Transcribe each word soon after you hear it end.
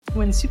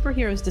When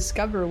superheroes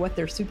discover what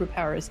their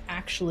superpowers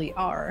actually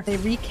are, they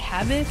wreak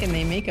havoc and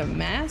they make a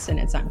mess and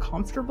it's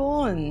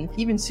uncomfortable. And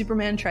even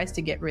Superman tries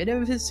to get rid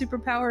of his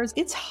superpowers.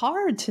 It's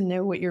hard to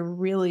know what you're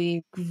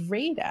really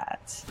great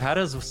at. How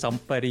does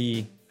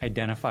somebody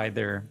identify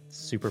their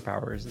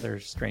superpowers, their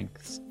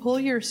strengths? Pull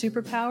your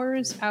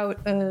superpowers out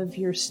of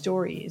your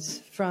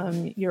stories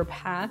from your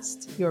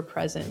past, your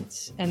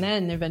present, and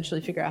then eventually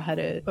figure out how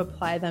to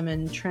apply them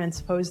and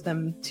transpose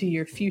them to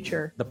your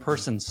future. The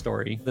person's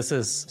story. This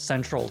is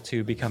central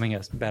to becoming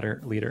a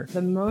better leader.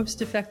 The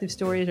most effective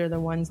stories are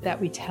the ones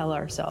that we tell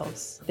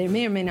ourselves. They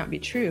may or may not be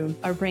true.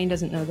 Our brain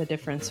doesn't know the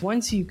difference.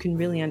 Once you can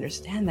really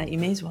understand that, you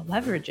may as well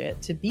leverage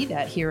it to be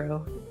that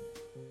hero.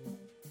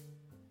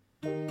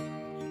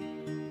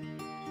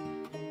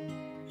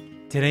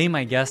 Today,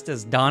 my guest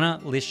is Donna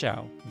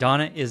Lichaw.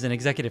 Donna is an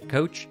executive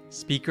coach,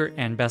 speaker,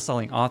 and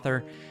best-selling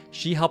author.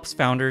 She helps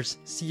founders,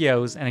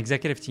 CEOs, and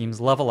executive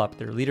teams level up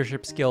their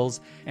leadership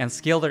skills and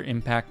scale their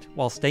impact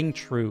while staying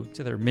true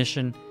to their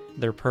mission,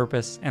 their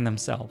purpose, and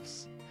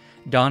themselves.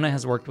 Donna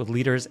has worked with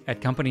leaders at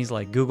companies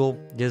like Google,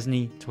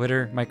 Disney,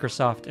 Twitter,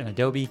 Microsoft, and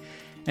Adobe,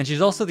 and she's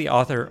also the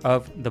author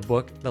of the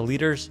book, The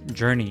Leader's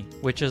Journey,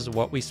 which is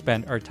what we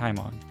spend our time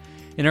on.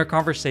 In our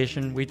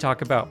conversation, we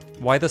talk about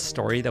why the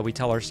story that we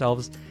tell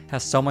ourselves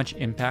has so much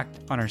impact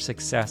on our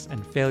success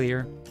and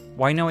failure,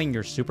 why knowing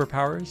your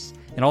superpowers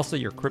and also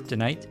your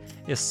kryptonite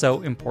is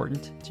so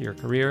important to your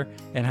career,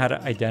 and how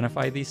to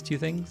identify these two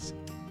things,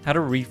 how to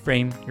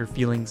reframe your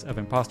feelings of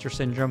imposter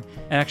syndrome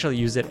and actually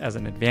use it as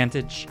an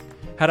advantage,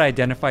 how to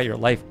identify your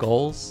life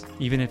goals,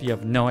 even if you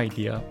have no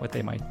idea what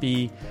they might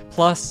be,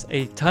 plus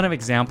a ton of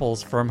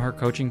examples from her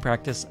coaching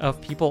practice of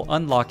people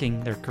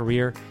unlocking their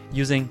career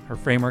using her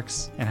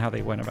frameworks and how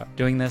they went about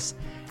doing this,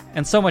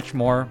 and so much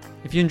more.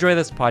 If you enjoy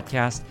this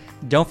podcast,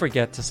 don't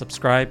forget to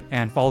subscribe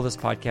and follow this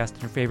podcast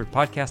in your favorite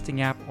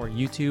podcasting app or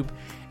YouTube.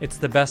 It's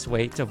the best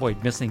way to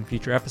avoid missing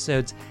future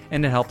episodes,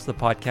 and it helps the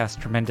podcast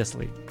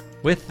tremendously.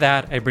 With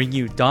that, I bring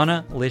you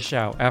Donna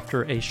Lichaw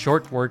after a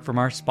short word from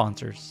our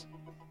sponsors.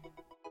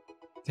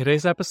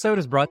 Today's episode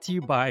is brought to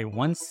you by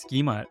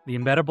OneSchema, the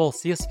embeddable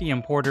CSV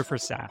importer for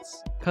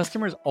SaaS.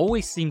 Customers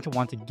always seem to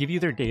want to give you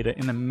their data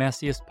in the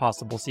messiest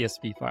possible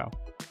CSV file.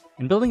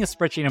 And building a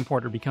spreadsheet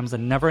importer becomes a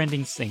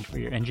never-ending sink for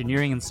your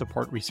engineering and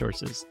support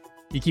resources.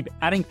 You keep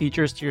adding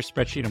features to your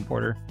spreadsheet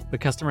importer,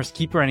 but customers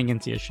keep running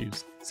into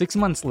issues. 6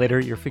 months later,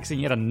 you're fixing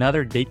yet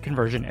another date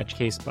conversion edge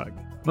case bug.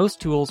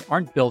 Most tools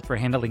aren't built for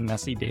handling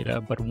messy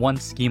data, but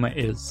OneSchema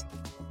is.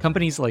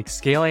 Companies like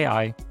Scale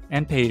AI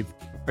and Pave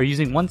are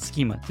using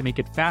OneSchema to make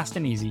it fast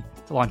and easy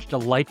to launch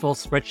delightful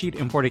spreadsheet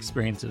import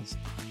experiences,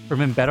 from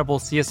embeddable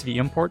CSV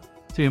import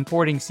to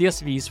importing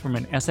CSVs from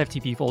an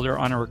SFTP folder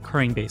on a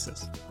recurring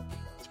basis.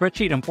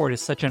 Spreadsheet import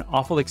is such an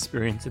awful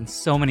experience in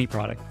so many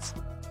products.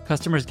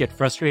 Customers get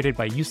frustrated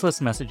by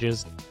useless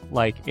messages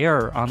like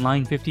error on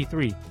line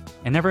 53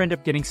 and never end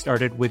up getting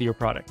started with your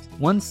product.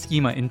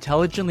 OneSchema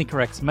intelligently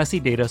corrects messy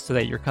data so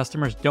that your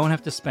customers don't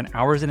have to spend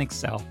hours in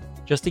Excel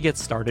just to get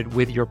started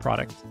with your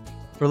product.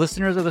 For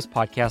listeners of this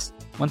podcast,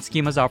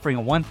 OneSchema is offering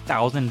a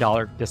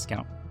 $1,000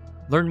 discount.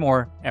 Learn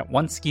more at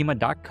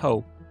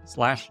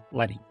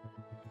oneschema.co/Lenny.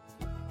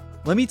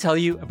 Let me tell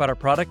you about a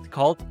product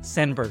called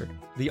Sendbird,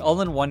 the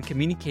all-in-one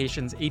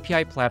communications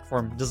API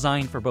platform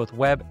designed for both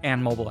web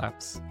and mobile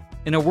apps.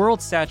 In a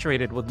world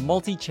saturated with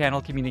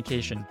multi-channel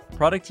communication,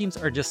 product teams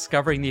are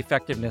discovering the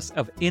effectiveness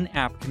of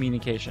in-app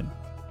communication.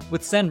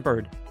 With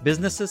Sendbird,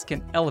 businesses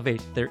can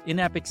elevate their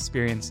in-app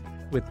experience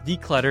with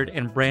decluttered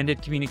and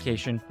branded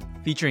communication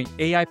featuring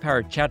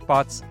AI-powered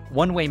chatbots,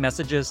 one-way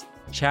messages,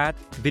 chat,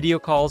 video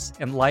calls,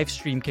 and live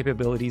stream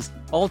capabilities,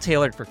 all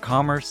tailored for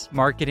commerce,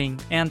 marketing,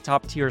 and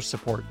top-tier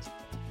support.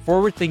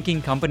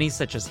 Forward-thinking companies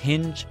such as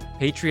Hinge,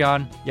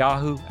 Patreon,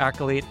 Yahoo,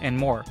 Accolade, and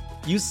more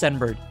use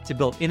Sendbird to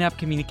build in-app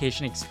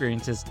communication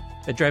experiences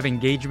that drive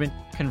engagement,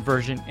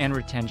 conversion, and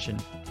retention.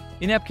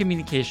 In-app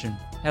communication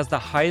has the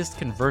highest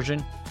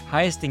conversion,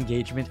 highest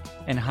engagement,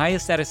 and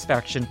highest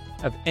satisfaction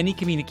of any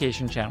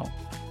communication channel.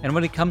 And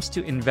when it comes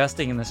to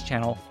investing in this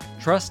channel,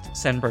 trust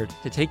Sendbird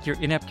to take your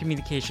in-app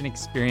communication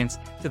experience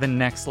to the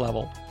next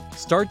level.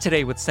 Start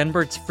today with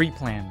Sendbird's free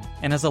plan,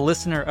 and as a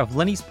listener of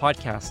Lenny's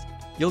podcast,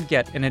 you'll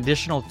get an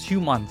additional 2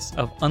 months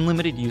of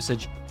unlimited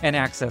usage and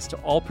access to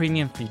all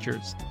premium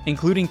features,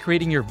 including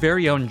creating your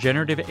very own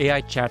generative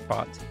AI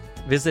chatbot.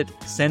 Visit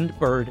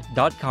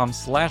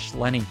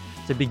sendbird.com/Lenny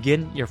to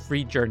begin your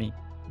free journey.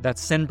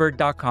 That's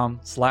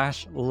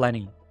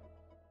sendbird.com/Lenny.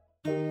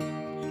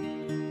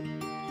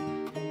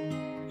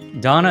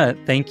 Donna,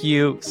 thank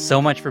you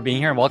so much for being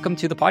here and welcome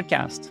to the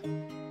podcast.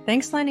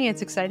 Thanks, Lenny.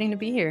 It's exciting to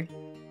be here.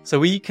 So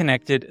we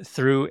connected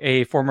through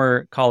a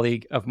former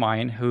colleague of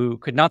mine who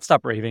could not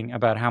stop raving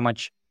about how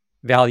much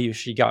value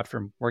she got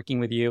from working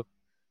with you.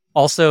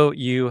 Also,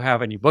 you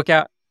have a new book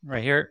out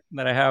right here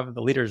that I have,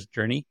 The Leader's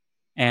Journey.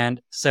 And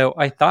so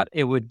I thought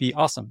it would be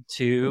awesome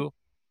to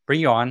bring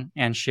you on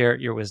and share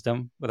your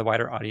wisdom with a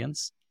wider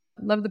audience.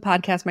 Love the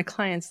podcast. My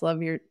clients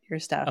love your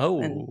stuff.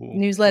 Oh, and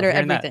newsletter,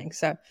 everything. That.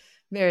 So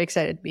very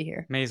excited to be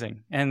here.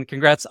 Amazing. And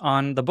congrats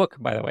on the book,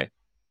 by the way.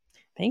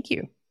 Thank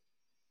you.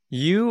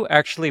 You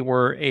actually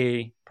were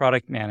a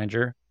product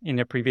manager in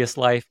a previous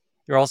life.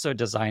 You're also a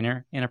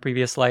designer in a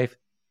previous life.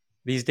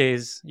 These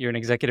days, you're an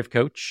executive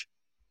coach.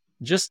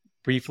 Just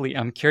briefly,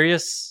 I'm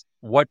curious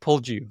what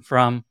pulled you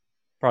from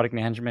product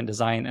management,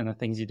 design, and the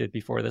things you did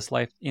before this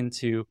life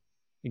into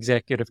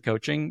executive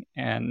coaching.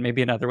 And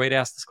maybe another way to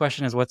ask this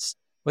question is what's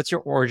your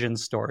origin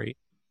story?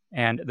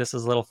 And this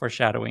is a little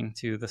foreshadowing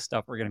to the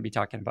stuff we're going to be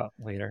talking about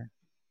later.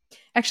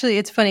 Actually,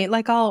 it's funny.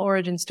 Like all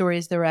origin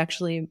stories, there were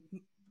actually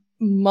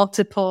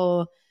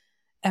multiple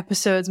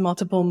episodes,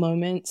 multiple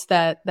moments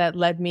that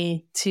led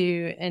me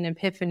to an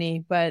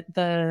epiphany. But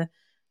the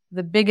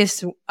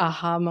biggest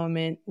aha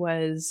moment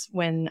was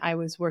when I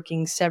was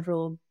working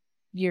several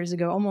years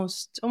ago,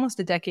 almost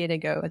a decade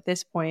ago at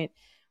this point,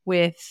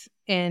 with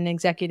an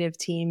executive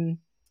team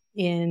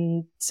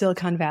in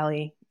Silicon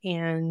Valley,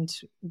 and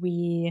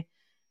we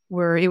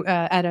were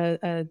at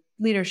a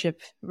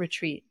leadership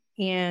retreat.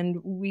 And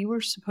we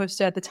were supposed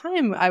to, at the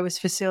time, I was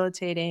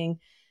facilitating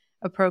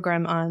a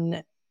program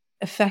on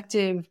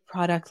effective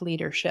product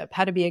leadership,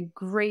 how to be a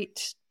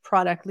great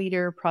product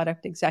leader,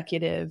 product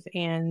executive.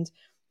 And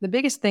the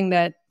biggest thing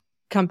that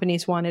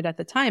companies wanted at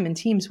the time and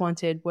teams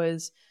wanted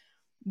was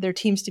their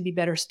teams to be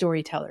better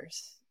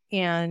storytellers.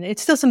 And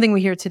it's still something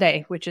we hear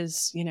today, which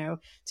is,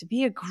 to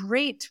be a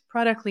great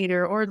product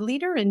leader or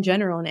leader in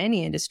general in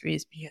any industry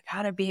is you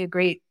got to be a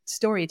great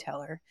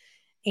storyteller.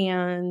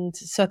 And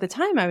so at the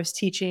time I was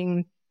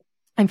teaching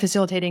and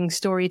facilitating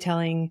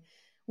storytelling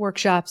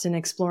workshops and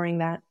exploring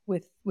that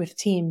with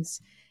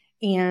teams.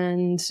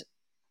 And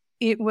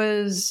it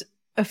was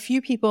a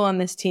few people on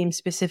this team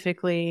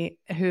specifically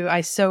who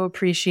I so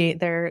appreciate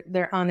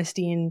their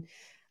honesty and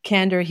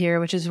candor here,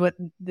 which is what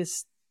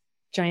this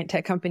giant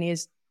tech company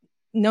is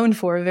known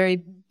for,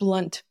 very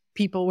blunt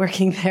people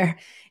working there.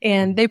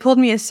 And they pulled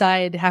me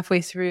aside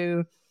halfway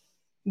through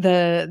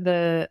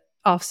the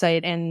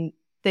offsite, and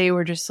they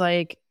were just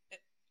like,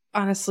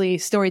 honestly,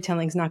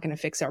 storytelling is not going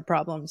to fix our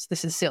problems.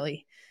 This is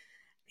silly.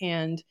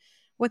 And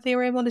what they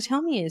were able to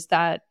tell me is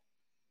that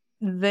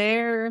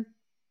their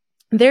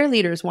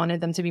leaders wanted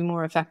them to be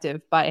more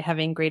effective by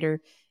having greater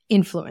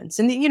influence.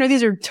 And,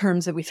 these are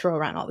terms that we throw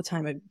around all the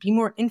time. Be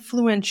more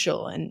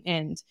influential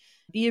and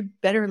be a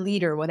better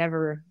leader,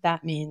 whatever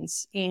that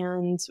means.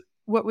 And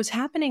what was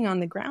happening on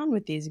the ground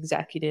with these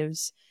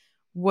executives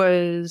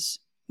was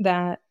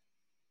that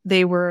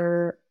they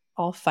were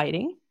all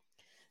fighting.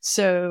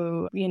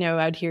 So,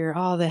 I'd hear,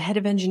 oh, the head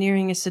of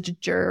engineering is such a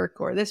jerk,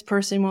 or this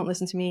person won't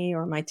listen to me,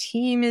 or my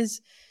team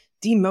is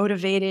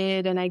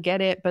demotivated, and I get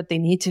it, but they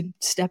need to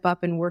step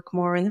up and work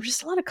more. And there's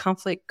just a lot of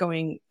conflict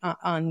going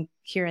on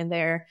here and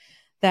there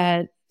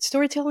that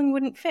storytelling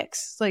wouldn't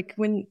fix. Like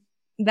when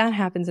that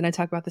happens, and I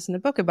talk about this in the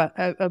book about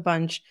a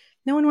bunch,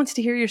 no one wants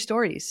to hear your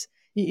stories.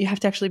 You have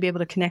to actually be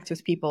able to connect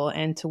with people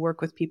and to work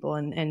with people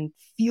and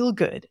feel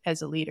good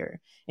as a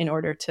leader in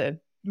order to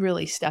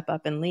really step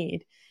up and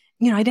lead.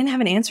 I didn't have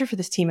an answer for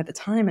this team at the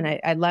time, and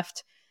I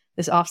left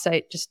this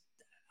offsite just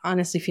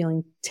honestly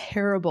feeling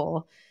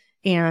terrible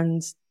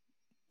and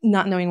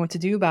not knowing what to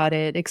do about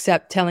it,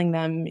 except telling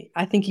them,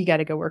 I think you got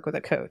to go work with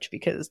a coach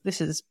because this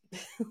is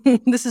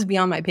this is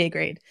beyond my pay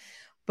grade.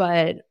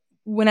 But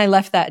when I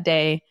left that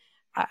day,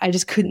 I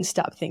just couldn't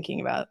stop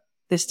thinking about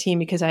this team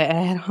because I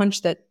had a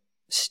hunch that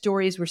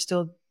stories were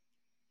still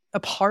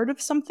a part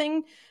of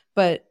something,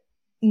 but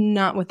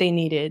not what they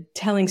needed.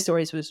 Telling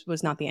stories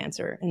was not the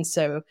answer. And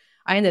so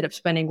I ended up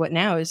spending what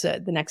now is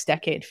the next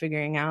decade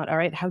figuring out, all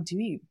right, how do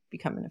you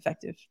become an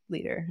effective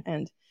leader?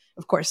 And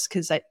of course,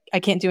 because I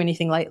can't do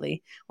anything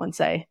lightly. Once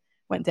I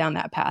went down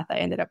that path, I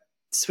ended up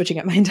switching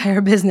up my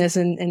entire business.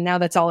 And now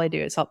that's all I do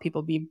is help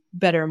people be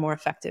better, more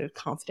effective,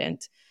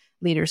 confident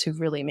leaders who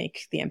really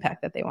make the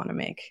impact that they want to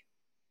make.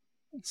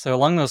 So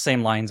along those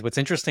same lines, what's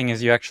interesting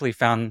is you actually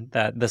found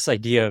that this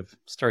idea of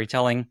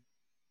storytelling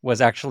was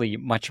actually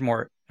much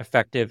more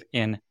effective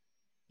in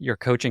your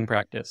coaching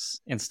practice.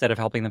 Instead of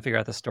helping them figure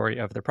out the story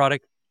of their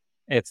product,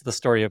 it's the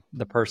story of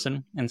the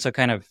person. And so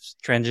kind of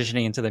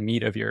transitioning into the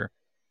meat of your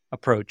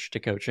approach to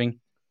coaching,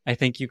 I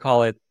think you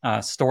call it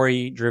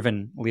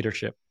story-driven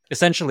leadership.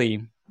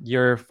 Essentially,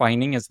 your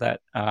finding is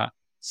that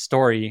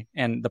story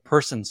and the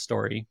person's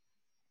story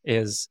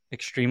is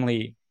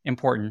extremely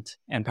important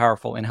and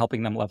powerful in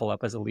helping them level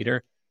up as a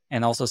leader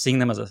and also seeing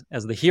them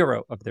as the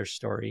hero of their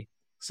story.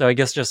 So I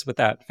guess just with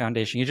that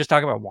foundation, you just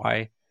talk about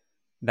why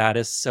that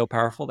is so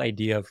powerful, the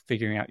idea of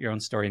figuring out your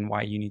own story and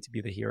why you need to be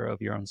the hero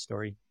of your own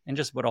story and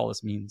just what all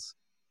this means.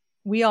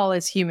 We all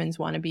as humans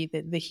want to be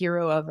the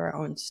hero of our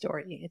own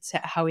story. It's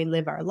how we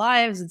live our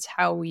lives. It's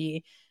how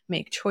we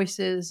make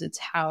choices. It's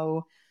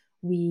how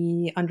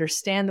we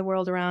understand the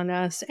world around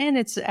us. And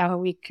it's how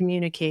we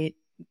communicate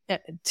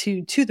back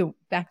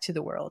to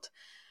the world.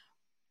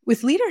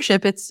 With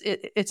leadership,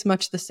 it's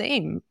much the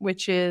same,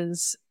 which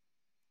is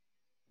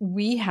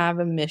we have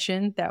a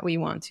mission that we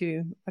want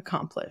to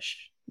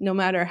accomplish. No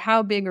matter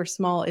how big or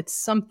small, it's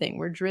something.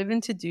 We're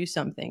driven to do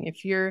something.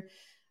 If you're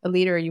a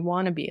leader, you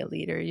want to be a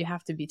leader, you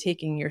have to be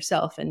taking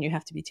yourself and you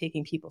have to be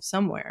taking people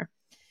somewhere.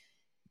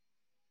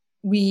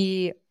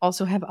 We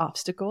also have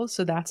obstacles.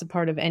 So that's a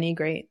part of any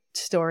great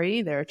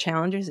story. There are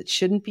challenges. It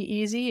shouldn't be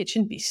easy. It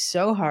shouldn't be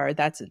so hard.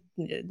 That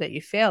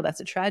you fail. That's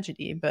a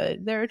tragedy.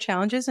 But there are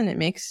challenges, and it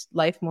makes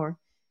life more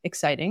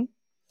exciting.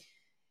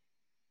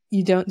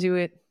 You don't do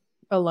it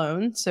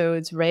alone. So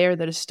it's rare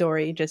that a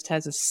story just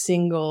has a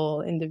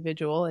single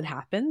individual. It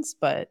happens,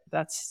 but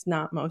that's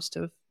not most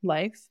of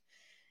life.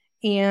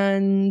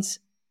 And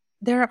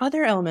there are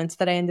other elements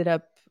that I ended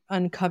up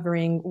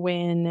uncovering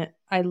when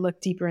I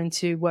looked deeper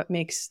into what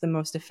makes the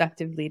most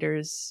effective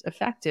leaders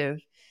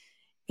effective.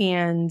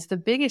 And the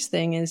biggest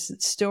thing is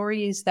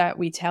stories that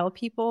we tell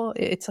people,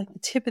 it's like the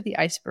tip of the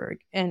iceberg.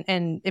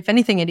 And if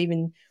anything, it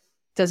even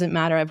doesn't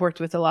matter. I've worked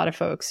with a lot of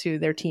folks who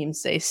their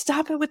teams say,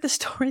 stop it with the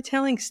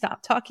storytelling,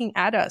 stop talking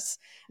at us.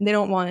 And they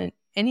don't want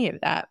any of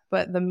that.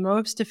 But the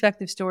most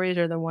effective stories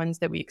are the ones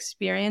that we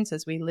experience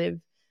as we live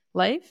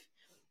life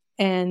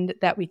and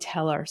that we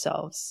tell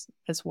ourselves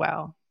as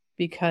well,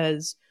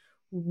 because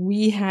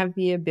we have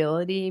the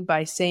ability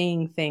by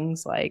saying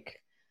things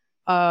like,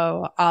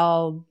 oh,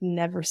 I'll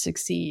never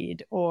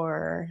succeed,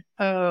 or,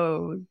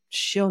 oh,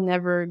 she'll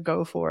never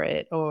go for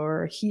it,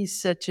 or he's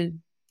such a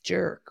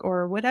jerk,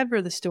 or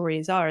whatever the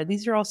stories are.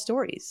 These are all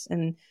stories,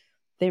 and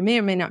they may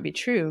or may not be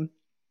true.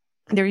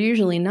 They're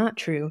usually not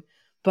true,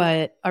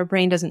 but our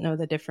brain doesn't know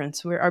the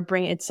difference. Our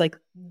brain, it's like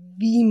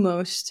the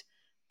most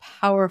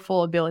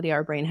powerful ability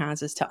our brain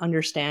has is to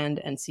understand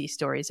and see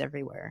stories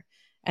everywhere.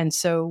 And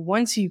so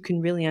once you can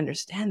really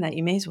understand that,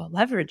 you may as well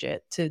leverage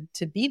it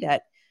to be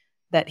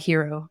that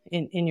hero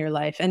in your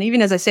life. And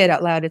even as I say it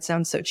out loud, it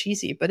sounds so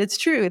cheesy, but it's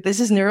true. This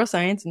is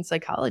neuroscience and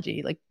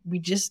psychology. Like, we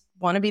just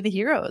want to be the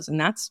heroes, and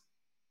that's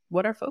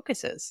what our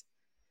focus is.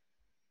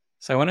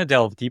 So I want to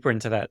delve deeper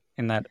into that,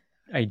 in that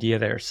idea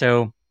there.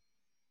 So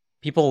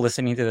people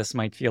listening to this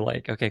might feel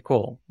like, okay,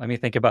 cool. Let me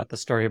think about the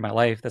story of my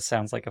life. That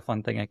sounds like a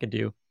fun thing I could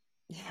do.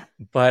 Yeah.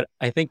 But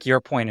I think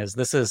your point is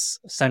this is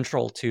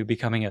central to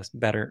becoming a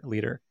better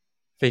leader,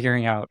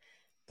 figuring out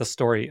the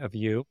story of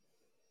you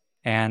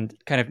and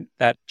kind of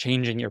that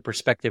changing your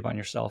perspective on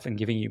yourself and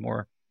giving you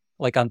more,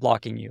 like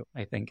unblocking you,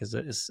 I think is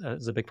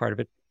a big part of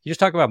it. You just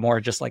talk about more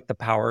just like the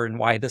power and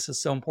why this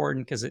is so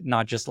important, because it's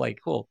not just like,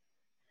 cool,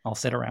 I'll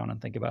sit around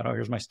and think about, oh,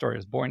 here's my story. I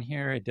was born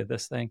here. I did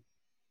this thing.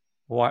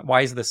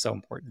 Why is this so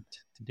important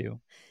to do?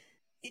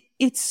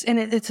 It's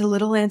a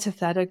little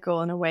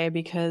antithetical in a way,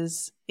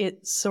 because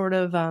it sort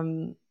of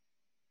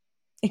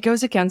it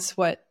goes against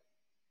what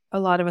a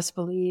lot of us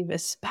believe,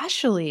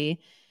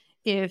 especially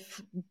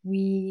if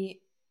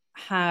we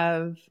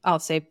have, I'll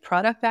say,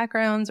 product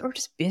backgrounds or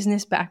just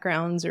business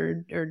backgrounds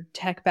or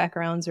tech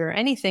backgrounds or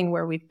anything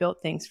where we've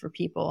built things for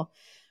people.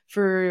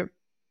 For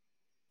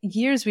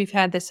years, we've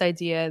had this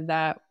idea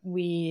that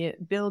we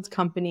build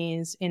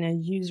companies in a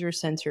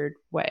user-centered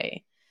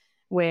way,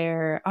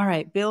 where, all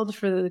right, build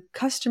for the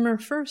customer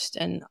first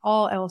and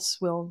all else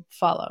will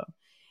follow.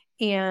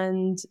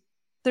 And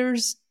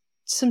there's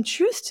some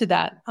truth to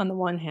that on the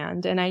one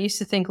hand. And I used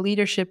to think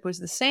leadership was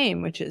the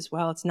same, which is,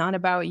 well, it's not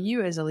about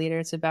you as a leader.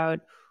 It's about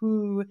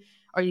who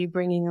are you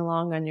bringing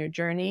along on your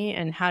journey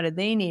and how do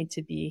they need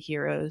to be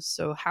heroes?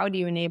 So how do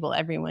you enable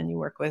everyone you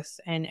work with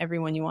and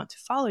everyone you want to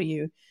follow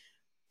you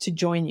to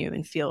join you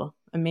and feel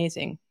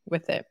amazing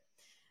with it?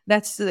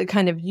 That's the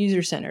kind of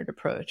user-centered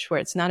approach where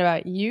it's not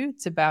about you,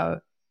 it's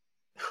about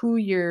who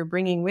you're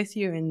bringing with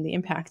you and the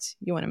impact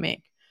you want to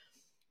make.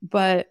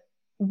 But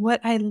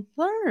what I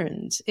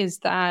learned is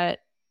that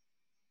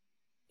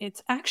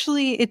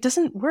it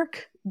doesn't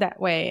work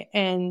that way.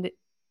 And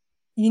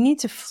you need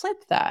to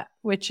flip that,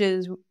 which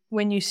is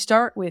when you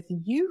start with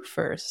you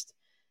first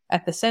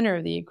at the center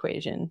of the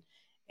equation.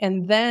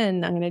 And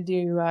then I'm going to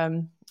do,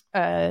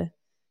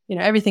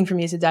 everything for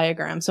me is a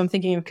diagram. So I'm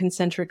thinking of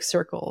concentric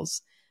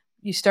circles.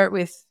 You start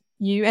with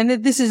you, and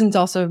this isn't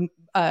also,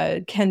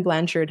 Ken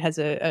Blanchard has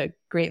a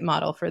great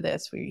model for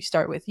this, where you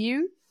start with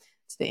you.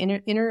 It's the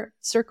inner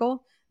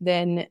circle.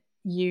 Then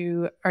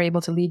you are able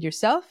to lead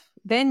yourself.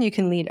 Then you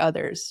can lead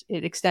others.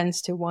 It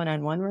extends to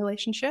one-on-one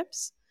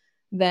relationships.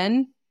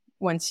 Then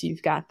once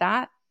you've got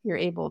that, you're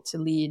able to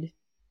lead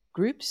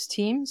groups,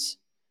 teams,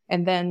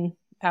 and then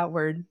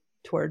outward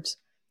towards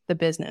the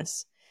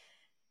business.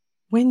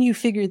 When you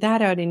figure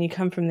that out and you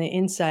come from the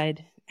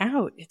inside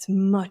out, it's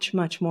much,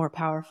 much more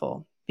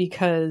powerful,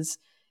 because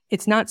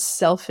it's not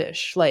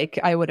selfish like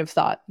I would have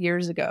thought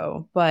years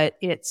ago, but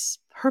it's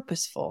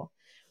purposeful.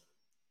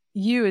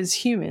 You as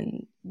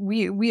human,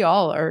 we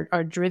all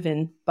are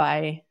driven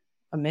by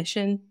a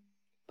mission,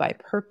 by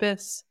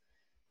purpose,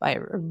 by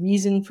a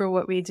reason for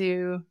what we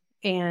do.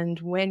 And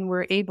when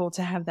we're able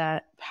to have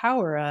that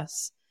power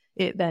us,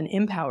 it then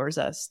empowers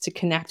us to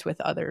connect with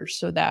others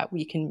so that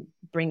we can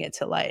bring it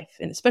to life.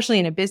 And especially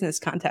in a business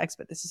context,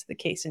 but this is the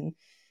case in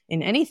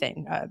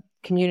anything,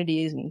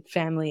 communities and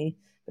family,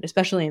 but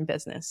especially in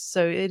business.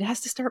 So it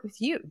has to start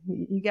with you.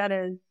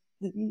 You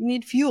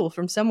need fuel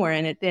from somewhere.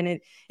 And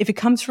if it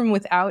comes from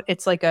without,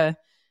 it's like an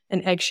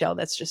eggshell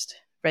that's just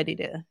ready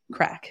to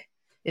crack.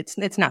 It's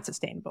not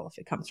sustainable if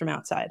it comes from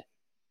outside.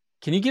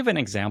 Can you give an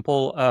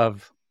example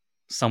of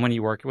someone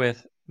you worked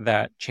with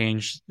that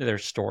changed their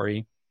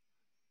story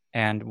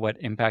and what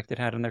impact it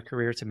had on their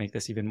career to make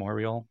this even more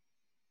real?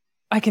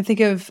 I can think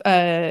of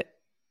a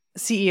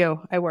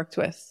CEO I worked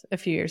with a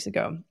few years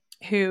ago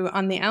who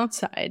on the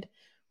outside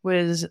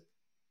was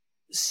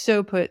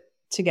so put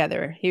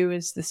together. He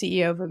was the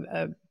CEO of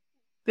a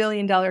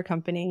billion-dollar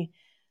company,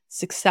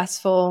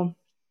 successful,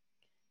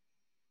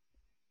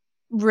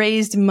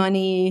 raised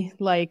money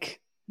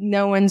like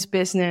no one's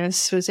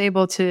business, was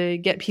able to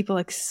get people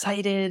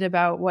excited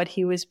about what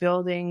he was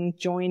building,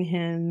 join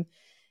him.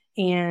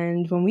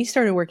 And when we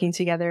started working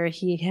together,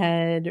 he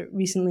had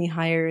recently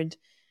hired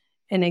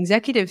an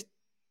executive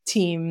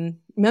team,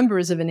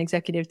 members of an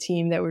executive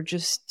team that were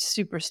just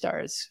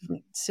superstars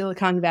from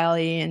Silicon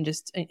Valley and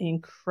just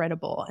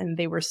incredible. And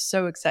they were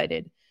so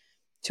excited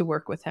to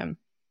work with him.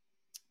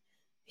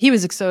 He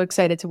was so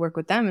excited to work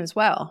with them as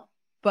well.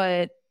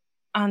 But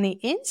on the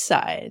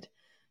inside,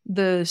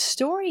 the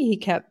story he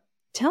kept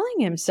telling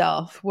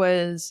himself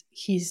was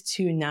he's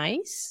too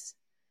nice.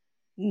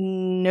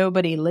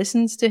 Nobody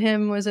listens to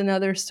him was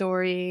another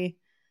story.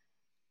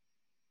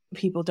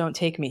 People don't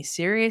take me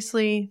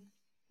seriously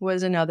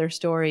was another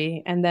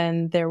story. And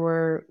then there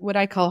were what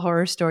I call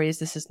horror stories.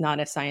 This is not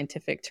a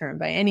scientific term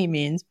by any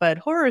means, but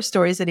horror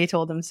stories that he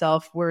told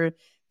himself were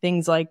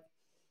things like,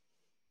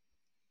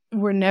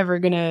 we're never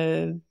going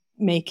to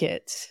make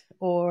it,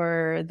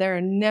 or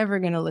they're never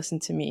going to listen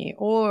to me,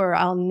 or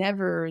I'll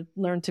never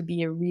learn to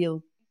be a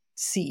real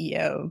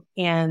CEO.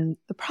 And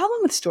the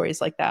problem with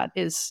stories like that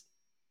is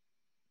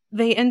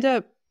they end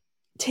up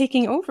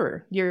taking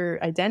over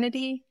your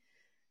identity.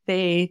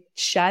 They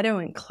shadow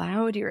and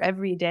cloud your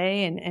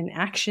everyday and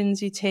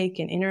actions you take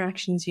and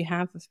interactions you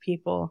have with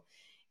people.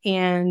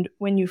 And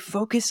when you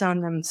focus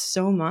on them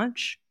so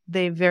much,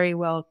 they very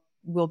well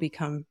will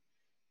become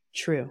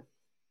true.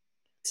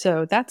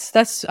 So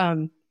that's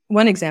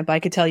one example. I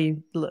could tell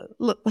you a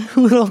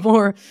little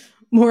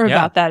more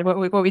about that,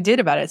 what we did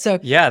about it. So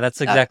yeah,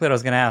 that's exactly what I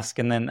was going to ask.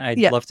 And then I'd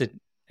love to,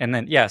 and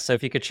then, so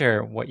if you could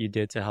share what you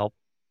did to help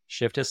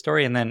shift his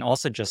story, and then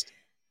also just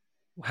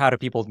how do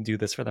people do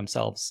this for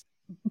themselves?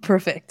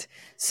 Perfect.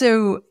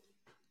 So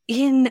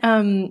in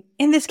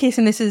this case,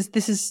 and this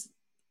is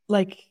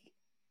like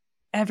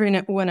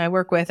everyone I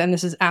work with, and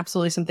this is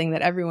absolutely something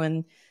that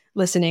everyone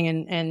listening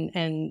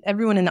and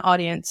everyone in the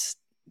audience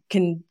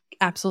can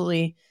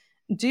absolutely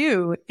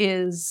do,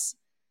 is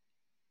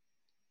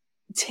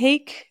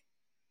take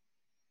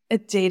a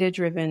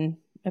data-driven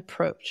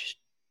approach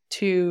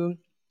to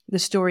the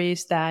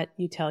stories that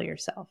you tell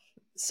yourself.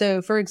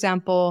 So, for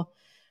example,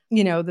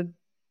 the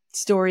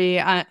story,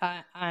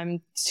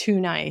 I'm too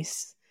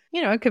nice.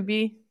 It could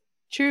be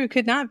true, it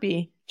could not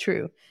be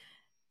true.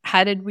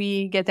 How did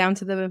we get down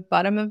to the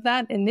bottom of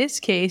that? In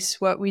this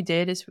case, what we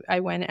did is I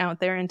went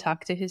out there and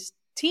talked to his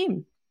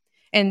team.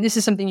 And this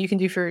is something you can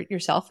do for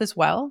yourself as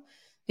well.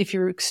 If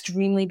you're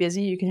extremely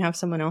busy, you can have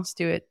someone else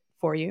do it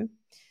for you.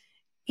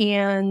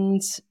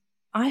 And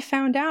I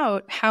found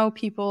out how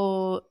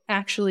people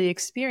actually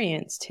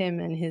experienced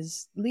him and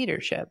his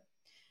leadership.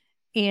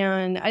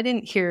 And I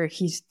didn't hear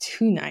he's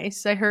too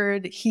nice. I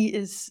heard he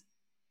is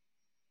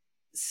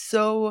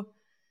so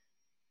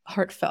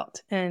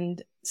heartfelt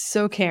and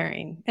so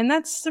caring. And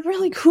that's a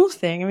really cool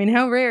thing. I mean,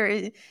 how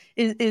rare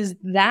is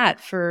that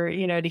for,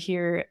 to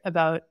hear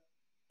about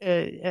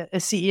a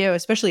CEO,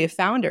 especially a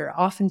founder?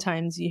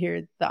 Oftentimes you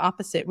hear the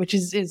opposite, which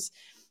is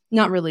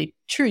not really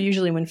true.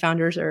 Usually when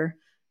founders are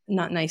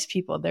not nice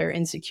people, there are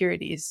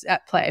insecurities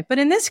at play. But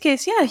in this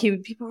case,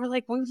 people were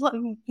like, we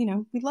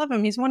love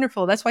him. He's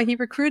wonderful. That's why he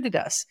recruited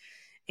us.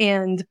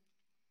 And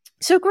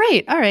so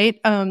great. All right.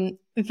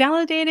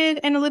 Validated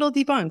and a little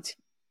debunked.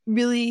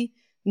 Really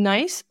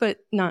nice, but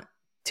not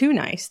too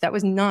nice. That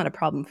was not a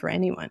problem for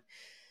anyone.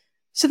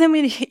 So then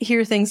we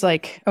hear things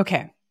like,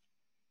 okay,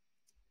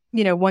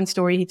 one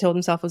story he told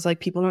himself was like,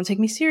 people don't take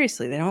me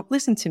seriously. They don't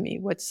listen to me.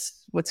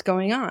 What's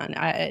going on?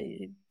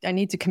 I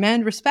need to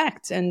command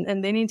respect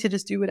and they need to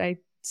just do what I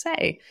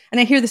say. And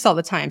I hear this all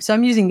the time. So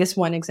I'm using this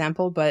one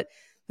example, but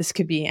this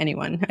could be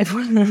anyone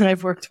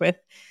I've worked with.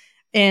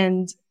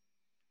 And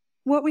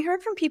what we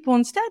heard from people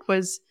instead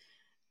was,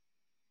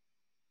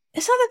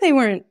 it's not that they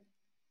weren't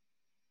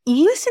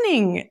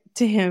listening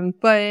to him,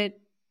 but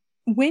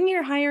when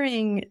you're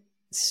hiring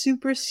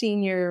super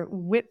senior,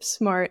 whip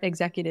smart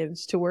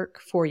executives to work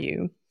for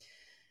you,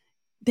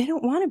 they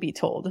don't want to be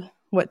told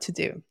what to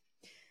do.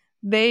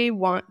 They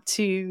want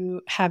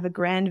to have a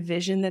grand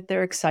vision that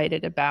they're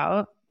excited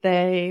about.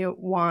 They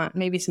want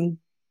maybe some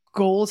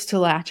goals to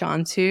latch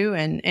onto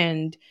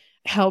and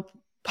help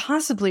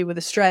possibly with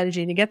a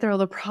strategy to get there.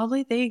 Although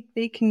probably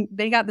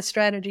they got the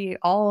strategy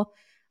all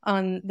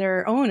on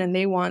their own, and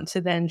they want to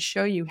then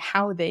show you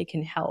how they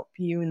can help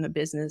you in the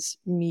business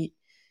meet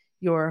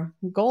your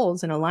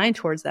goals and align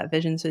towards that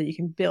vision so that you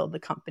can build the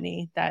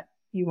company that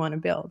you want to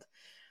build.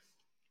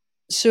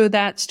 So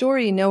that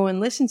story, no one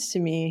listens to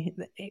me,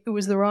 it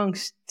was the wrong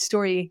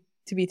story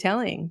to be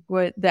telling.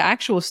 What the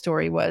actual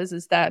story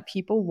is that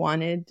people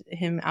wanted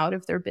him out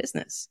of their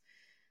business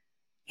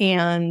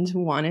and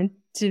wanted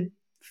to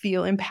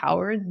feel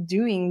empowered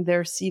doing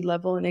their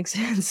C-level and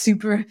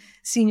super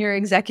senior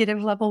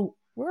executive level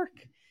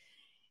work.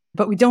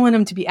 But we don't want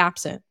him to be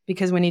absent,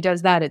 because when he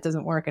does that, it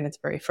doesn't work. And it's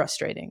very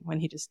frustrating when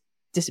he just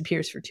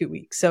disappears for 2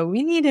 weeks. So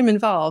we need him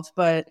involved,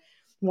 but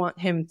want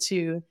him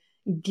to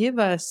give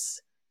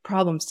us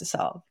problems to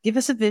solve. Give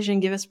us a vision,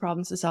 give us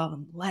problems to solve,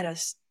 and let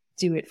us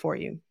do it for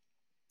you.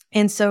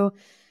 And so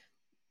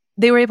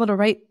they were able to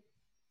write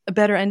a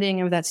better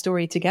ending of that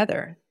story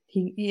together.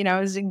 It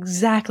was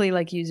exactly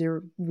like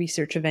user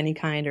research of any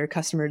kind or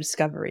customer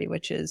discovery,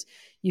 which is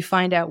you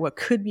find out what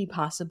could be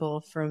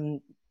possible from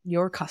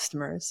your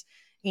customers.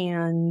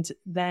 And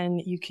then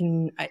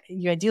you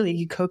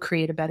ideally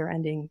co-create a better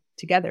ending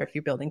together. If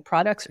you're building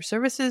products or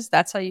services,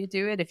 that's how you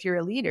do it. If you're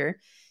a leader,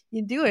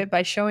 you do it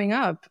by showing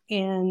up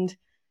and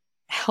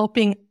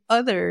helping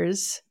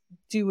others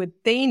do what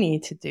they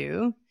need to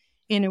do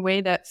in a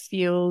way that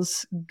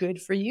feels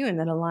good for you and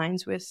that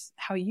aligns with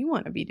how you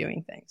want to be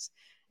doing things.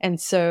 And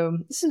so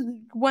this is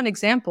one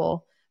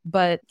example,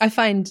 but I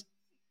find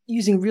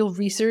using real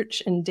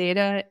research and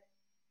data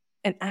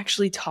and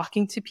actually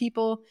talking to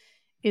people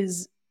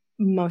is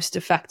most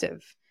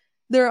effective.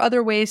 There are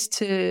other ways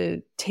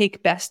to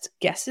take best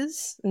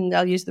guesses, and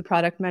I'll use the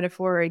product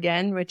metaphor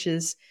again, which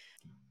is,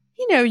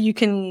 you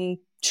can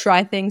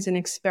try things and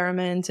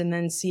experiment and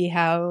then see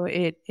how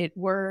it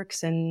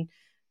works and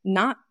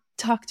not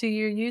talk to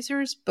your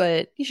users,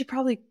 but you should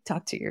probably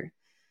talk to your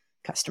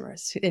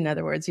customers. In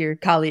other words, your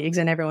colleagues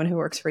and everyone who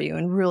works for you,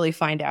 and really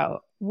find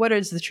out what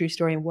is the true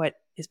story and what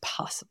is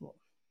possible.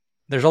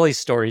 There's all these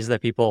stories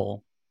that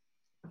people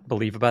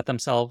believe about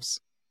themselves.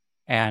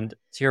 And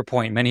to your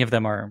point, many of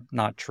them are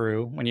not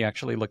true. When you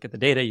actually look at the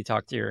data, you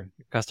talk to your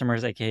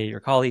customers, aka your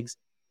colleagues.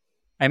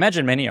 I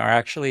imagine many are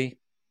actually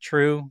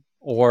true,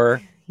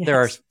 or Yes. There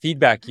are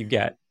feedback you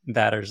get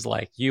that is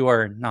like, you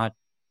are not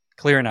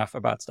clear enough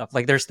about stuff.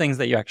 Like there's things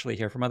that you actually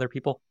hear from other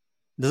people.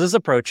 Does this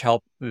approach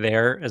help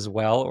there as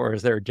well? Or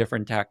is there a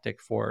different tactic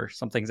for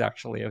something's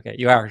actually okay?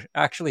 You are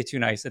actually too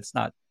nice. It's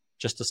not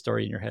just a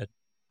story in your head.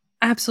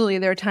 Absolutely.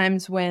 There are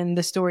times when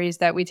the stories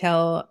that we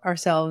tell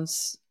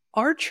ourselves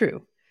are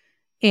true.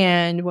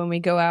 And when we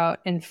go out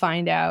and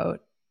find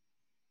out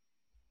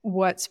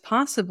what's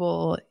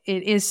possible,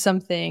 it is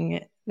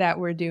something that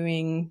we're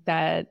doing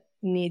that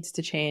needs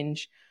to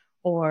change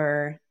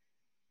or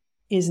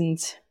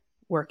isn't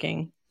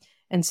working.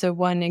 And so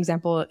one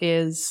example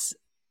is,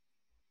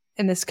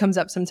 and this comes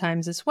up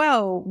sometimes as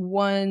well,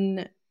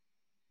 one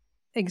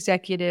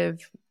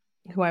executive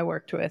who I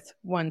worked with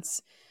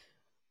once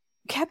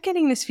kept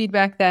getting this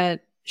feedback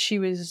that she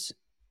was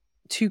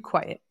too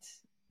quiet.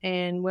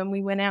 And when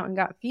we went out and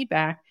got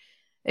feedback,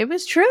 it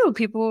was true.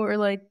 People were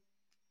like,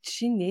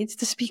 she needs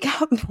to speak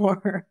out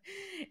more.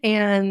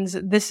 And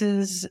this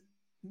is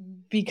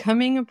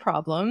becoming a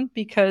problem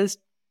because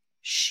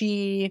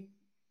she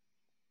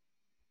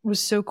was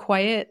so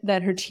quiet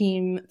that her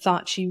team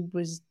thought she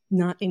was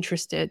not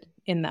interested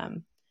in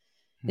them.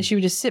 And she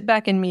would just sit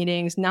back in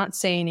meetings, not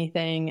say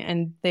anything.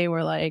 And they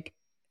were like,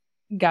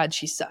 God,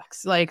 she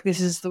sucks. Like,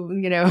 this is the,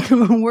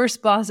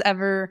 worst boss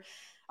ever.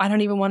 I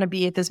don't even want to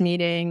be at this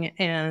meeting.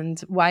 And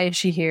why is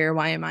she here?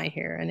 Why am I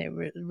here? And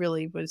it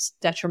really was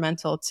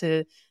detrimental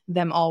to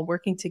them all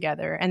working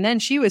together. And then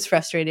she was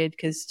frustrated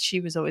because she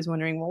was always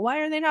wondering, well, why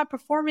are they not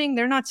performing?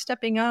 They're not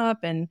stepping up.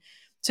 And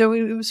so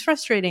it was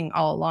frustrating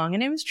all along.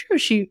 And it was true.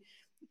 She,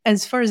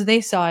 as far as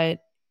they saw it,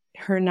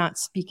 her not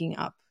speaking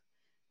up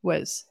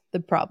was the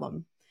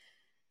problem.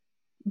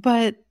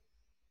 But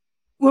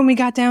when we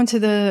got down to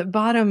the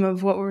bottom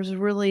of what was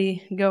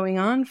really going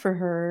on for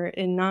her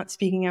in not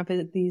speaking up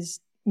at these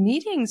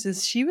meetings,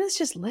 is she was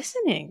just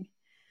listening.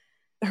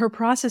 Her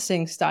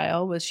processing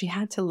style was she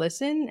had to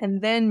listen,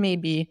 and then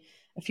maybe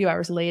a few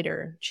hours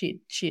later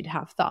she'd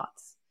have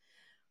thoughts.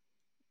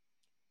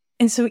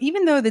 And so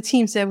even though the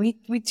team said we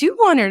do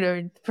want her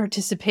to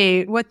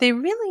participate, what they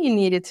really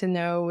needed to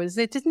know was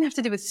it didn't have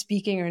to do with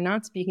speaking or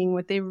not speaking.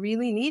 What they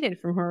really needed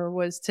from her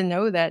was to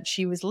know that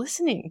she was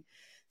listening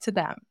to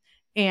them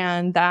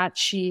and that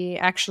she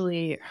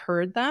actually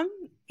heard them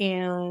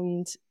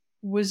and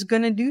was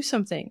going to do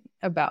something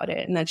about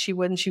it, and that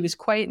when she was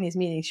quiet in these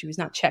meetings, she was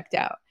not checked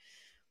out.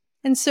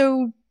 And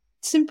so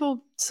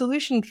simple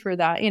solution for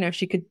that,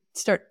 she could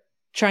start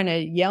trying to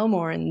yell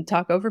more and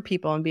talk over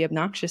people and be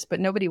obnoxious, but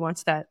nobody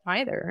wants that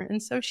either.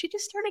 And so she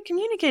just started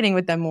communicating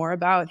with them more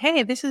about,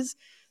 hey, this is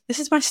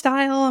my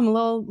style. I'm a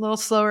little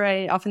slower.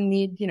 I often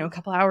need, a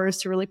couple hours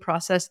to really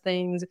process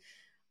things.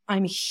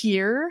 I'm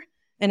here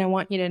and I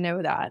want you to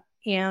know that.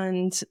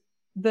 And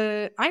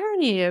the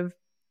irony of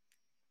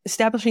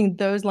establishing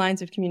those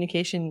lines of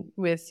communication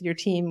with your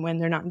team when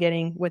they're not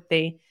getting what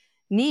they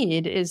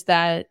need is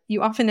that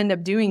you often end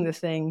up doing the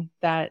thing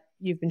that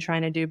you've been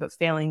trying to do but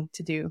failing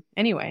to do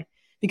anyway,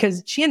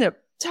 because she ended up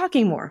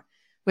talking more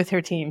with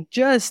her team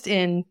just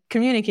in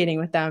communicating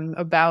with them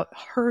about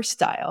her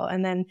style.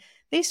 And then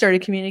they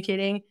started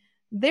communicating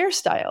their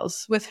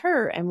styles with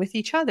her and with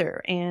each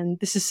other. And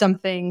this is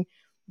something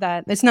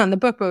that it's not in the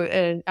book, but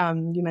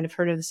you might have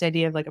heard of this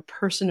idea of like a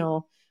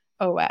personal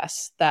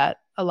OS that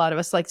a lot of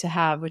us like to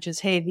have, which is,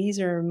 hey, these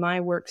are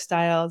my work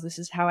styles. This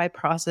is how I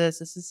process.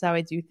 This is how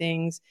I do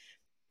things.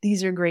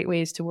 These are great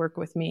ways to work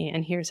with me.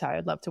 And here's how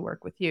I'd love to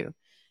work with you.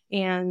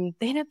 And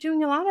they ended up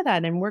doing a lot of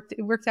that, and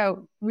it worked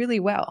out really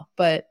well.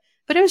 But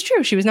it was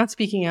true. She was not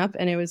speaking up,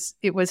 and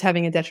it was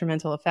having a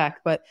detrimental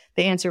effect. But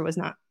the answer was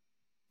not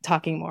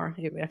talking more.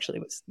 It actually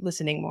was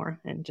listening more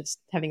and just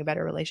having a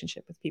better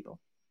relationship with people.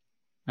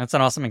 That's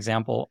an awesome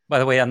example. By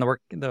the way, on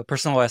the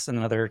personal OS,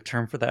 another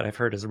term for that I've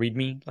heard is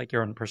README, like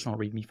your own personal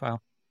README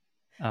file.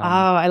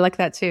 I like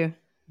that too.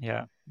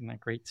 Yeah, isn't that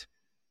great?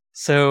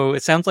 So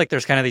it sounds like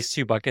there's kind of these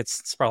two buckets.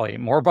 It's probably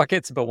more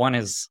buckets, but one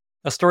is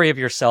a story of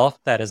yourself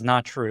that is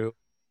not true,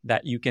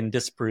 that you can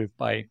disprove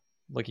by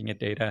looking at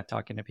data,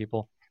 talking to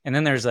people. And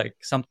then there's like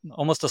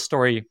almost a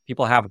story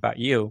people have about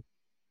you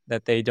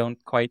that they don't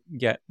quite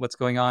get what's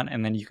going on.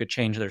 And then you could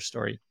change their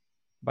story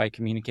by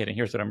communicating.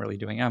 Here's what I'm really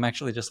doing. I'm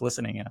actually just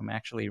listening, and I'm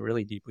actually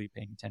really deeply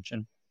paying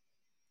attention.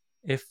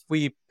 If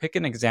we pick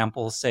an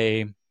example,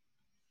 say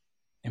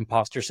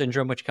imposter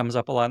syndrome, which comes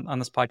up a lot on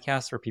this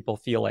podcast, where people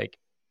feel like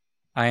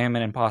I am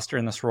an imposter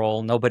in this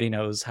role. Nobody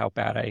knows how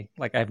bad I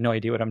have no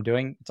idea what I'm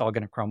doing. It's all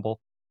going to crumble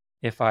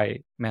if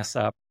I mess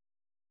up.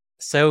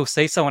 So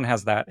say someone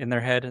has that in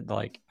their head,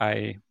 like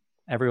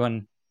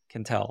everyone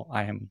can tell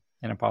I am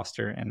an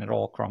imposter and it'll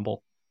all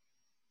crumble.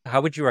 How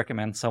would you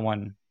recommend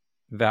someone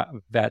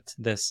vet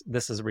this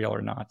is real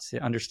or not? To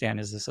understand,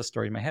 is this a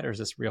story in my head or is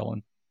this real?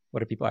 And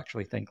what do people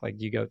actually think? Like,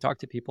 do you go talk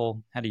to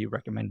people? How do you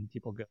recommend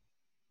people go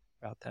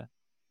about that?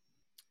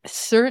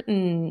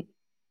 Certain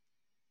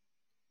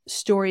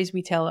stories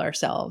we tell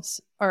ourselves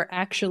are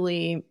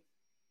actually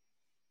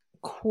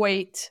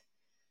quite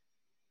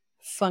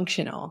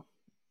functional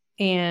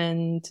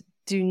and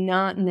do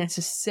not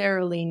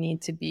necessarily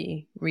need to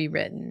be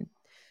rewritten.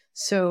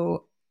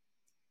 So,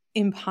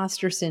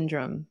 imposter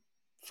syndrome,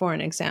 for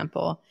an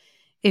example,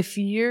 if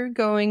you're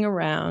going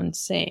around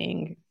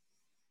saying,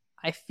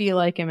 I feel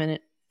like I'm an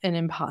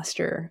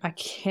imposter, I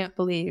can't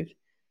believe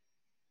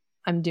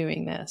I'm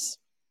doing this,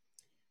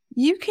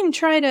 you can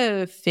try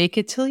to fake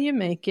it till you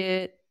make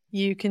it.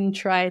 You can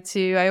try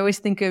to, I always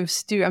think of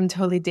I'm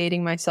totally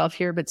dating myself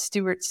here, but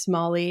Stuart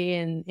Smalley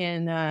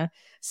in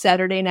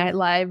Saturday Night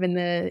Live in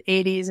the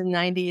 80s and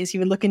 90s, he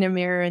would look in a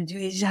mirror and do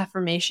these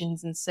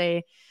affirmations and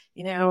say,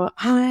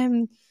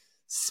 I'm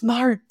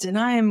smart and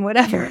I'm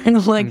whatever. And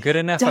I'm good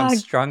enough, I'm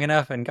strong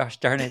enough, and gosh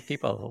darn it,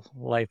 people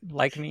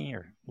like me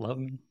or love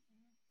me.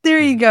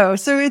 There you go.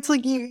 So it's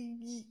like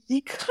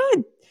you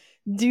could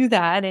do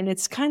that, and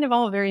it's kind of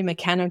all very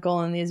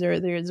mechanical, and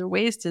there's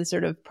ways to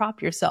sort of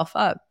prop yourself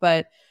up.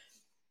 But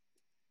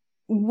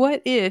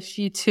what if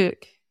you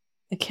took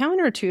a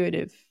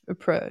counterintuitive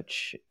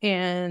approach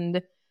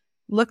and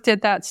looked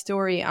at that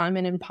story, I'm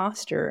an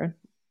imposter,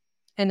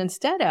 and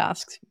instead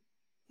asked,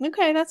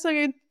 okay, that's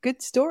a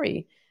good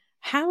story.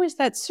 How is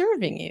that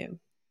serving you?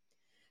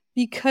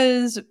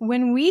 Because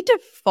when we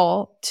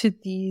default to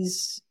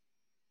these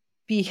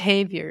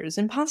behaviors,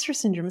 imposter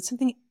syndrome is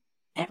something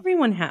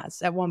everyone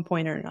has at one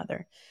point or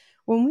another.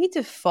 When we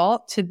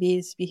default to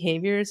these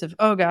behaviors of,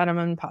 oh God, I'm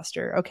an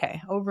imposter,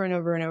 okay, over and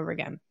over and over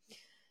again.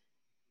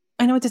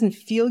 I know it doesn't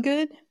feel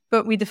good,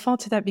 but we default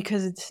to that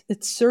because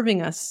it's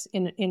serving us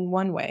in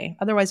one way.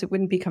 Otherwise, it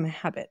wouldn't become a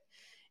habit.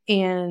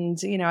 And,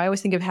 I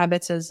always think of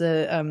habits as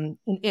an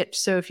itch.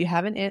 So if you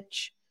have an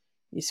itch,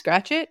 you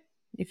scratch it,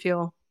 you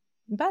feel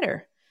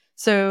better.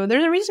 So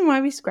there's a reason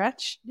why we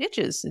scratch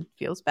itches. It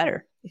feels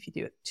better. If you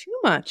do it too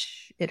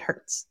much, it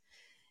hurts.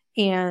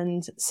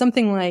 And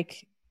something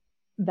like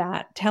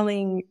that,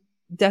 telling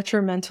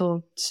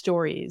detrimental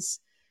stories,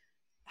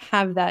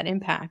 have that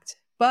impact.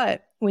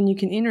 But when you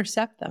can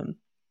intercept them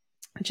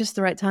at just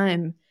the right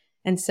time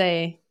and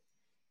say,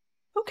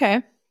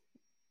 okay,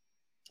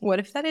 what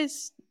if that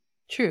is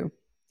true?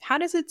 How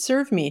does it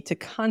serve me to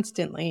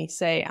constantly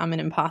say I'm an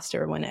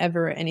imposter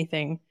whenever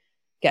anything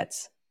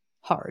gets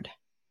hard?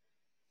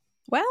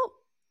 Well,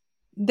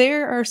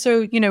 there are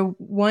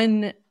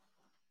one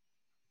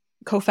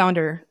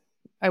co-founder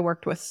I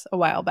worked with a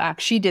while back,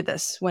 she did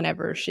this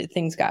whenever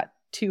things got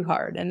too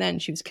hard. And then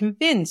she was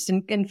convinced,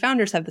 and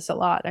founders have this a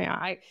lot.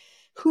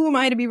 Who am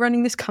I to be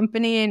running this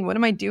company? And what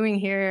am I doing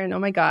here? And oh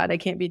my God, I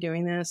can't be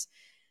doing this.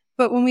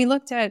 But when we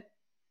looked at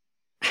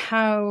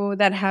how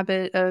that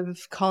habit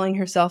of calling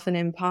herself an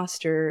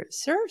imposter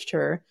served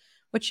her,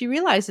 what she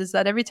realized is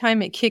that every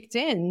time it kicked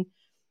in,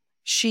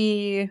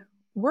 she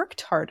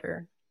worked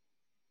harder.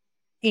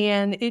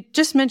 And it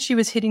just meant she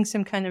was hitting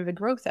some kind of a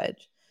growth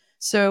edge.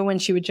 So when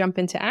she would jump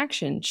into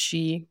action,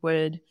 she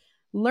would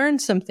learn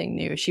something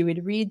new. She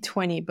would read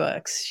 20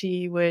 books.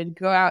 She would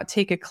go out,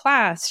 take a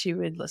class. She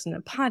would listen to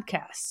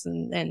podcasts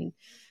and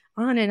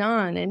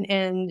on.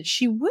 And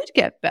she would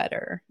get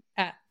better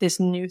at this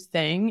new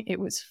thing. It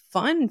was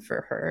fun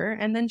for her.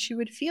 And then she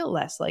would feel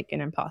less like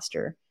an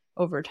imposter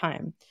over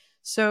time.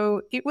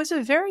 So it was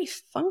a very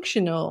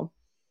functional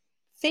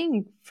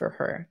thing for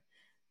her.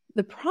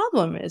 The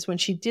problem is when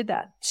she did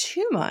that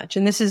too much,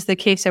 and this is the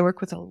case, I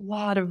work with a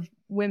lot of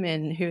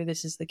women who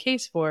this is the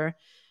case for,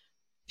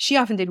 she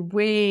often did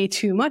way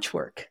too much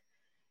work.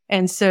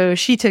 And so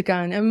she took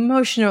on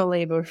emotional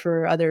labor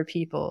for other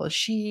people.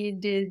 She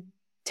did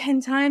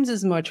 10 times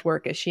as much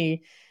work as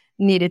she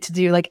needed to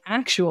do like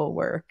actual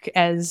work.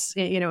 As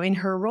in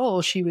her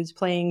role, she was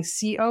playing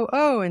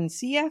COO and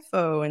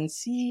CFO and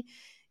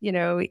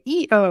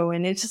EO.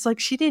 And it's just like,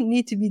 she didn't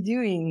need to be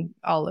doing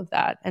all of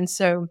that. And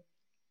so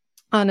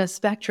on a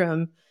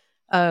spectrum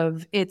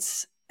of,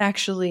 it's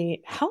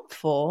actually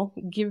helpful,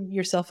 give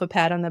yourself a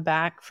pat on the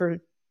back for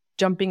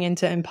jumping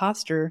into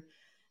imposter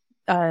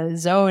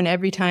zone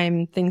every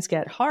time things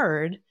get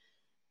hard,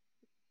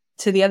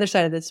 to the other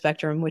side of the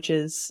spectrum, which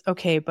is,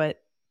 okay,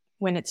 but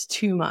when it's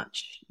too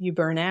much, you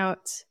burn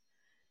out,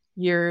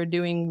 you're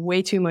doing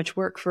way too much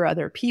work for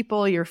other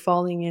people, you're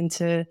falling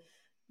into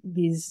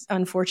these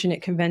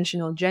unfortunate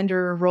conventional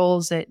gender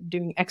roles that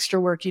doing extra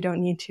work you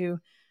don't need to.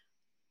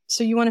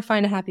 So you want to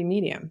find a happy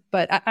medium.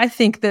 But I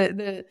think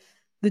the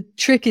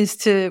trick is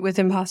with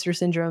imposter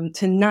syndrome,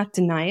 to not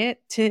deny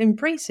it, to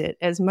embrace it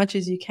as much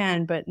as you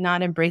can, but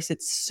not embrace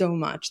it so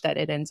much that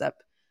it ends up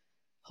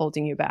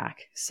holding you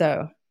back.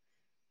 So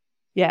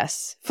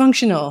yes,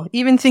 functional.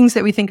 Even things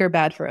that we think are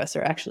bad for us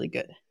are actually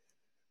good.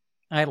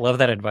 I love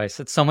that advice.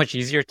 It's so much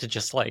easier to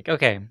just like,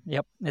 okay,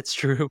 yep, it's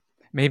true.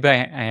 Maybe I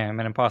am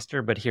an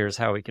imposter, but here's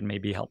how it can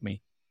maybe help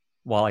me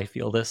while I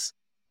feel this.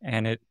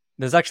 And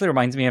this actually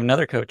reminds me of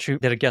another coach who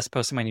did a guest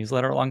post in my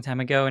newsletter a long time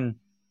ago. And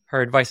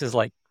her advice is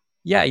like,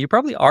 yeah, you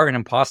probably are an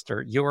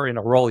imposter. You're in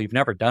a role you've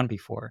never done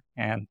before.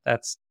 And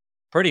that's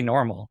pretty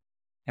normal.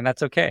 And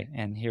that's okay.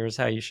 And here's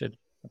how you should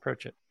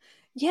approach it.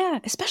 Yeah,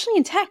 especially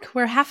in tech,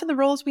 where half of the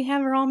roles we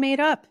have are all made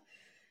up.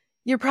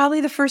 You're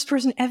probably the first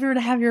person ever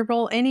to have your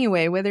role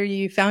anyway, whether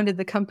you founded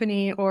the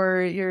company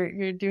or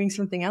you're doing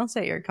something else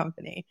at your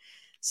company.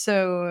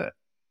 So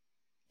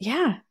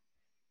yeah,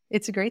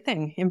 it's a great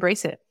thing.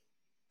 Embrace it.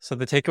 So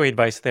the takeaway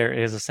advice there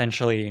is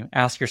essentially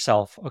ask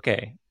yourself,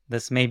 okay,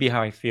 this may be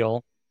how I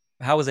feel.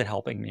 How is it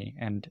helping me?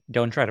 And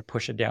don't try to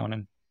push it down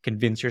and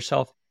convince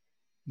yourself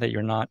that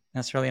you're not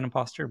necessarily an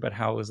imposter, but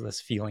how is this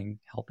feeling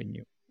helping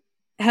you?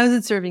 How is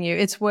it serving you?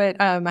 It's what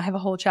I have a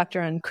whole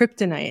chapter on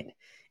kryptonite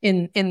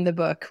in the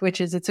book,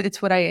 which is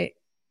it's what I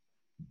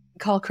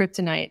call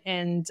kryptonite,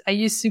 and I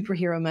use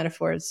superhero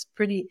metaphors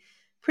pretty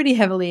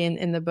heavily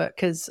in the book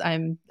because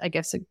I'm, I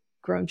guess, a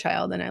grown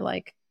child and I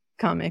like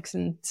comics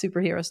and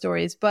superhero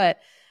stories,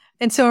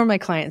 and so are my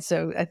clients.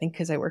 So I think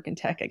because I work in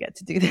tech, I get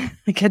to do that.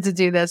 I get to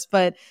do this,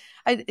 but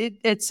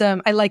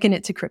I liken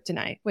it to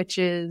kryptonite, which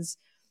is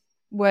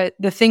what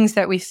the things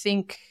that we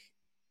think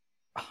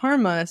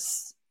harm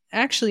us.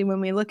 Actually,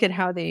 when we look at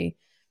how they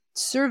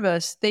serve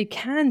us, they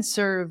can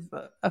serve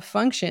a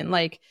function.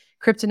 Like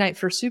kryptonite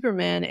for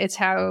Superman, it's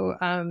how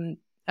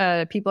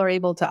people are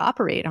able to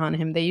operate on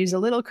him. They use a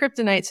little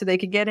kryptonite so they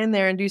could get in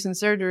there and do some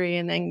surgery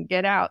and then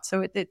get out.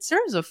 So it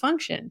serves a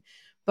function,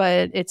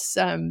 but it's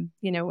when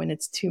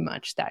it's too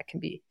much, that can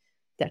be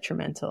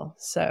detrimental.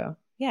 So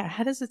yeah,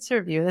 how does it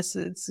serve you? It's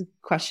a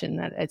question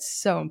that it's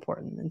so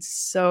important and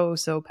so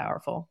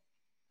powerful.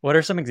 What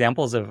are some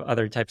examples of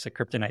other types of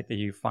kryptonite that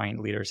you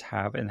find leaders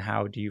have, and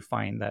how do you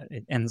find that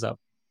it ends up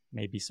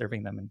maybe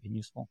serving them and being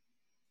useful?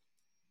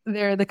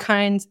 They're the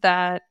kinds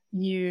that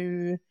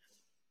you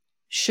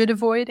should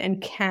avoid and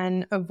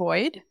can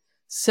avoid.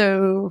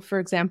 So, for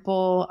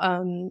example,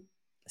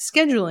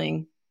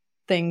 scheduling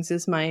things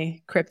is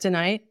my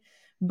kryptonite,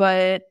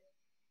 but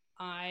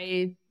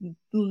I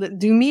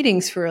do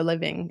meetings for a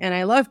living and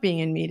I love being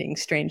in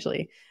meetings,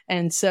 strangely.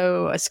 And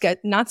so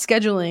not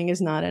scheduling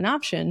is not an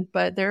option,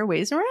 but there are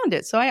ways around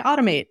it. So I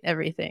automate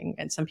everything,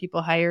 and some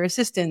people hire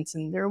assistants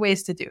and there are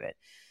ways to do it.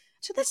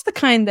 So that's the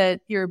kind that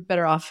you're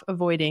better off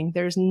avoiding.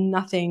 There's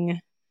nothing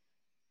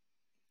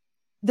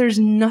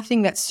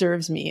that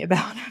serves me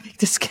about having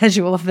to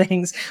schedule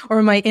things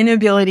or my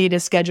inability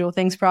to schedule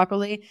things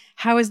properly.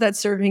 How is that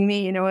serving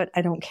me? You know what?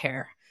 I don't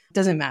care. It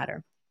doesn't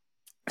matter.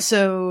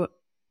 So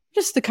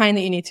just the kind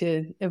that you need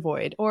to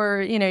avoid.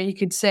 Or, you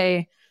could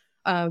say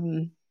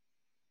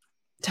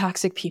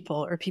toxic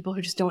people or people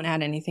who just don't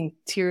add anything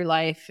to your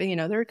life.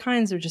 There are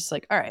kinds that are just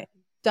like, all right,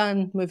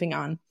 done, moving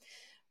on.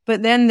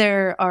 But then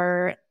there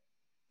are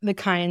the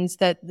kinds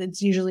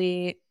that's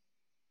usually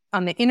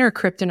on the inner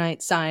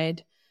kryptonite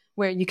side,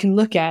 where you can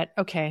look at,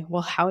 okay,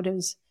 well, how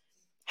does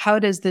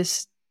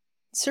this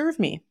serve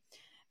me?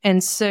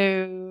 And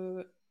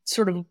so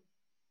sort of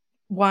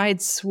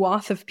wide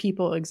swath of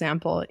people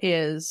example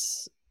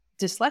is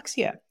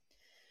dyslexia.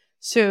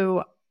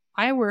 So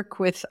I work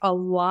with a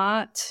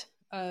lot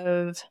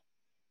of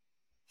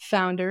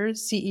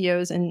founders,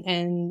 CEOs,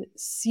 and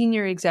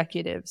senior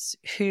executives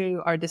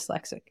who are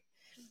dyslexic.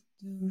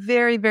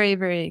 Very, very,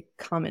 very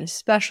common,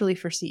 especially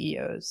for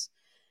CEOs.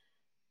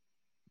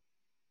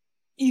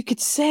 You could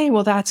say,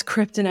 well, that's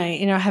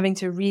kryptonite, having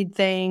to read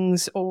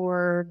things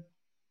or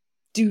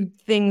do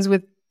things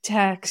with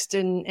text,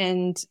 and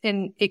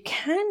it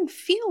can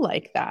feel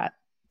like that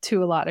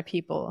to a lot of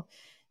people.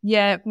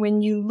 Yet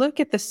when you look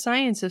at the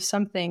science of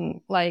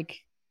something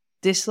like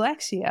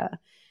dyslexia,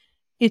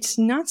 it's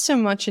not so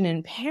much an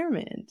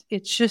impairment.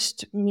 It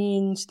just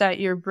means that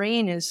your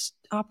brain is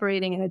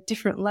operating at a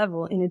different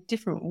level in a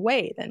different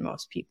way than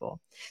most people.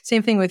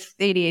 Same thing with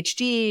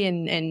ADHD,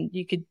 and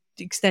you could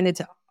extend it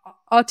to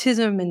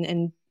autism and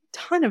a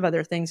ton of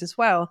other things as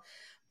well.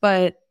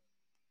 But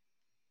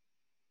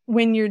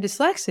when you're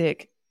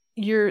dyslexic,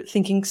 you're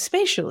thinking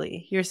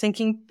spatially, you're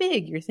thinking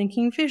big, you're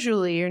thinking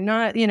visually, you're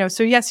not,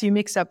 so yes, you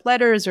mix up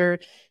letters or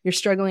you're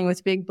struggling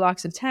with big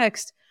blocks of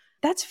text.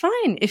 That's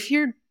fine. If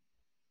you're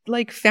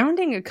like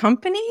founding a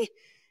company,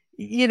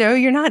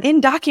 you're not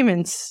in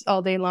documents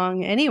all day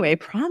long anyway,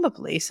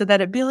 probably. So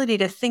that ability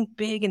to think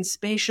big and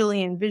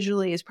spatially and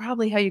visually is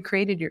probably how you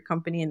created your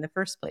company in the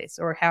first place,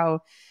 or how,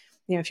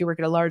 if you work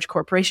at a large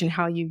corporation,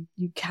 how you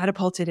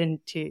catapulted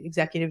into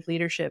executive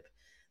leadership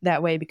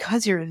that way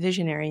because you're a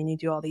visionary and you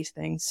do all these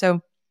things.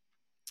 So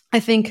I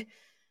think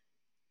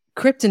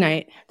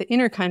kryptonite, the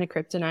inner kind of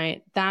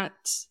kryptonite,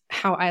 that's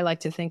how I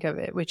like to think of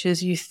it, which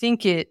is you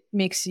think it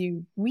makes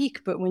you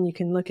weak, but when you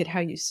can look at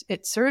how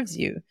it serves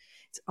you,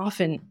 it's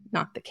often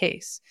not the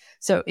case.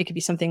 So it could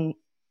be something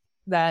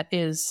that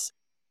is,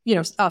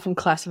 often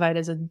classified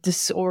as a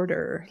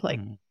disorder, like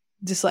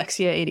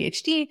dyslexia,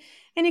 ADHD,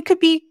 and it could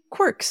be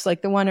quirks,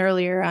 like the one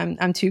earlier,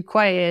 I'm too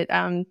quiet.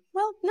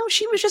 Well, no,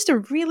 she was just a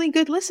really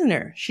good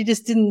listener. She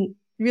just didn't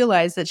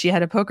realize that she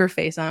had a poker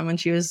face on when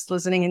she was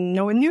listening, and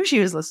no one knew she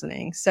was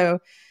listening. So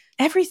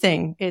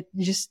everything, you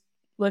just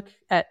look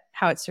at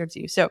how it serves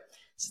you. So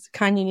it's the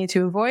kind you need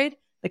to avoid,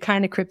 the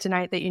kind of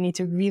kryptonite that you need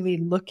to really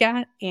look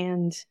at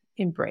and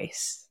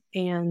embrace.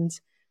 And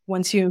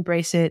once you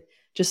embrace it,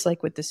 just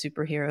like with the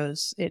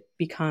superheroes, it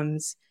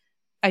becomes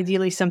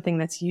ideally something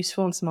that's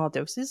useful in small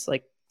doses,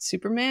 like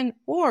Superman,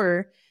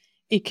 or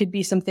it could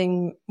be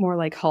something more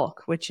like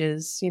Hulk, which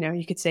is,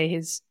 you could say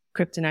his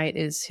kryptonite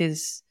is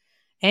his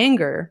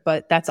anger,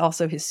 but that's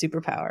also his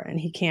superpower and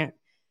he can't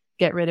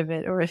get rid of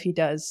it. Or if he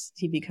does,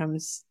 he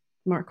becomes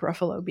Mark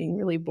Ruffalo being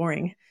really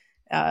boring,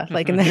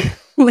 like in the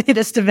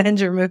latest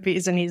Avenger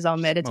movies, and he's all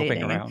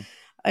meditating.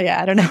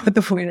 I don't know what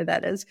the point of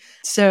that is.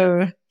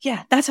 So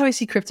yeah, that's how I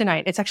see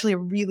kryptonite. It's actually a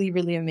really,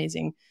 really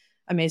amazing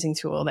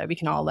tool that we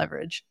can all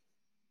leverage.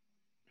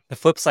 The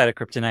flip side of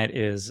kryptonite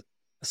is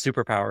a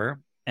superpower,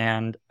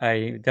 and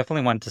I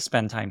definitely want to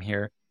spend time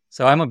here.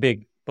 So I'm a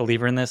big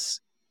believer in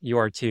this. You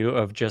are too,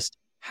 of just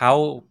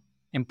how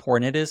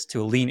important it is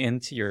to lean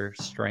into your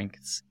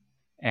strengths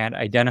and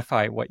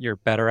identify what you're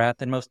better at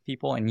than most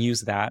people and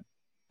use that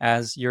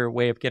as your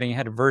way of getting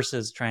ahead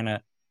versus trying to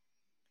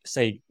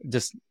say,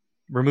 just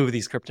remove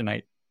these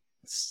kryptonite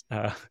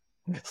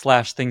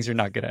 / things you're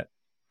not good at.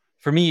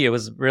 For me, it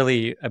was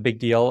really a big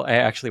deal. I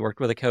actually worked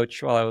with a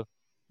coach while I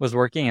was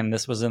working, and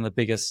this was in the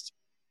biggest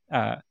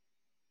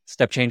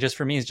step changes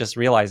for me, is just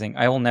realizing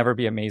I will never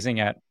be amazing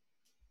at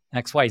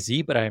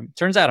XYZ, but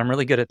turns out I'm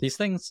really good at these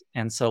things.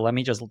 And so let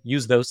me just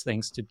use those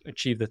things to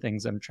achieve the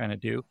things I'm trying to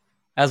do.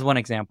 As one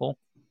example,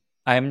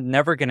 I'm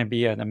never going to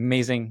be an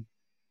amazing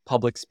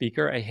public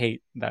speaker. I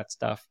hate that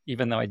stuff.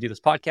 Even though I do this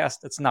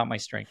podcast, it's not my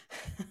strength.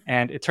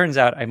 And it turns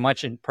out I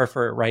much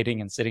prefer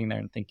writing and sitting there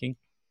and thinking.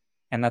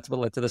 And that's what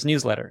led to this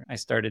newsletter. I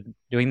started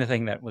doing the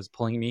thing that was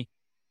pulling me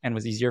and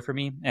was easier for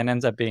me, and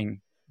ends up being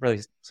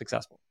really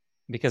successful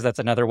because that's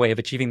another way of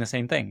achieving the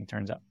same thing, it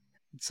turns out.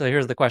 So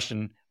here's the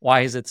question.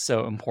 Why is it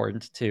so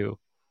important to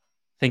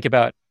think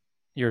about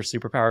your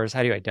superpowers?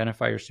 How do you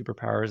identify your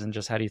superpowers? And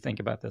just how do you think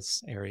about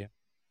this area?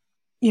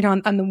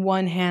 On the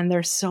one hand,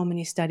 there's so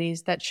many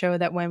studies that show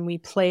that when we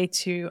play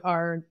to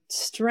our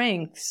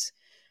strengths,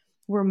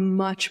 we're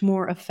much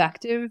more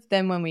effective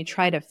than when we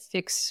try to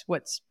fix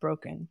what's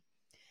broken.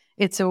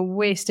 It's a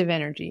waste of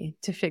energy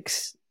to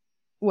fix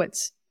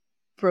what's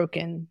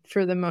broken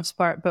for the most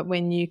part. But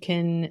when you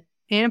can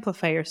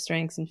amplify your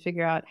strengths and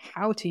figure out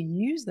how to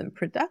use them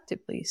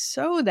productively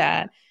so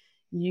that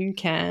you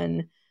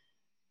can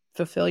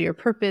fulfill your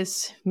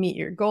purpose, meet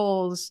your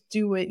goals,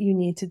 do what you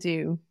need to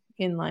do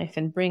in life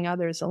and bring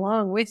others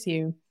along with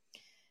you,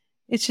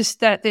 it's just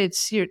that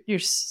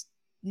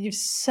you're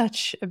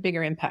such a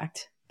bigger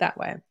impact that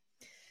way.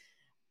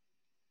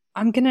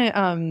 I'm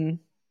gonna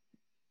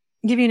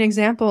give you an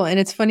example, and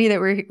it's funny that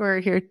we're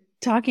here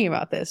talking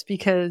about this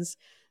because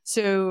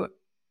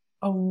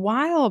a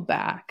while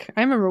back,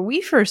 I remember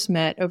we first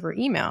met over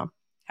email.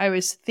 I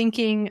was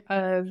thinking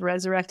of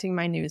resurrecting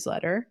my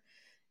newsletter,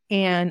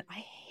 and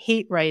I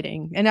hate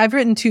writing. And I've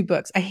written 2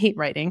 books. I hate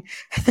writing.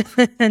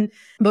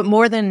 But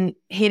more than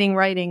hating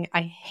writing,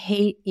 I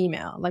hate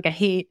email. Like I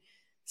hate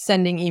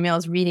sending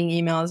emails, reading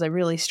emails. I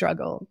really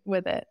struggle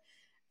with it.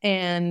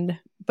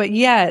 But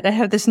yet I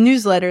have this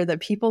newsletter that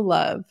people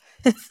love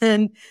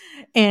and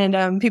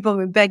people have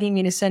been begging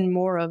me to send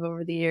more of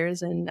over the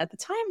years. And at the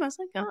time I was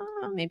like,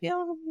 oh, maybe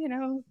I'll,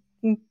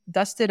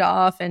 dust it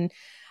off. And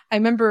I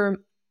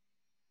remember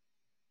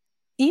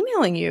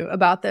emailing you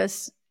about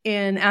this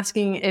and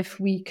asking if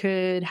we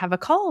could have a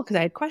call because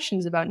I had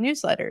questions about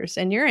newsletters.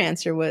 And your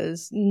answer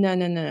was, no,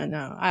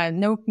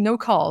 no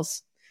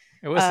calls.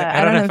 It was,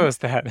 I don't know if it was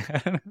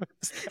that.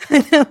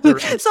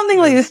 Something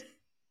like this.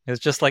 It's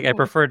just like I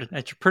prefer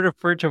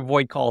to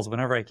avoid calls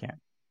whenever I can.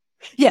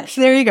 Yes,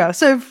 there you go.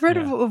 So I prefer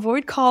to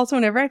avoid calls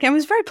whenever I can. It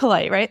was very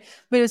polite, right?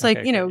 But it was like,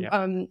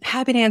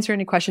 happy to answer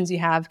any questions you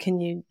have.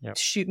 Can you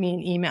shoot me an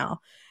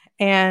email?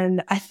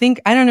 And I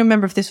don't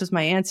remember if this was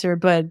my answer,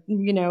 but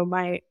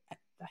I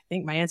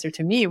think my answer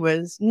to me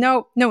was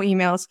no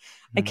emails.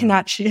 I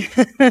cannot shoot.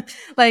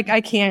 Like I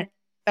can't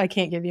I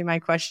can't give you my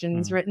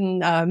questions Mm.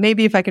 written.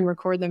 Maybe if I can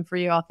record them for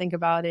you, I'll think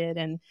about it.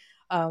 And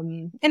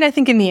I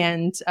think in the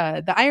end,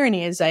 the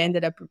irony is I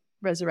ended up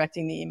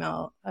resurrecting the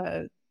email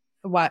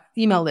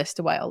list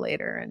a while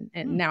later,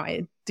 and now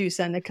I do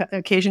send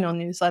occasional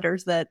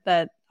newsletters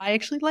that I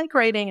actually like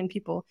writing and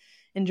people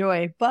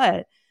enjoy.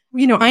 But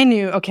I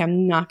knew, okay,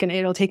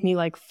 it'll take me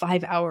like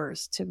 5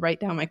 hours to write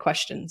down my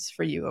questions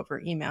for you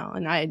over email.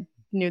 And I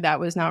knew that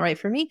was not right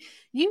for me.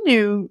 You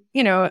knew,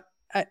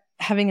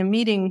 having a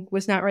meeting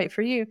was not right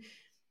for you.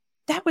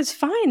 That was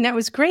fine. That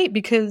was great,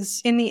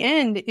 because in the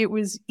end, it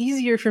was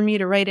easier for me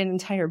to write an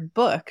entire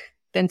book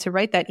than to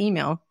write that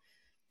email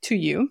to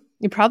you.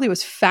 It probably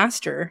was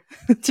faster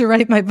to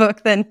write my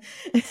book than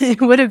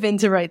it would have been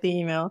to write the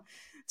email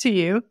to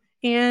you.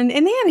 And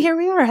in the end, here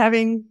we are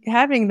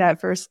having that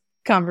first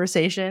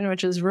conversation,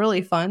 which is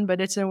really fun,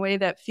 but it's in a way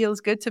that feels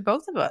good to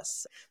both of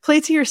us.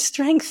 Play to your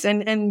strengths,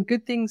 and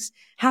good things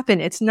happen.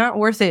 It's not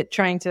worth it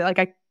trying to,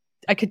 like,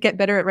 I could get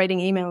better at writing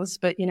emails,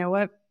 but you know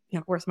what?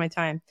 Not worth my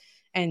time.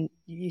 And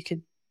you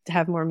could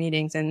have more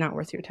meetings and not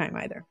worth your time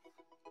either.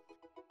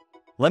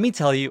 Let me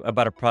tell you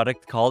about a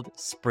product called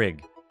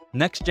Sprig.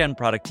 Next-gen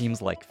product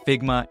teams like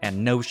Figma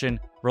and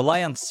Notion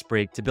rely on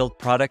Sprig to build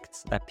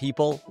products that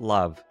people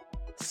love.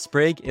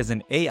 Sprig is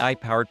an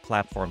AI-powered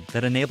platform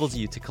that enables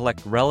you to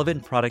collect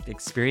relevant product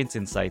experience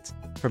insights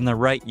from the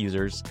right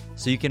users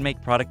so you can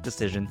make product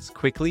decisions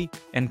quickly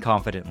and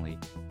confidently.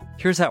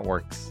 Here's how it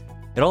works.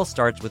 It all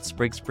starts with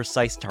Sprig's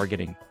precise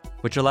targeting,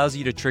 which allows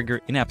you to trigger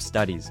in-app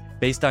studies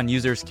based on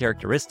users'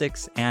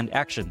 characteristics and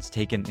actions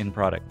taken in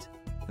product.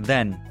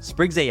 Then,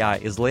 Sprig's AI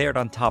is layered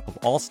on top of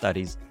all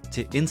studies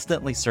to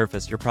instantly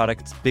surface your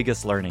product's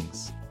biggest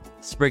learnings.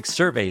 Sprig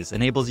Surveys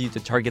enables you to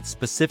target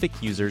specific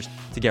users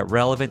to get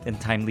relevant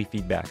and timely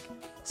feedback.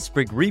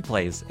 Sprig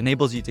Replays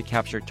enables you to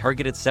capture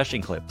targeted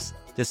session clips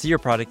to see your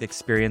product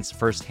experience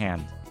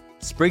firsthand.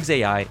 Sprig's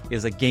AI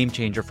is a game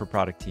changer for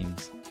product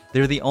teams.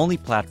 They're the only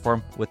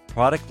platform with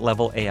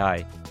product-level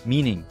AI,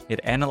 meaning it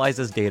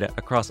analyzes data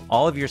across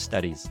all of your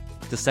studies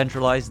to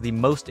centralize the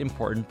most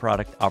important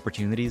product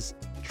opportunities,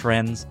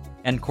 trends,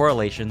 and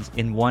correlations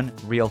in one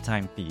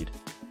real-time feed.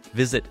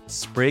 Visit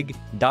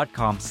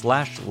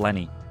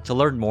sprig.com/Lenny to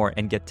learn more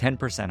and get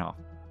 10% off.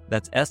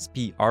 That's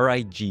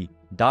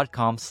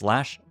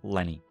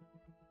sprig.com/Lenny.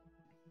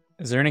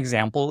 Is there an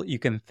example you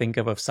can think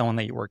of someone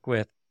that you work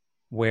with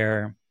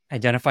where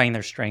identifying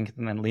their strength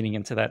and then leaning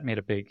into that made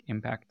a big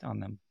impact on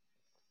them?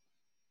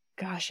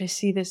 Gosh, I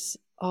see this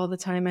all the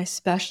time. I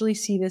especially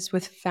see this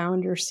with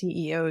founder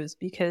CEOs,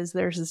 because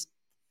there's this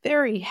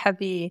very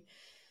heavy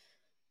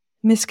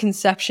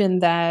misconception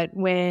that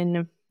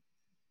when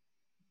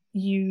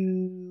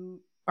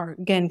you are,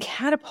 again,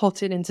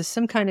 catapulted into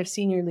some kind of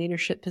senior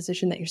leadership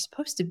position, that you're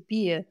supposed to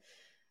be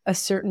a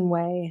certain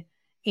way,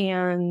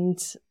 and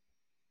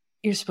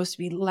you're supposed to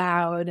be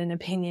loud and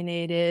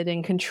opinionated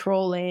and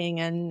controlling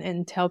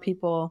and tell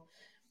people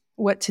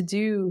what to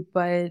do.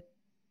 But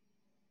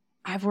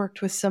I've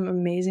worked with some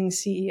amazing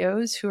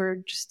CEOs who are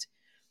just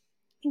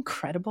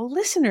incredible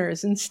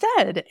listeners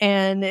instead.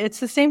 And it's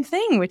the same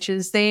thing, which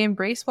is they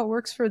embrace what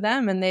works for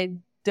them, and they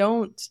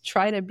don't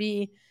try to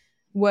be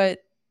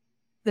what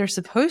they're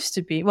supposed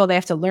to be. Well, they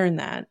have to learn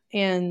that.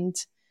 And,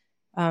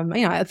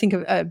 I think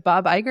of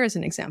Bob Iger as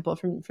an example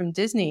from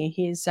Disney.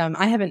 He's,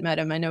 I haven't met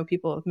him. I know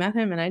people have met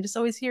him, and I just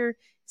always hear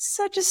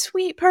such a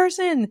sweet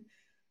person.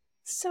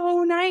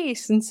 So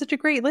nice and such a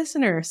great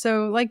listener.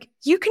 So, like,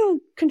 you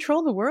can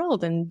control the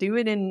world and do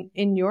it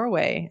in your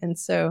way. And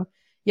so,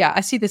 yeah,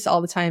 I see this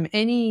all the time.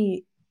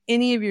 Any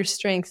of your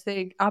strengths,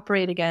 they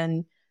operate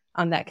again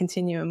on that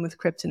continuum with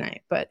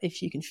kryptonite. But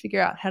if you can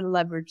figure out how to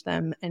leverage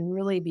them and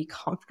really be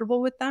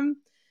comfortable with them,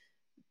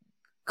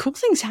 cool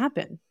things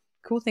happen.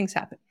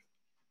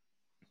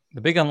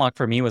 The big unlock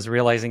for me was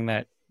realizing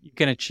that you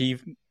can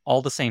achieve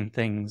all the same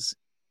things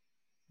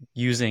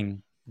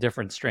using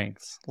different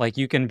strengths. Like,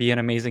 you can be an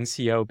amazing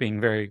CEO being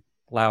very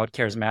loud,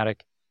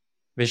 charismatic,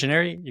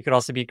 visionary. You could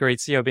also be a great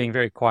CEO being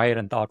very quiet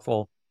and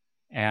thoughtful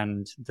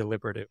and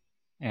deliberative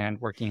and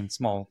working in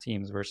small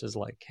teams versus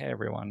like, hey,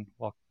 everyone,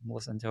 well,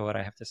 listen to what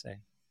I have to say.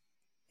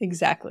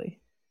 Exactly.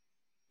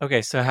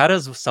 Okay, so how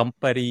does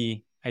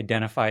somebody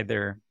identify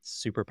their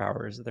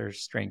superpowers, their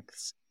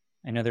strengths?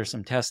 I know there's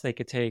some tests they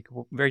could take.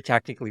 Very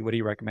tactically, what do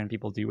you recommend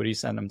people do? What do you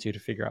send them to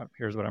figure out,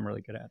 here's what I'm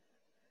really good at?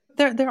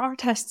 There are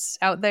tests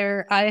out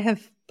there. I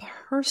have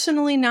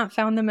personally not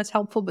found them as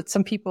helpful, but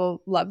some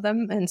people love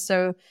them. And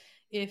so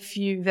if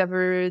you've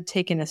ever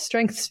taken a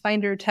strengths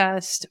finder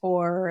test,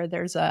 or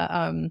there's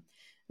a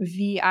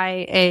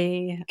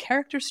VIA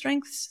character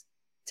strengths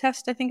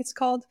test, I think it's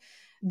called,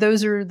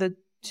 those are the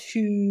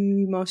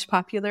two most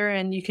popular.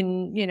 And you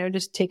can,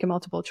 just take a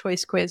multiple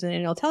choice quiz, and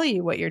it'll tell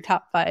you what your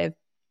top 5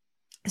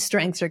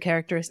 strengths or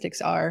characteristics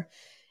are.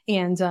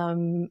 And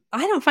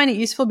I don't find it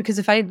useful, because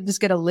if I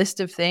just get a list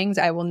of things,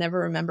 I will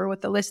never remember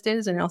what the list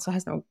is, and it also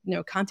has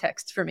no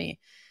context for me.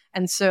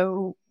 And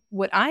so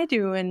what I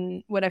do,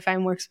 and what I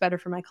find works better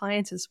for my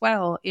clients as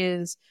well,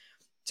 is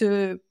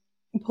to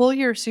pull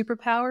your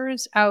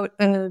superpowers out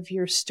of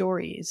your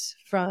stories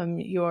from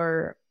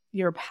your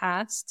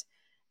past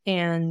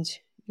and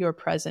your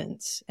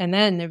present, and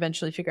then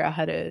eventually figure out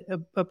how to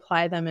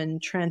apply them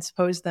and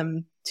transpose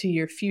them to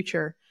your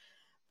future.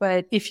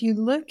 But if you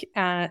look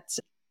at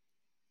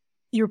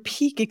your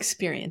peak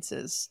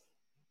experiences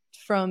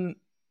from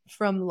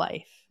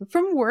life,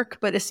 from work,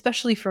 but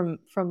especially from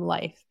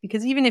life,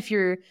 because even if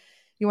you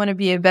want to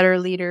be a better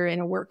leader in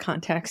a work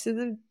context,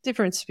 the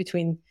difference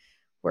between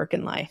work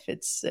and life,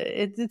 it's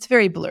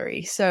very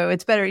blurry. So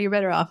you're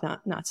better off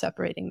not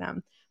separating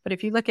them. But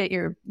if you look at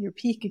your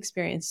peak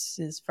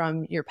experiences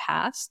from your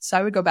past, so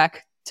I would go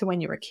back to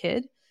when you were a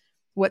kid.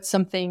 What's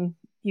something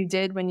you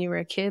did when you were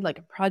a kid, like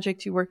a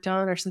project you worked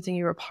on or something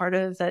you were a part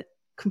of that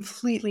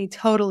completely,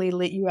 totally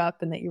lit you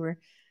up and that you were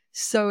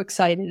so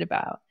excited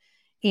about?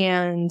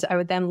 And I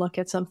would then look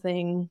at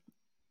something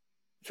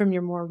from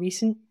your more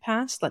recent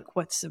past, like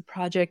what's a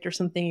project or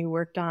something you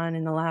worked on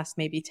in the last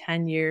maybe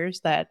 10 years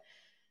that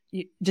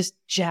you just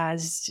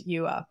jazzed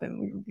you up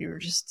and you were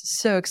just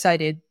so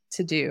excited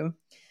to do.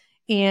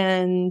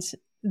 And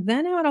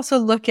then I would also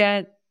look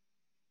at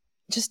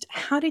just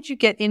how did you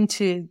get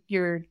into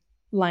your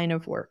line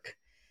of work,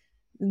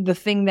 the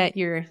thing that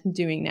you're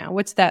doing now?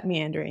 What's that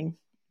meandering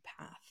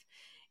path?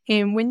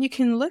 And when you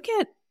can look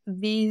at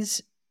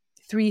these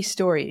 3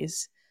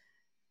 stories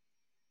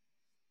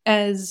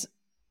as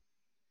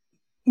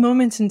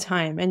moments in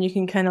time and you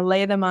can kind of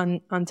lay them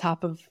on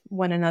top of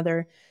one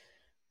another,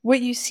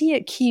 what you see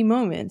at key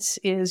moments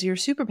is your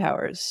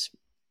superpowers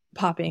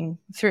popping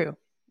through.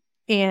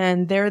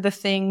 And they're the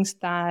things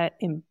that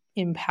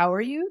empower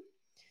you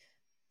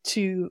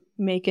to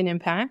make an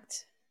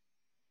impact.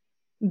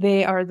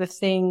 They are the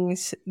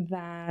things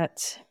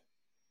that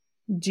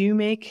do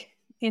make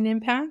an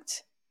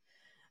impact.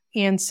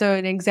 And so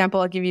an example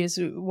I'll give you is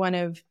one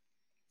of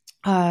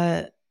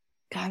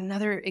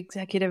another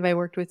executive I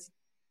worked with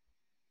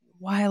a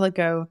while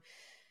ago.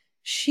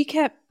 She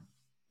kept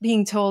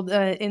being told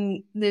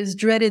in those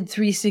dreaded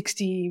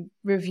 360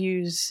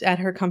 reviews at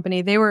her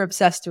company, they were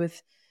obsessed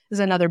with, this is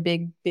another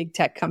big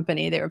tech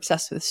company. They were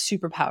obsessed with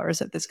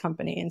superpowers at this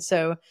company. And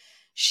so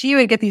she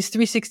would get these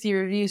 360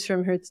 reviews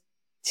from her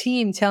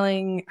team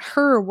telling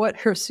her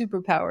what her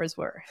superpowers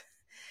were.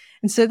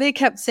 And so they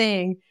kept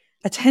saying,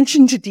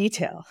 attention to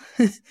detail.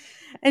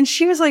 And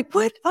she was like,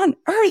 what on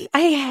earth?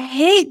 I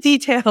hate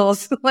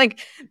details. Like,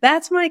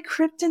 that's my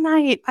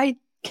kryptonite. I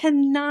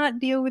cannot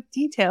deal with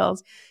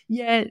details.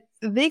 Yet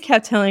they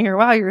kept telling her,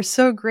 wow, you're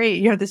so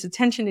great. You have this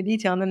attention to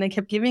detail. And then they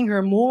kept giving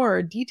her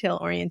more detail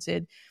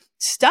oriented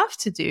stuff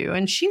to do.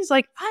 And she's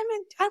like, I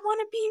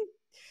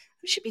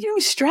should be doing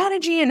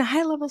strategy and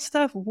high level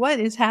stuff. What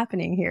is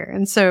happening here?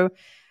 And so,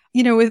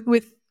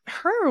 with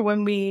her,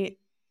 when we,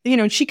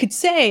 she could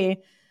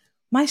say,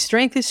 my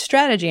strength is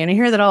strategy. And I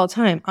hear that all the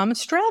time. I'm a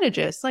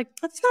strategist. Like,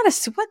 what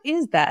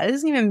is that? It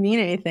doesn't even mean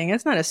anything.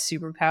 It's not a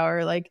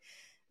superpower. Like,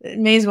 it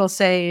may as well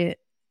say,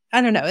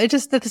 I don't know. It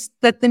just,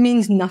 that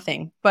means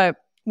nothing. But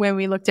when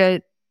we looked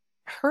at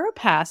her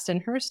past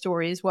and her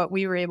stories, what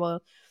we were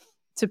able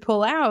to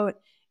pull out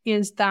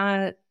is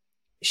that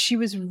she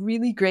was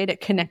really great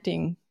at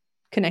connecting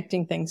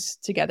things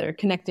together,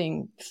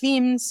 connecting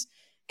themes,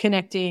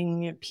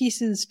 connecting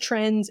pieces,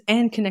 trends,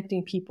 and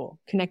connecting people,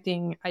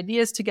 connecting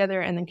ideas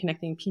together, and then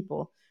connecting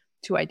people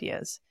to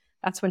ideas.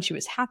 That's when she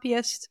was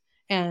happiest,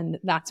 and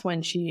that's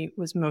when she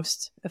was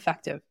most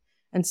effective.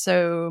 And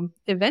so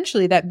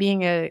eventually that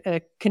being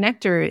a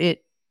connector,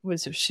 it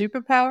was her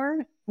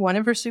superpower, one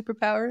of her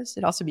superpowers.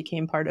 It also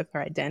became part of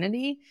her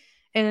identity.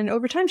 And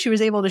over time, she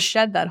was able to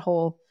shed that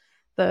whole,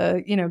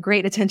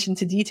 great attention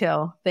to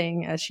detail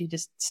thing as she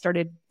just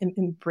started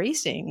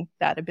embracing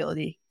that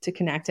ability to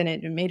connect. And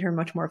it made her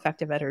much more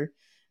effective at her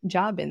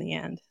job in the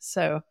end.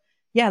 So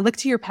yeah, look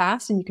to your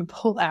past and you can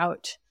pull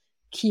out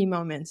key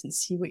moments and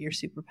see what your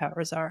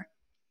superpowers are.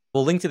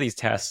 We'll link to these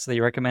tests that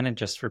you recommended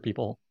just for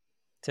people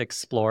to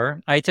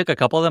explore. I took a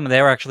couple of them and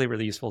they were actually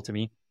really useful to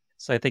me.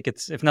 So I think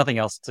it's, if nothing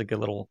else, it's a good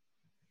little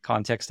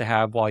context to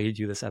have while you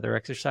do this other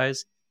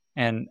exercise.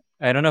 And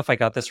I don't know if I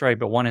got this right,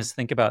 but one is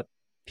think about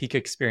peak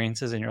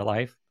experiences in your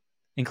life,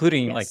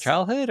 including like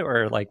childhood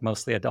or like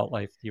mostly adult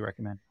life. Do you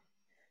recommend?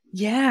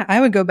 Yeah,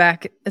 I would go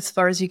back as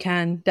far as you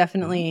can.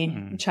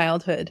 Definitely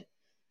childhood.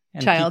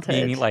 And childhood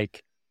being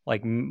like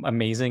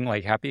amazing,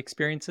 like happy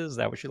experiences. Is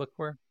that what you look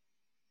for?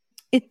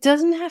 It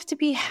doesn't have to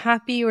be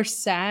happy or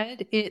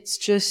sad. It's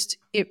just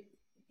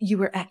you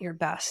were at your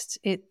best.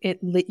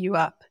 It lit you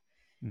up.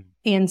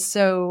 And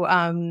so,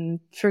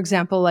 for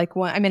example, like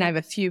one, I mean, I have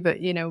a few, but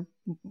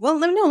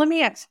let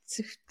me ask,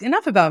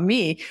 enough about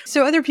me.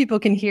 So other people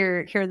can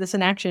hear this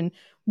in action.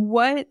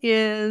 What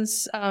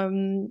is,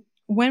 when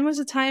was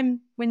a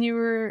time when you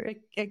were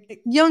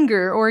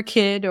younger or a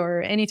kid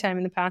or any time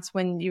in the past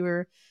when you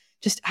were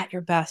just at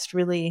your best,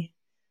 really,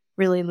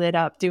 really lit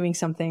up doing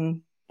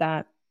something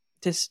that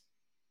just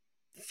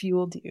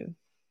fueled you?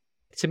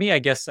 To me, I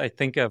guess I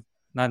think of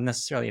not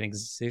necessarily an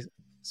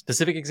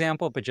specific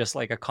example, but just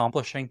like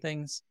accomplishing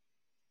things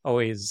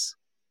always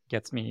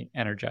gets me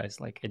energized.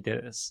 Like I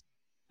did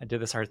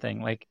this hard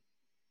thing, like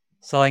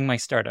selling my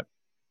startup.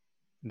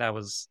 That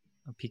was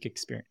a peak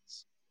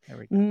experience. There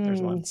we go.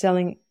 There's one.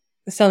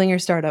 Selling your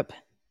startup.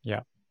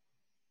 Yeah.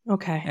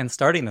 Okay. and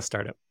starting the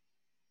startup.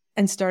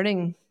 And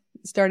starting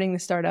the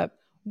startup.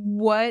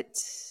 What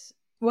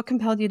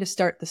compelled you to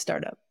start the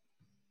startup?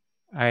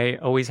 I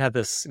always had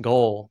this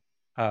goal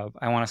of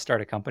I want to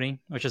start a company,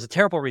 which is a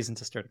terrible reason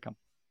to start a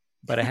company.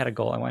 But I had a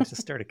goal. I wanted to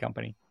start a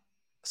company.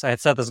 So I had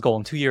set this goal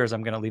in 2 years,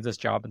 I'm going to leave this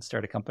job and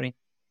start a company.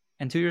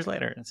 And 2 years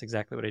later, that's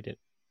exactly what I did.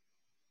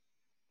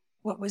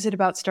 What was it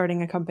about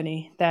starting a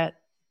company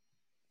that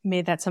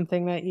made that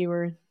something that you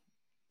were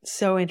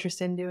so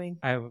interested in doing?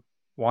 I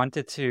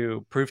wanted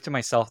to prove to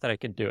myself that I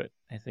could do it,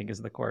 I think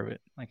is the core of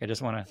it. Like,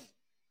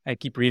 I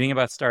keep reading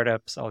about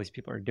startups. All these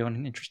people are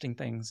doing interesting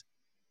things.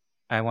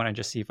 I want to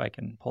just see if I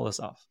can pull this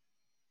off.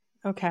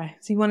 Okay.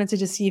 So you wanted to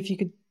just see if you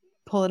could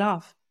pull it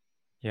off.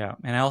 Yeah.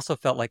 And I also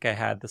felt like I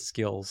had the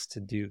skills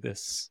to do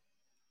this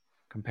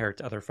compared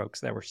to other folks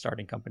that were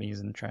starting companies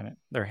and trying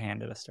their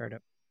hand at a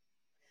startup.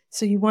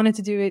 So you wanted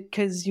to do it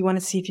because you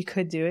wanted to see if you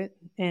could do it,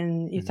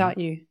 and you thought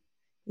you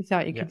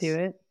could do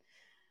it.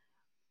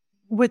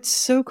 What's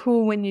so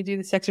cool when you do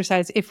this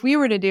exercise, if we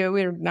were to do it,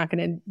 we're not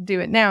going to do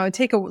it now. It'd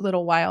take a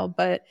little while,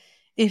 but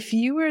if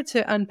you were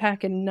to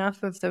unpack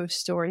enough of those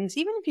stories,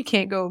 even if you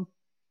can't go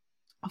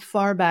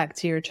far back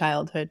to your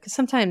childhood, because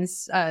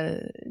sometimes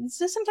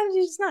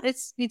you just not,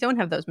 you don't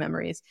have those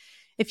memories.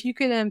 If you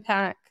could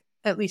unpack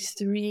at least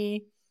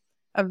 3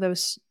 of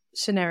those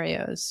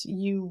scenarios,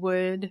 you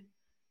would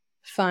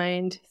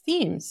find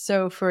themes.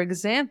 So, for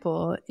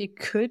example, it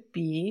could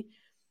be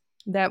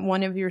that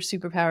one of your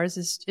superpowers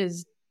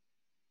is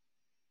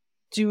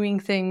doing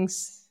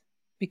things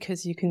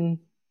because you can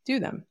do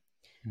them.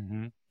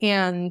 Mm-hmm.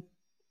 And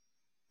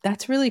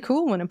that's really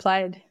cool when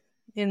applied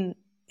in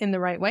the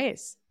right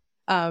ways.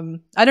 I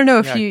don't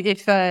know if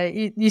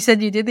you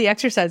said you did the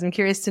exercise. I'm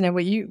curious to know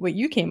what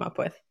you came up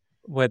with.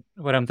 What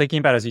I'm thinking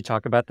about as you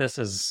talk about this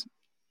is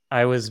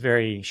I was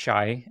very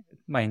shy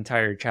my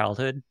entire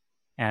childhood,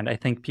 and I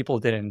think people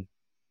didn't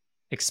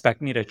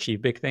expect me to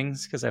achieve big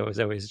things because I was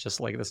always just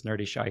like this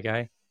nerdy shy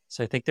guy.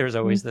 So I think there's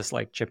always this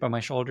like chip on my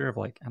shoulder of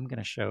like, I'm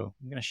gonna show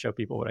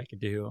people what I could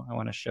do. I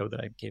want to show that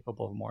I'm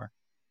capable of more.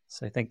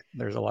 So I think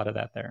there's a lot of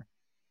that there.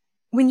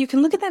 When you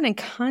can look at that in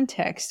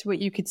context, what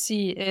you could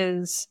see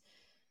is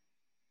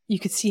you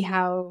could see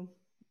how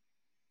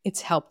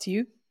it's helped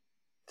you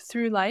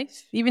through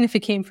life, even if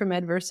it came from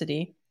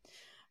adversity.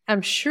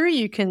 I'm sure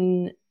you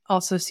can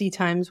also see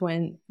times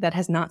when that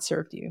has not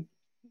served you.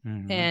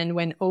 Mm-hmm. And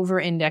when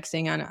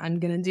over-indexing on I'm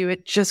going to do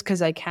it just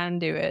because I can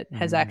do it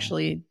has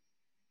actually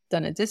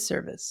done a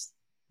disservice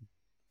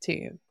to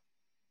you.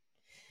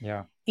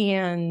 Yeah.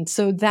 And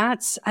so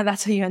that's how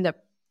you end up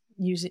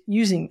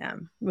using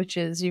them, which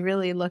is you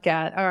really look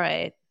at, all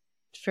right,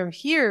 from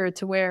here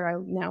to where I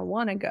now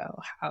want to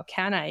go, how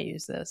can I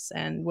use this?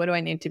 And what do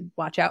I need to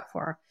watch out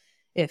for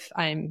if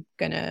I'm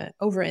going to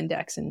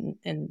over-index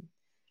and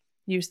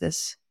use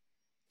this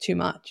too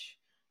much?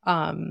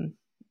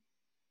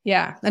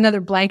 Yeah.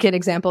 Another blanket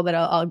example that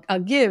I'll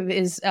give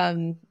is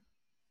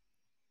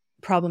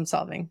problem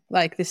solving,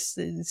 like this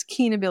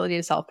keen ability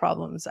to solve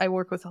problems. I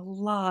work with a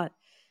lot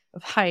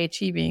of high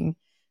achieving,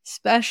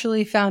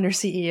 especially founder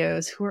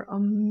CEOs who are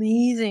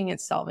amazing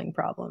at solving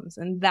problems.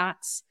 And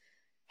that's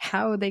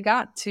how they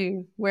got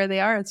to where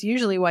they are. It's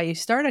usually why you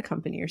start a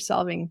company. You're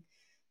solving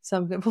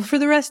something. Well, for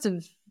the rest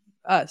of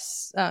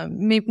us,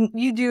 maybe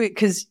you do it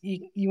because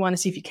you want to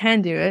see if you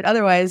can do it.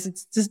 Otherwise,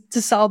 it's just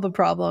to solve the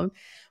problem.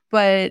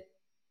 But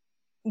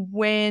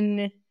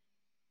when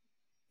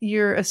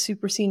you're a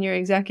super senior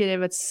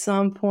executive, at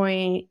some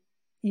point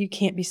you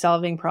can't be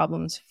solving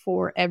problems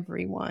for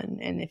everyone.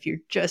 And if you're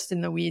just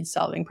in the weeds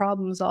solving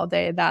problems all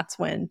day, that's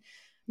when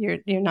you're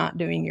not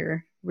doing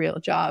your real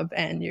job,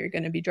 and you're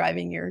going to be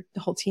driving your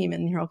whole team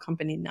and your whole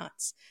company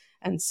nuts.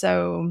 And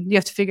so you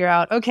have to figure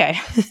out, okay,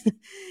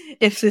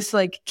 if this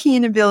like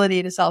keen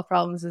ability to solve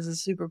problems is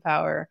a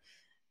superpower,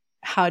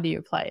 how do you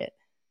apply it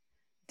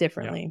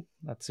differently?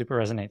 Yeah, that super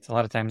resonates. A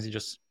lot of times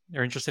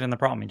you're interested in the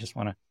problem. You just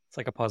want to, it's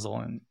like a puzzle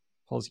and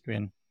pulls you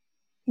in.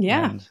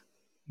 Yeah. And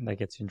that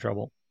gets you in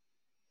trouble.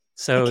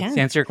 So to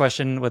answer your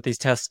question, what these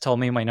tests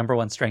told me my number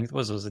one strength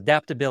was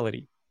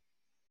adaptability,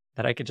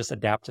 that I could just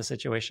adapt to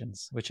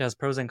situations, which has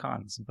pros and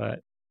cons,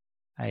 but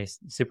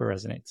super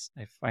resonates.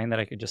 I find that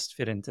I could just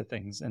fit into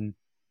things and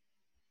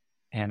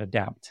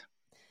adapt.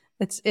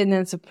 That's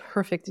a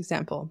perfect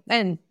example.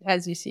 And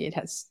as you see, it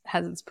has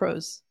its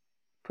pros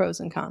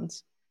and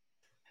cons.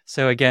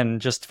 So again,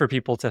 just for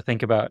people to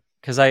think about,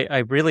 because I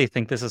really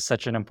think this is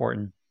such an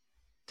important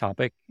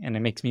topic, and it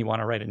makes me want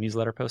to write a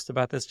newsletter post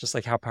about this, just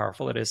like how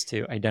powerful it is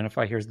to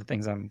identify here's the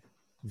things I'm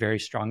very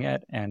strong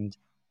at and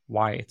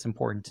why it's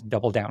important to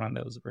double down on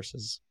those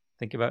versus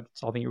think about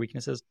solving your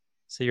weaknesses.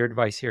 So your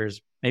advice here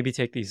is maybe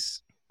take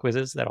these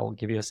quizzes that'll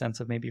give you a sense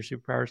of maybe your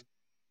superpowers,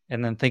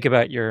 and then think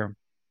about your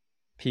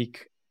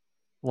peak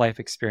life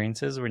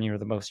experiences when you're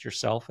the most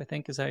yourself, I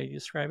think is how you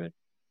describe it.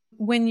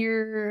 When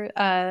you're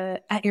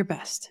at your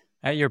best.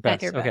 At your best.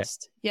 At your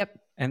best. Yep.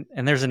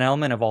 And there's an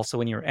element of also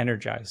when you're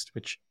energized,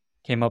 which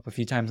came up a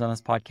few times on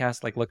this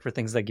podcast, like look for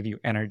things that give you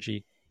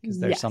energy because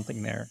there's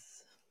something there.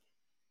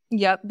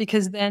 Yep.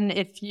 Because then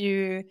if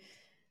you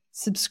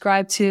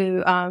subscribe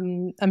to,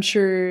 I'm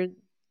sure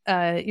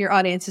your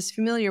audience is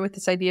familiar with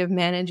this idea of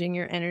managing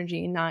your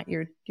energy, not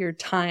your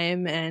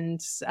time,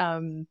 and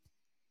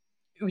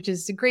which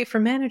is great for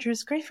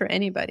managers, great for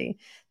anybody.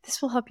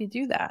 This will help you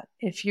do that.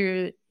 If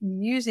you're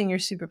using your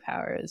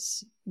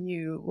superpowers,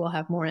 you will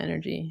have more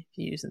energy. If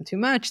you use them too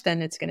much,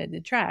 then it's going to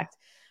detract.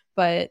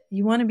 But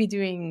you want to be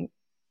doing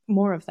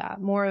more of that,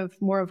 more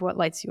of what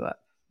lights you up,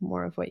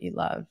 more of what you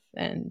love,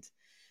 and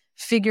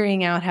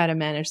figuring out how to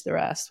manage the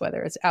rest,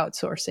 whether it's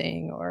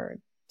outsourcing or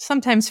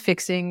sometimes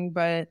fixing.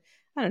 But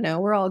I don't know,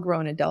 we're all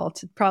grown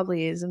adults. It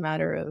probably is a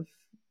matter of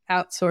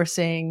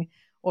outsourcing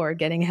or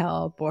getting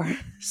help or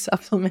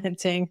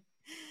supplementing.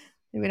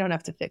 We don't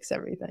have to fix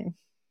everything.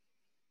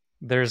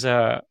 There's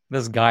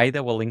this guy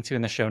that we'll link to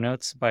in the show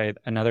notes by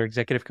another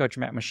executive coach,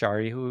 Matt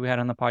Mashari, who we had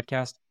on the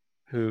podcast,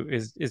 who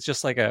is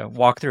just like a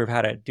walkthrough of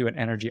how to do an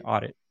energy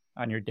audit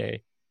on your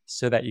day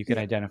so that you can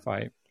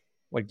identify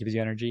what gives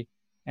you energy.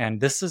 And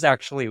this is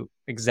actually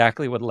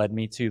exactly what led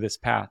me to this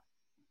path.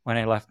 When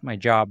I left my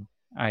job,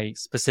 I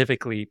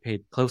specifically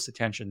paid close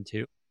attention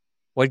to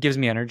what gives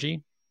me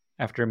energy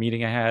after a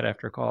meeting I had,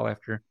 after a call,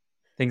 after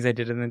things I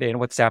did in the day, and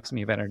what saps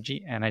me of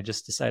energy. And I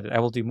just decided I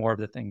will do more of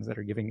the things that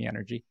are giving me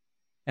energy.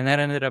 And that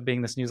ended up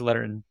being this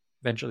newsletter and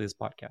eventually this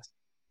podcast.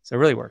 So it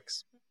really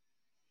works.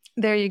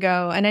 There you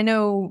go. And I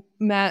know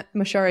Matt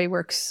Mashari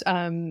works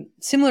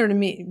similar to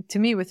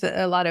me with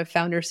a lot of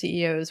founder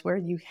CEOs, where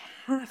you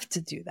have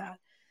to do that.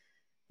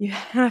 You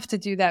have to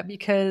do that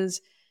because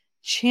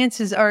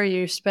chances are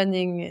you're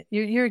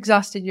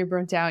exhausted, you're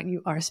burnt out,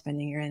 you are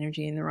spending your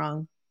energy in the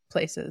wrong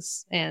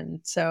places.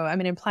 And so, I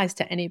mean, it applies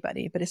to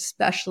anybody, but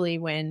especially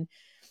when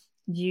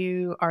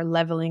you are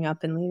leveling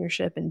up in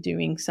leadership and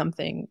doing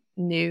something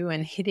new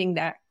and hitting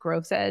that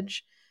growth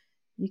edge,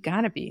 you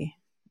got to be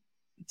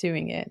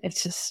doing it.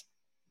 It's just,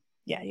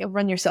 you'll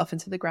run yourself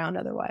into the ground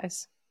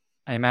otherwise.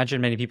 I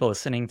imagine many people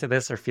listening to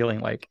this are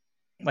feeling like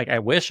I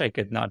wish I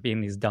could not be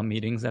in these dumb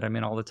meetings that I'm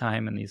in all the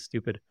time and these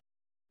stupid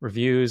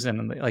reviews.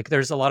 And like,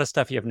 there's a lot of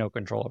stuff you have no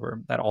control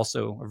over that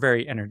also are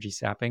very energy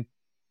sapping.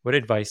 What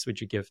advice would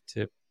you give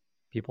to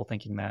people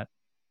thinking that?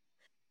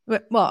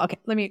 Well, okay,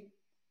 let me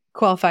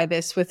qualify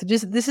this with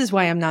this is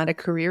why I'm not a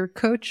career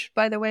coach,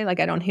 by the way. Like,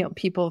 I don't help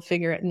people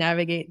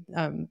navigate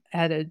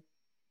how to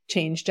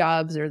change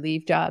jobs or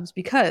leave jobs,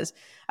 because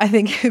I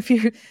think if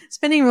you're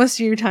spending most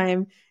of your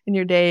time in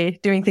your day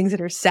doing things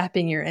that are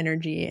sapping your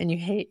energy and you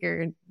hate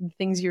your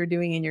things you're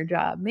doing in your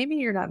job, maybe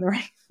you're not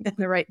in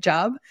the right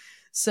job.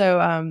 So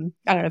I don't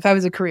know, if I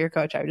was a career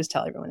coach, I would just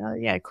tell everyone, oh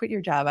yeah, quit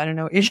your job. I don't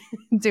know what you're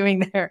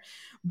doing there.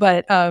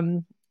 But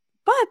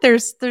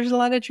there's a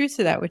lot of truth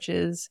to that, which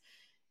is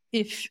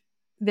if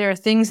there are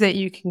things that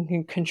you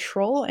can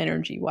control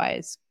energy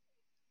wise,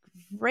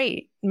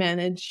 great.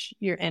 Manage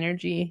your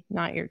energy,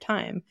 not your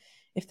time.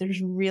 If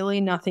there's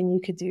really nothing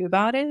you could do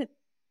about it,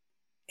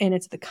 and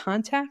it's the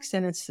context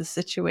and it's the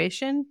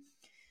situation,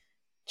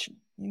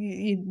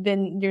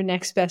 then your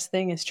next best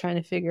thing is trying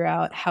to figure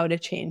out how to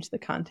change the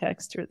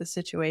context or the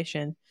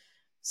situation.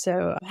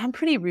 So I'm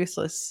pretty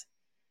ruthless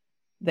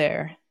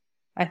there,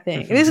 I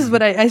think. This is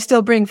what I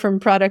still bring from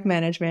product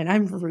management.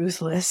 I'm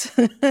ruthless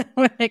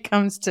when it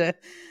comes to,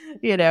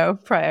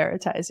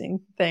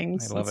 prioritizing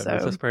things. I love it.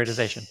 Ruthless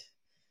prioritization.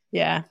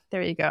 Yeah,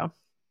 there you go.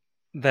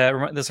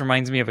 This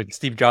reminds me of a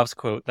Steve Jobs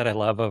quote that I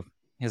love. Of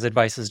his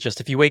advice is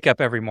just, if you wake up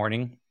every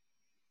morning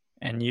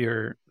and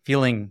you're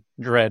feeling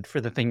dread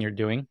for the thing you're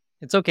doing,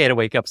 it's okay to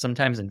wake up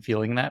sometimes and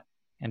feeling that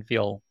and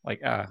feel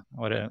like, I'm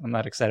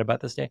not excited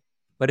about this day.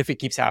 But if it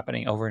keeps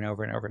happening over and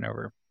over and over and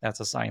over, that's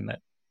a sign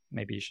that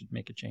maybe you should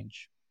make a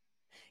change.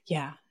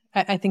 Yeah,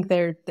 I think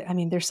there's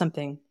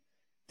something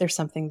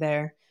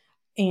there.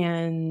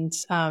 And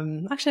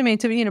actually, I mean,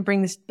 to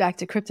bring this back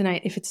to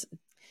kryptonite, if it's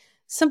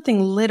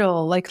something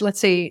little, like let's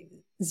say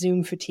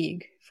Zoom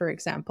fatigue, for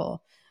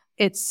example,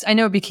 I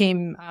know it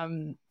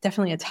became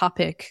definitely a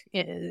topic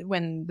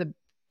when the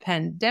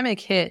pandemic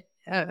hit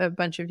a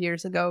bunch of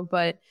years ago,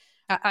 but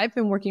I've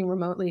been working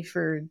remotely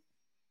for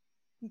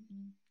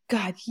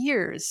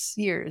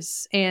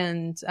years,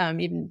 and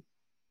even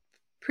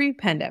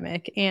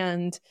pre-pandemic,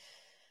 and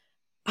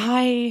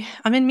I'm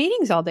in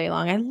meetings all day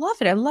long. I love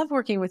it. I love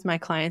working with my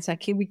clients.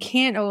 We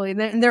can't always,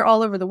 they're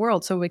all over the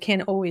world, so we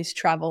can't always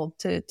travel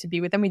to be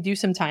with them. We do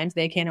sometimes.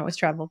 They can't always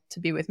travel to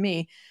be with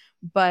me,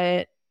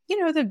 but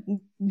the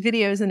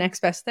video is the next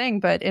best thing.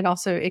 But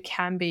it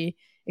can be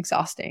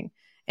exhausting.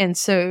 And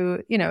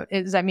so,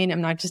 does that mean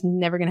I'm not just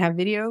never going to have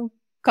video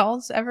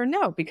calls ever?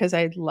 No, because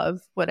I love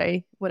what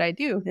I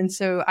do. And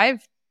so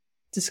I've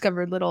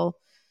discovered little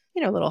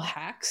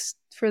hacks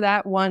for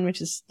that. One, which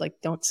is like,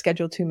 don't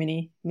schedule too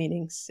many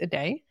meetings a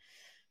day.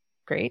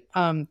 Great.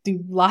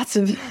 Do lots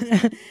of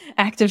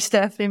active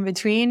stuff in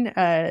between,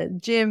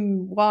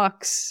 gym,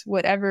 walks,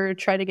 whatever.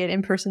 Try to get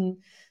in-person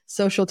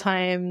social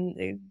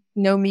time,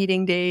 no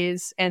meeting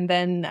days. And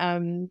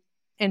then,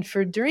 and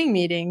for during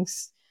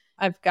meetings,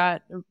 I've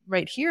got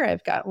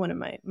one of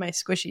my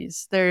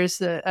squishies.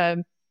 There's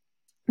a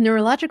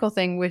neurological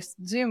thing with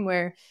Zoom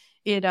where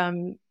it,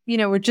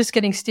 we're just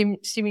getting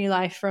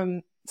stimuli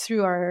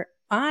through our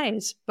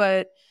eyes,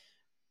 but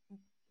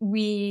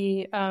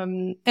we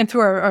and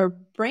through our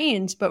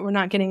brains, but we're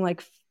not getting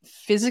like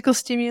physical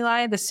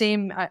stimuli the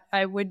same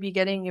I would be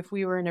getting if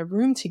we were in a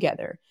room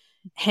together,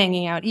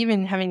 hanging out,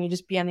 even having you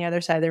just be on the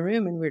other side of the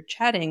room and we're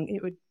chatting.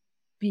 It would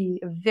be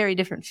a very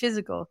different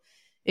physical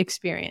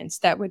experience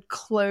that would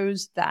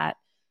close that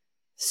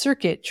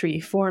circuitry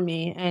for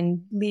me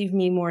and leave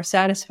me more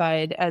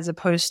satisfied, as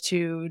opposed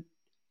to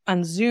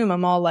on Zoom,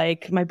 I'm all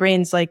like, my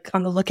brain's like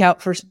on the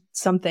lookout for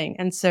something.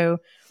 And so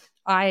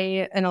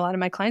I, and a lot of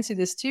my clients do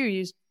this too,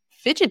 use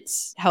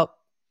fidgets help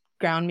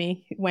ground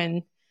me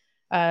when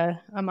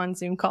I'm on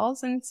Zoom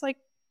calls. And it's like,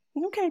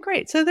 okay,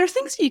 great. So there's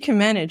things that you can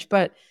manage,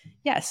 but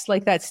yes,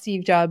 like that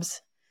Steve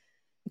Jobs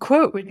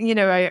quote, you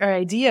know, our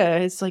idea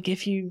is like,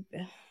 if you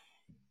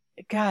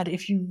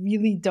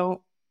really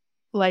don't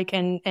like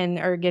and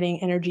are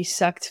getting energy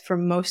sucked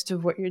from most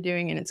of what you're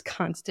doing and it's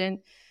constant,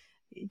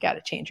 you got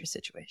to change your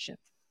situation.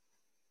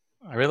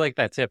 I really like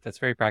that tip. That's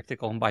very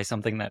practical, and buy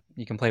something that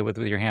you can play with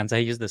your hands. I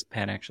use this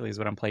pen actually is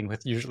what I'm playing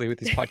with usually with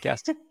these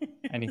podcasts.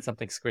 I need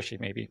something squishy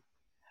maybe.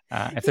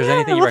 If there's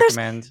anything you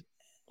recommend,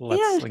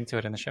 let's link to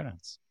it in the show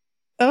notes.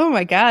 Oh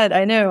my God.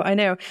 I know.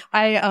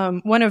 I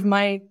one of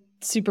my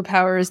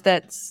superpowers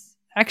that's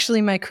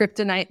actually my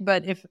kryptonite,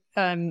 but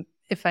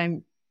if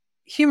I'm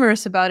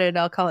humorous about it,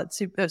 I'll call it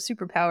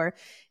superpower,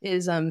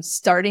 is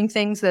starting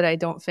things that I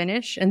don't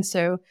finish. And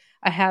so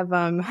I have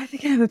I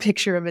think I have a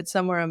picture of it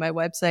somewhere on my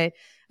website,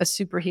 a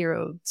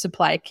superhero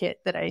supply kit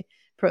that I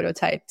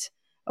prototyped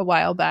a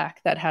while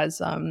back that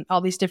has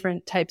all these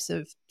different types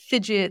of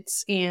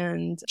fidgets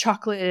and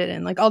chocolate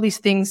and like all these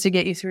things to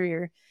get you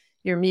through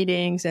your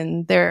meetings.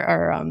 And there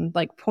are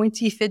like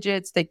pointy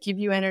fidgets that give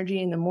you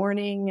energy in the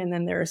morning, and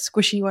then there are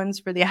squishy ones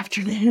for the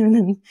afternoon.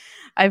 And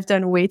I've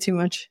done way too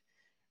much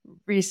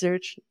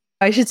research.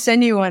 I should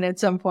send you one at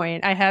some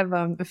point. I have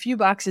a few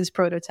boxes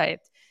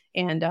prototyped,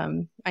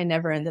 and I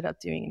never ended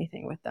up doing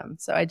anything with them.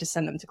 So I just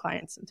send them to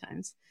clients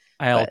sometimes.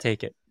 I'll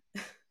take it.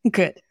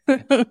 Good.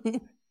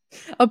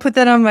 I'll put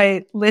that on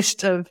my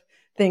list of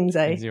things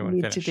I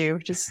need to do,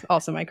 which is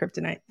also my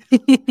kryptonite.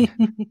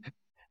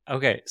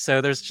 Okay,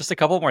 so there's just a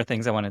couple more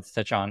things I wanted to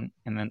touch on,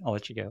 and then I'll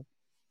let you go.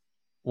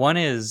 One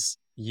is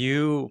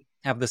you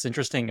have this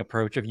interesting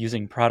approach of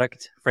using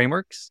product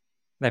frameworks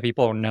that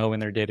people know in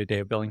their day-to-day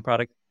of building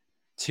product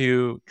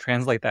to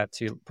translate that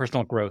to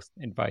personal growth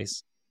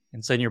advice.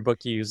 And so in your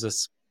book, you use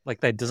this,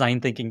 like that design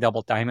thinking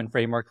double diamond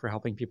framework for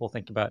helping people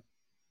think about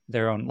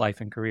their own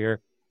life and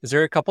career. Is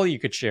there a couple you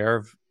could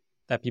share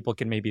that people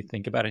can maybe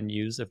think about and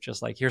use, of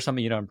just like, here's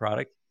something you know in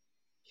product,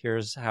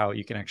 here's how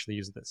you can actually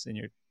use this in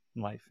your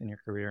life, in your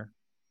career?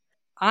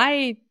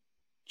 I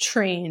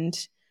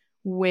trained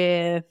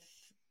with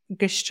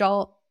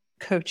Gestalt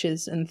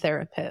coaches and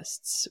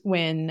therapists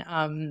when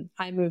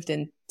I moved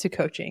into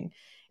coaching.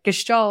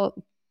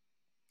 Gestalt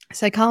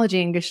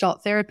psychology and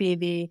Gestalt therapy,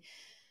 the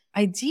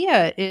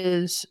idea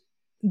is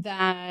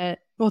that,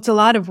 well, it's a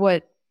lot of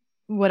what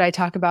I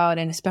talk about,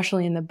 and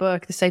especially in the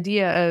book, this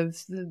idea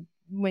of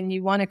when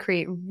you want to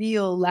create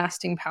real,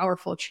 lasting,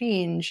 powerful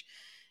change,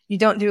 you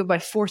don't do it by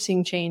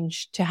forcing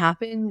change to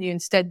happen. You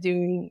instead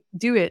do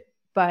it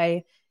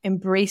by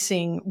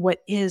embracing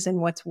what is and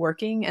what's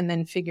working, and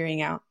then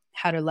figuring out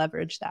how to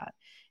leverage that.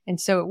 And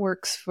so it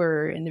works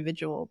for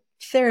individual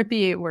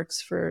therapy, it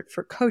works for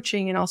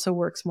coaching, and also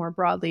works more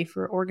broadly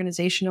for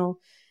organizational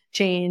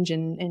change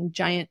and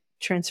giant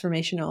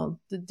transformational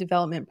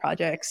development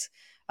projects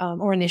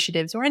or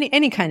initiatives or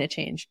any kind of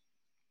change.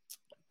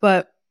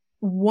 But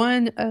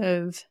one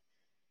of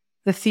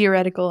the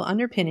theoretical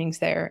underpinnings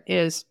there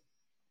is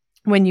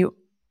when you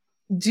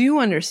do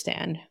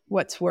understand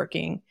what's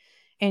working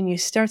and you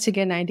start to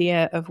get an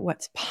idea of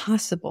what's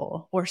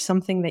possible or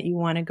something that you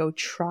want to go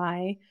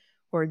try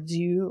or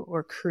do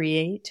or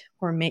create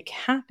or make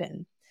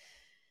happen,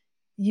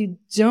 you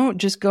don't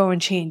just go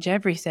and change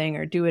everything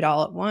or do it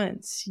all at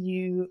once.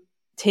 You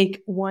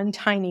take one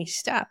tiny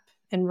step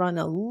and run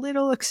a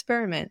little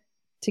experiment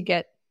to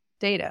get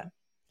data.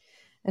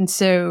 And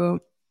so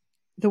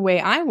the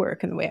way I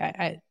work and the way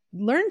I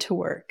learned to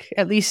work,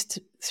 at least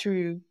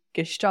through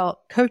Gestalt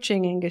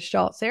coaching and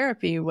Gestalt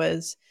therapy,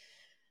 was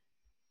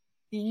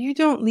you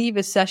don't leave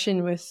a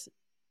session with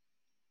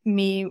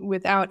me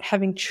without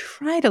having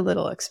tried a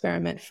little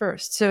experiment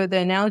first. So the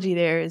analogy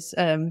there is,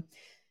 we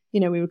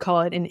would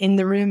call it an in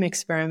the room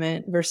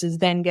experiment versus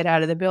then get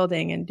out of the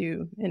building and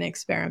do an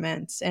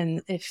experiment.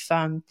 And if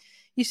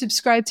you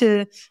subscribe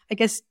to, I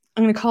guess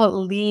I'm going to call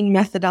it lean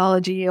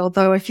methodology,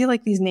 although I feel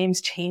like these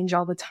names change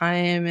all the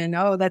time. And,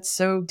 that's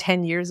so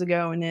 10 years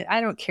ago. And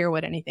I don't care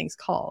what anything's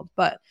called,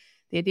 but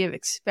the idea of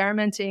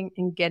experimenting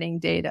and getting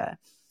data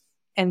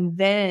and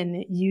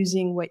then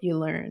using what you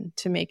learn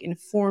to make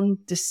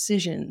informed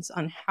decisions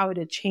on how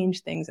to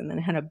change things and then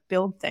how to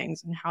build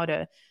things and how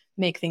to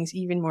make things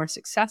even more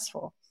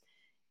successful.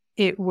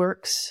 It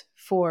works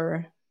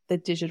for the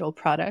digital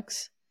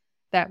products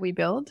that we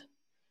build.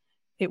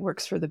 It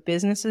works for the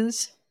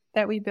businesses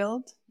that we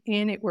build,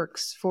 and it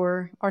works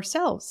for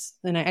ourselves.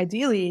 And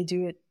ideally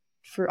do it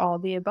for all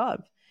the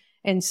above.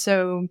 And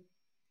so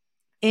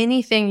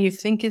anything you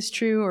think is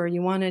true or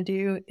you want to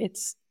do,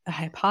 it's a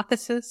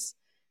hypothesis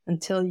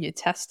until you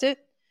test it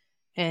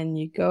and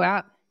you go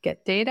out,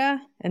 get data,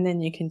 and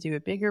then you can do a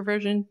bigger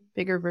version,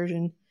 bigger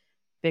version,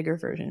 bigger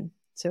version.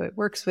 So it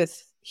works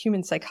with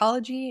human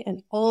psychology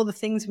and all the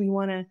things we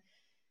want to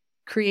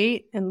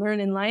create and learn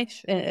in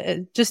life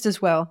just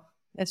as well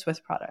as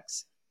with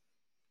products.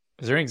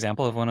 Is there an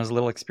example of one of those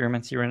little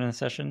experiments you ran in a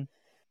session?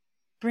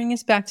 Bring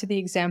us back to the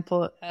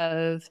example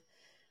of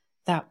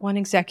that one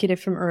executive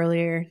from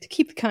earlier, to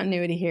keep the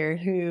continuity here,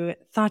 who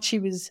thought she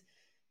was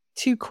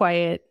too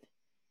quiet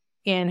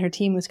and her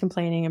team was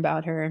complaining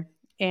about her.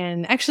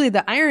 And actually,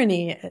 the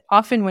irony,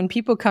 often when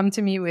people come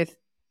to me with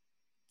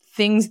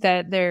things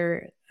that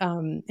they're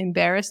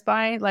embarrassed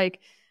by, like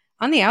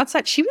on the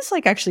outside, she was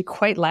like actually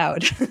quite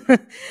loud.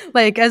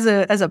 Like as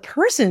a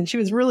person, she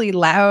was really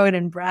loud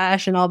and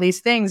brash and all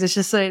these things. It's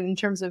just in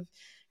terms of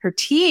her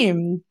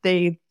team,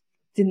 they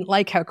didn't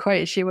like how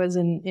quiet she was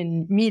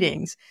in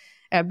meetings.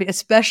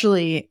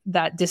 Especially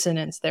that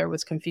dissonance there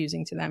was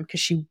confusing to them because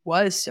she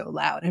was so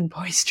loud and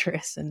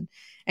boisterous and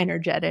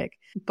energetic.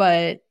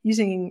 But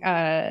using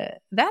that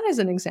as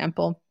an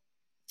example,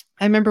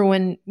 I remember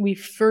when we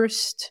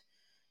first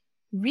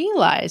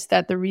realized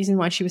that the reason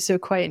why she was so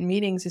quiet in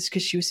meetings is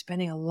because she was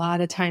spending a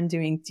lot of time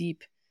doing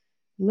deep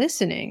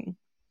listening.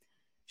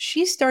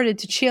 She started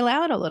to chill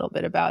out a little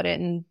bit about it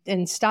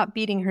and stop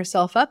beating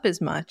herself up as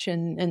much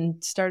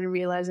and started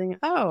realizing,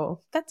 oh,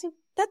 that's a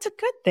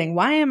good thing.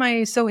 Why am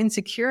I so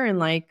insecure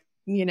and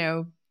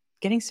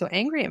getting so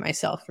angry at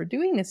myself for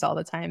doing this all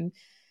the time?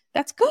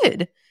 That's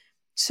good.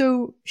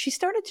 So she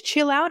started to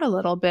chill out a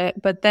little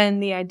bit, but then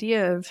the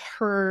idea of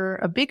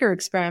a bigger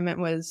experiment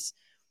was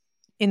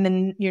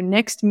in your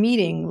next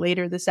meeting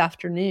later this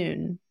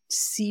afternoon,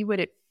 see what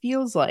it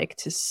feels like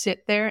to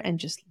sit there and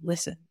just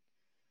listen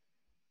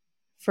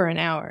for an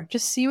hour.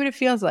 Just see what it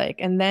feels like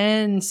and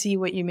then see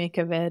what you make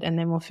of it. And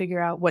then we'll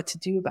figure out what to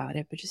do about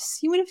it. But just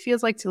see what it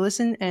feels like to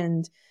listen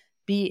and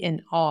be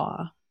in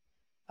awe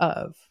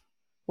of,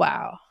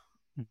 wow,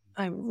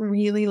 I'm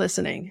really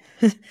listening.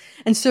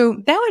 And so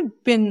that would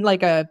have been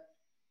like a,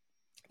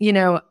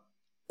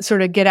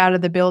 sort of get out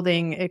of the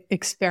building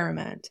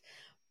experiment.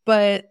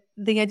 But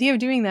the idea of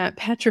doing that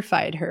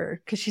petrified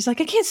her because she's like,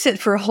 I can't sit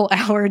for a whole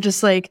hour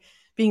just like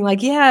being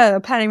like, yeah,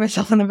 patting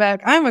myself on the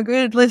back. I'm a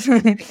good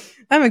listener.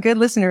 I'm a good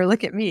listener.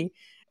 Look at me.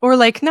 Or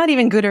like not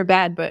even good or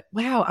bad, but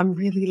wow, I'm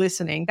really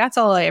listening. That's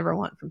all I ever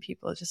want from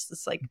people. It's just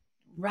this like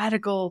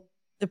radical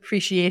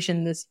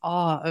appreciation, this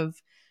awe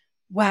of,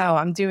 wow,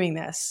 I'm doing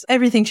this.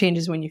 Everything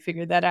changes when you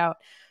figure that out.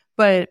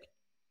 But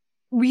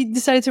we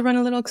decided to run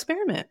a little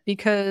experiment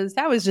because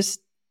that was just,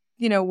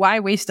 why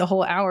waste a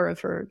whole hour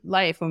of her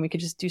life when we could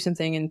just do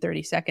something in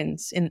 30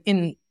 seconds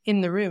in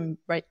the room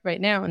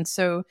right now. And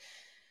so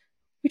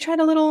we tried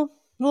a little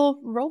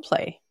role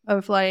play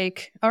of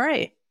like, all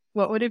right,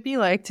 what would it be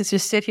like to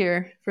just sit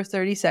here for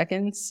 30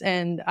 seconds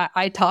and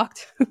I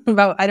talked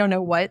about I don't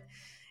know what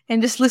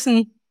and just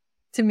listen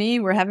to me.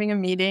 We're having a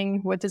meeting.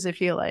 What does it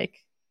feel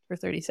like for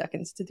 30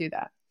 seconds to do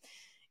that?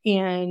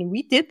 And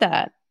we did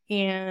that.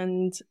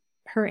 And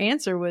her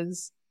answer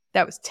was,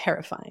 that was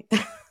terrifying.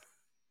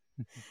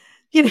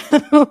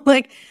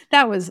 Like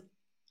that was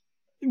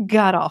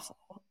god awful.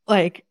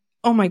 Like,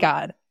 oh my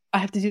God, I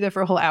have to do that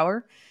for a whole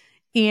hour.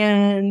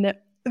 And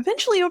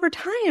eventually over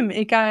time,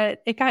 it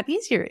got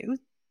easier. It was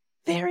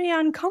very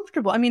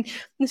uncomfortable. I mean,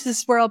 this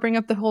is where I'll bring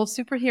up the whole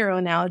superhero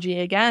analogy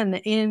again.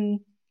 In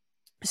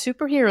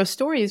superhero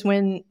stories,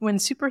 when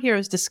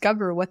superheroes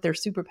discover what their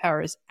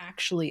superpowers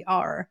actually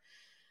are,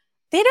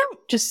 they don't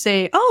just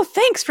say, oh,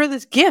 thanks for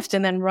this gift,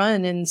 and then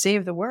run and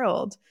save the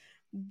world.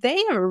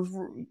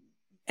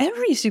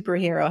 Every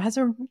superhero has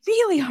a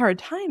really hard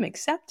time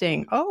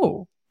accepting,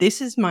 oh, this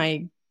is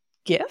my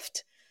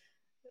gift?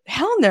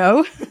 Hell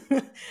no.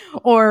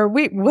 Or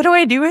wait, what do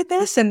I do with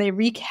this? And they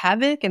wreak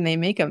havoc and they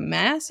make a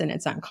mess and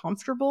it's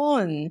uncomfortable.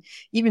 And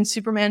even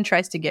Superman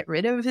tries to get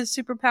rid of his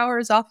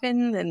superpowers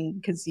often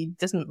and because he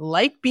doesn't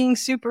like being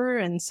super.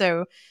 And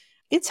so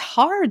it's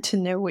hard to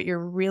know what you're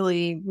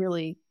really,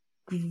 really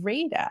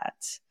great at.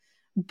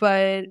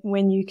 But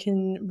when you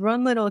can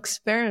run little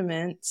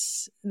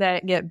experiments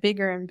that get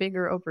bigger and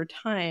bigger over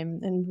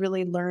time and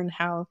really learn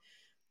how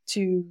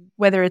to,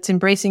 whether it's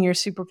embracing your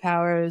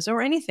superpowers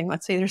or anything,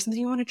 let's say there's something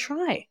you want to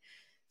try,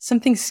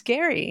 something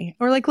scary,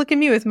 or like look at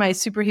me with my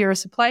superhero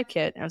supply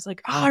kit. I was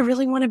like, oh, I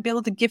really want to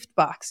build a gift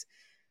box.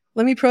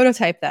 Let me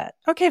prototype that.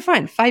 Okay,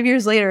 fine. 5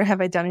 years later,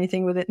 have I done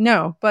anything with it?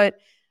 No, but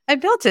I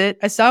built it.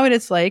 I saw what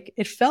it's like.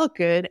 It felt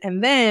good.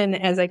 And then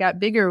as I got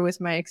bigger with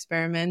my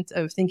experiment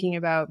of thinking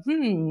about,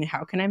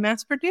 how can I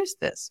mass produce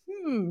this?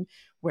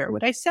 Where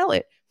would I sell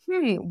it?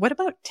 What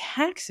about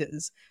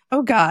taxes?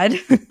 Oh God.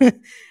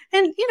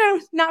 And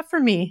not for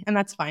me. And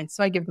that's fine.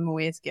 So I give them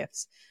away as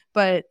gifts.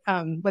 But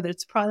whether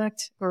it's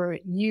product or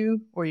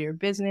you or your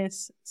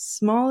business,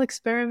 small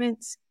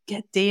experiments,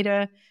 get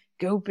data,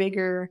 go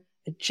bigger,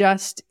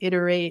 adjust,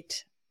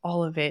 iterate,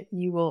 all of it,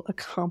 you will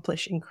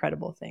accomplish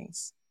incredible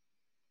things.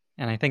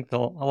 And I think a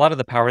lot of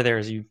the power there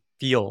is you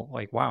feel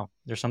like, wow,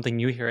 there's something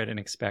new here I didn't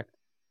expect.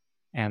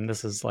 And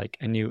this is like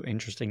a new,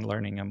 interesting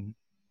learning.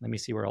 Let me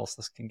see where else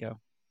this can go.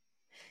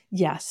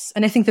 Yes.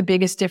 And I think the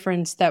biggest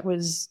difference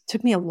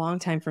took me a long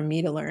time for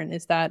me to learn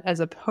is that as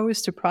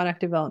opposed to product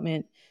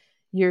development,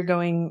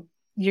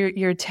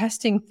 you're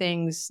testing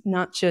things,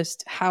 not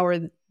just how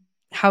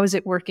is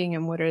it working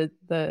and what are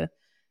the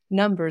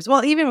numbers.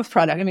 Well, even with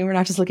product, I mean, we're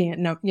not just looking at,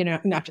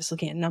 not just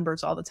looking at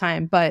numbers all the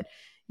time, but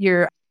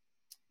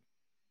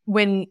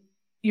when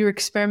you're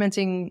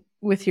experimenting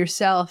with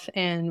yourself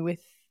and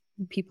with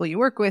people you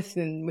work with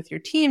and with your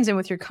teams and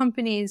with your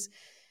companies,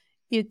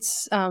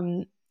 it's,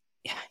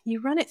 you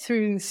run it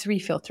through 3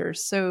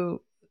 filters.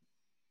 So,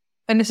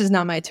 and this is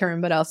not my term,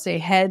 but I'll say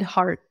head,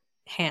 heart,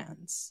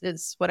 hands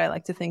is what I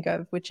like to think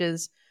of, which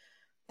is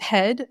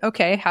head.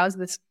 Okay, how's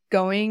this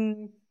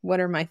going? What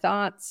are my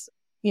thoughts?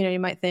 You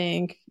might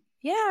think,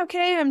 yeah,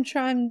 okay, I'm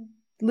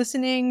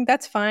listening.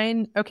 That's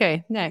fine.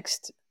 Okay,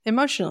 next,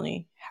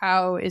 emotionally,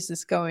 how is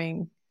this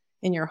going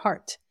in your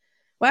heart?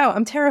 Wow,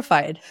 I'm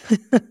terrified.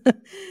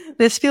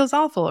 This feels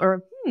awful,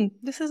 or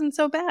this isn't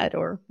so bad,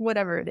 or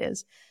whatever it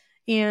is.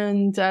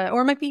 And,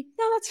 or it might be,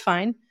 no, that's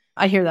fine.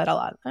 I hear that a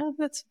lot.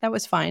 That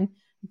was fine.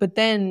 But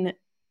then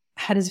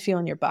how does it feel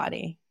in your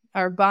body?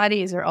 Our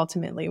bodies are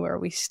ultimately where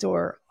we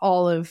store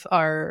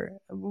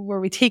where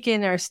we take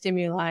in our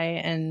stimuli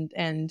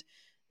and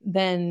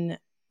then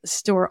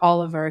store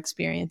all of our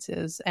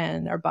experiences.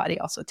 And our body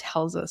also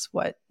tells us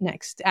what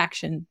next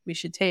action we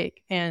should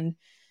take. And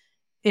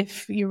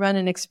if you run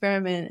an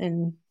experiment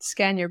and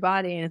scan your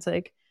body and it's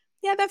like,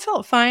 yeah, that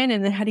felt fine.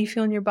 And then how do you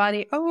feel in your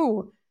body?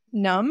 Oh,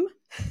 numb.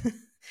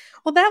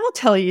 Well, that will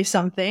tell you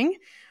something.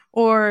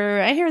 Or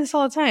I hear this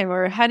all the time.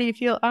 Or how do you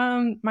feel?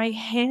 My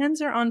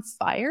hands are on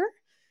fire.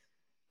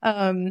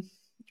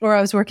 Or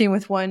I was working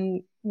with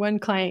one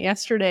client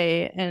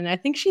yesterday, and I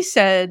think she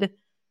said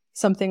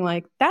something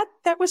like that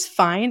was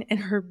fine, and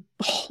her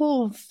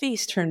whole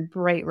face turned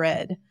bright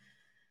red.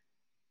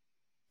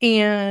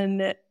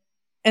 And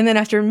then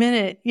after a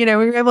minute, we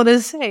were able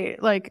to say,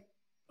 like,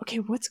 okay,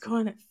 what's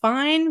going on?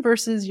 Fine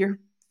versus your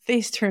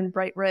face turned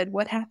bright red.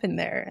 What happened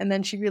there? And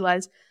then she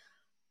realized,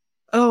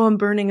 oh, I'm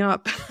burning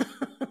up.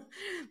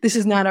 This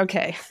is not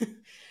okay.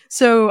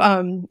 So,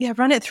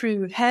 run it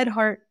through head,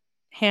 heart,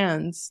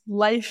 hands.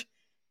 Life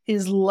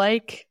is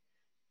like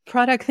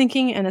product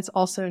thinking, and it's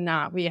also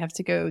not. We have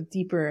to go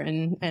deeper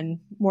and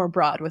more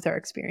broad with our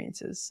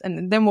experiences.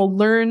 And then we'll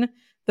learn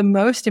the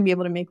most and be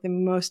able to make the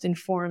most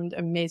informed,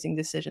 amazing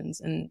decisions.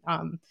 And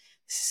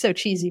so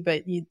cheesy,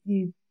 but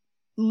you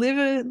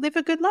live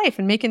a good life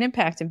and make an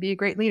impact and be a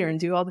great leader and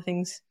do all the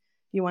things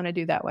you want to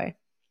do that way.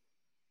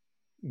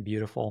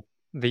 Beautiful.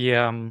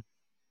 The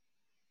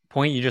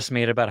point you just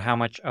made about how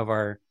much of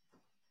our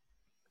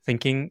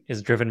thinking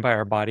is driven by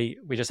our body.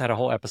 We just had a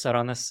whole episode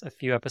on this a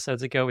few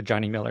episodes ago with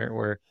Johnny Miller,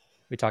 where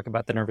we talk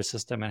about the nervous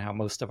system and how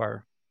most of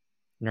our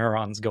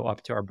neurons go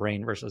up to our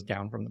brain versus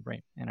down from the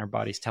brain, and our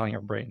body's telling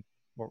our brain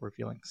what we're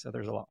feeling. So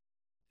there's a lot.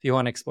 If you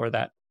want to explore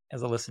that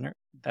as a listener,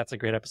 that's a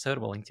great episode.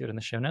 We'll link to it in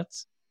the show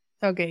notes.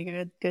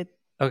 Okay, good.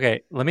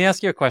 Okay, let me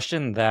ask you a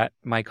question that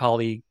my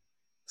colleague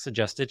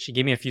suggested. She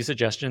gave me a few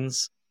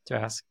suggestions to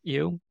ask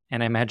you,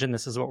 and I imagine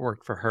this is what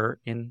worked for her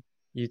in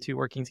you two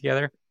working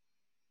together.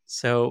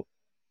 So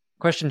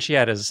question she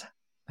had is,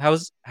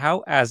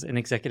 how as an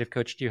executive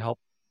coach do you help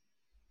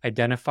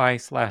identify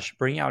 /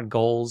 bring out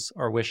goals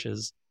or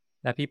wishes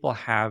that people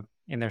have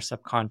in their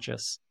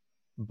subconscious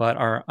but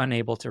are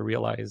unable to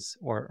realize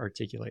or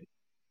articulate?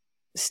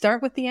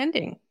 Start with the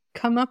ending.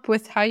 Come up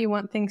with how you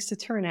want things to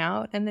turn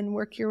out, and then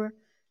work your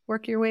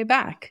way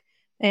back.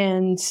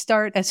 And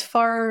start as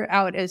far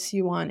out as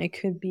you want. It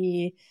could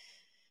be,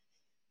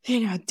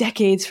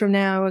 decades from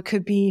now. It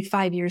could be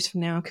 5 years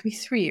from now. It could be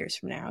 3 years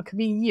from now. It could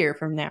be a year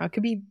from now. It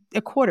could be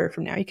a quarter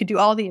from now. You could do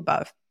all the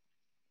above.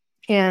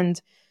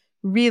 And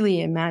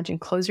really imagine,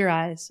 close your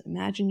eyes,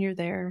 imagine you're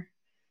there.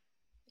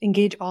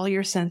 Engage all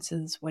your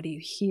senses. What do you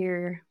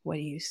hear? What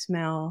do you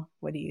smell?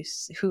 What do you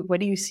see? Who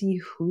do you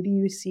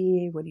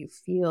see? What do you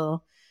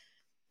feel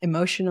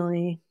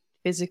emotionally,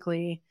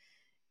 physically?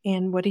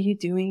 And what are you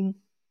doing?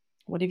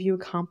 What have you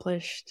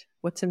accomplished?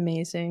 What's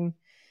amazing?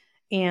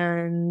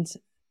 And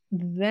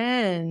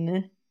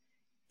then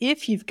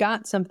if you've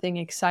got something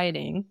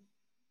exciting,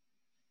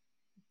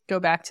 go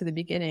back to the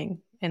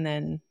beginning and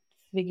then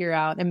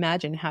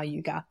imagine how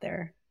you got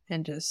there,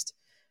 and just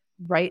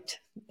write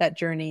that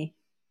journey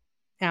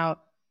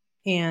out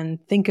and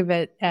think of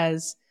it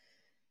as,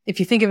 if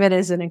you think of it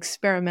as an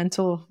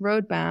experimental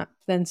roadmap,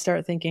 then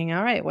start thinking,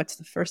 all right, what's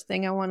the first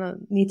thing I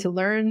need to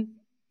learn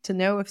to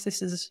know if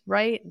this is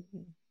right?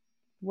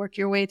 Work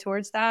your way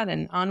towards that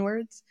and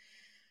onwards.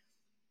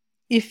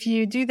 If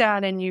you do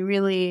that and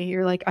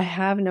you're like, I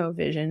have no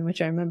vision,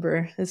 which I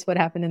remember is what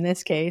happened in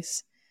this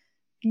case,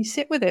 you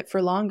sit with it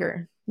for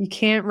longer. You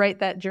can't write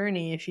that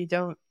journey if you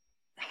don't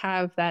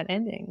have that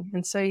ending.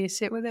 And so you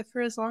sit with it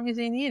for as long as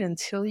you need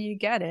until you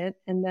get it.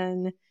 And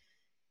then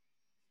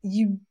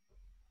you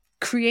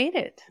create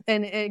it.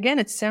 And again,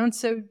 it sounds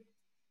so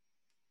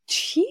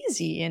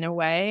cheesy in a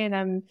way.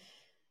 And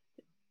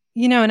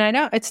and I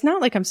know it's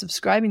not like I'm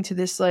subscribing to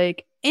this,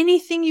 like,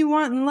 anything you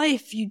want in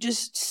life, you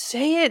just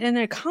say it and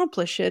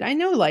accomplish it. I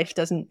know life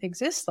doesn't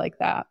exist like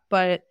that,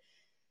 but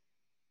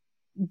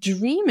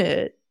dream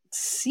it,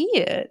 see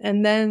it,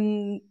 and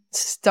then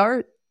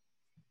start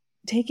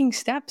taking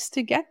steps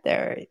to get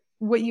there.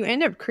 What you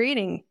end up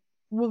creating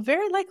will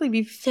very likely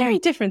be very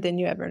different than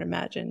you ever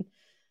imagined.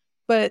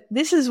 But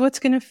this is what's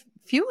going to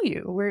fuel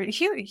you. We're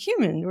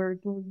human. We're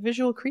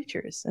visual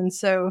creatures. And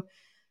so,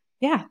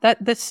 yeah,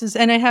 this is,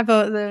 and I have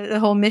the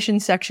whole mission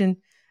section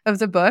of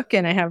the book,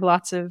 and I have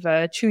lots of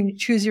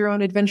choose your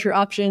own adventure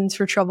options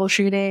for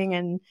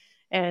troubleshooting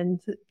and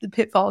the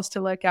pitfalls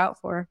to look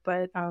out for.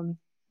 But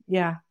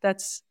yeah,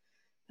 that's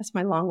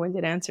my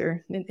long-winded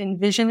answer.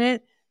 Envision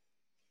it,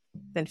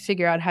 then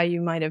figure out how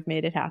you might have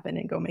made it happen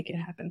and go make it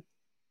happen.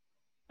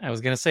 I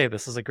was going to say,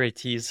 this is a great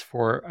tease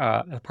for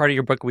a part of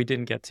your book we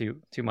didn't get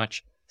to too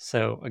much.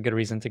 So a good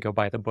reason to go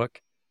buy the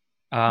book.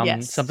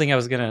 Yes. Something I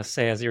was going to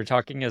say as you were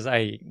talking is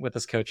with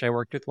this coach I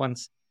worked with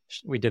once,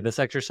 we did this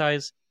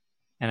exercise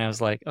and I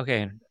was like,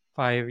 okay, in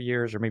 5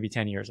 years or maybe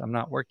 10 years, I'm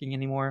not working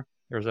anymore.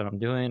 Here's what I'm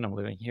doing. I'm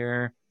living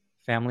here,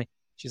 family.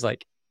 She's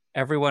like,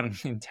 everyone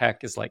in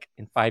tech is like,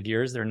 in 5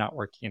 years, they're not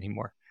working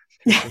anymore.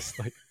 They're just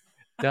like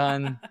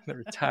done. They're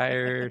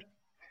retired.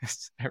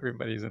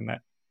 Everybody's in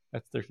that.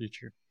 That's their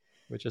future,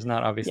 which is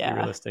not obviously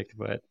realistic,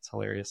 but it's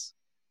hilarious.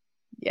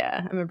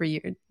 Yeah. I remember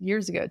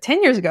years ago,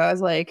 10 years ago, I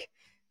was like,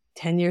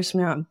 10 years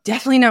from now, I'm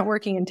definitely not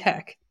working in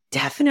tech.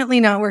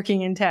 Definitely not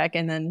working in tech.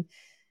 And then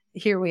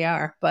here we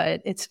are.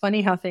 But it's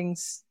funny how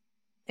things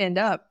end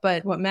up.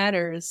 But what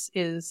matters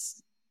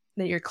is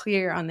that you're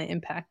clear on the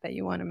impact that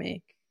you want to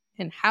make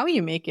and how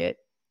you make it.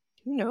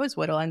 Who knows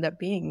what'll end up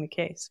being the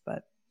case,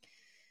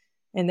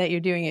 and that you're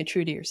doing it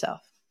true to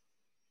yourself.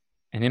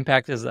 And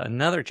impact is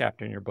another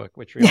chapter in your book,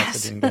 which we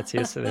also didn't get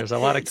to. So there's a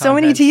lot of content. So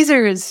many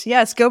teasers.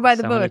 Yes, go buy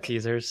the book. So many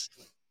teasers.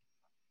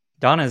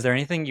 Donna, is there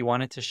anything you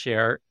wanted to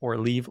share or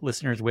leave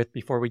listeners with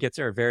before we get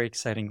to our very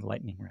exciting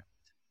lightning round?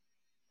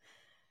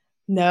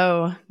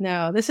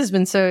 No. This has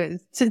been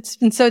it's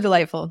been so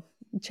delightful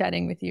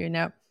chatting with you.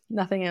 No,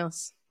 nothing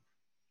else.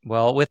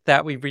 Well, with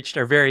that, we've reached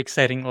our very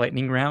exciting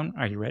lightning round.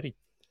 Are you ready?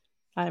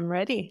 I'm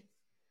ready.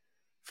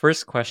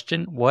 First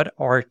question, what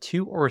are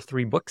 2 or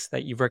 3 books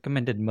that you've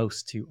recommended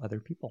most to other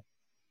people?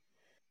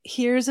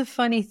 Here's a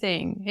funny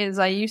thing is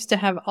I used to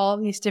have all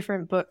these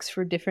different books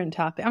for different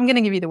topics. I'm going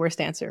to give you the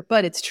worst answer,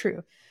 but it's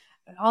true.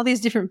 All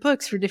these different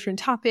books for different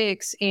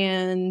topics,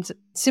 and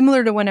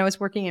similar to when I was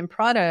working in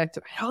product,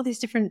 I had all these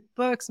different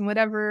books and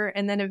whatever.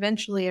 And then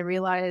eventually I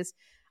realized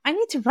I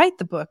need to write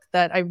the book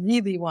that I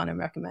really want to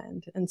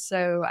recommend. And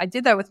so I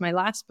did that with my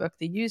last book,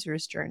 The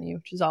User's Journey,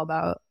 which is all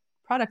about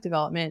product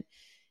development.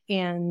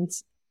 And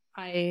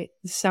this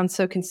sounds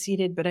so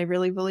conceited, but I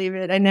really believe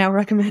it. I now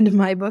recommend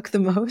my book the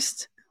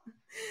most.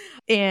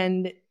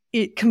 And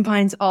it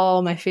combines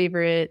all my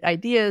favorite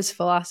ideas,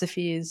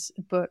 philosophies,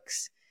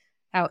 books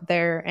out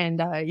there.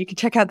 And you can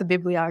check out the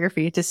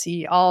bibliography to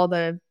see all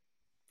the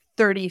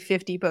 30,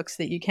 50 books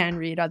that you can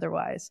read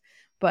otherwise.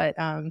 But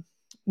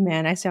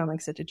man, I sound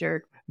like such a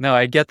jerk. No,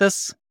 I get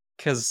this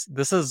because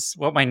this is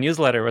what my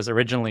newsletter was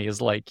originally, is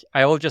like,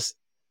 I will just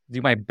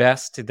do my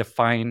best to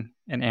define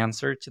an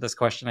answer to this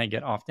question I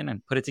get often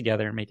and put it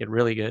together and make it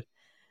really good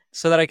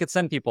so that I could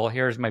send people,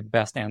 here's my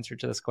best answer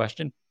to this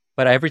question.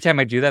 But every time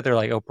I do that, they're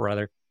like, oh,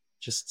 brother,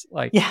 just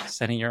like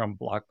sending your own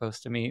blog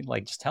post to me.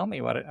 Like, just tell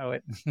me what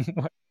an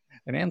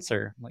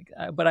answer. I'm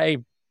like, but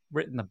I've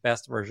written the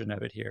best version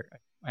of it here.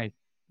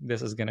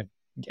 This is going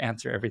to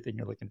answer everything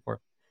you're looking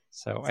for.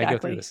 So exactly. I go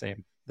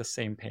through the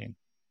same pain.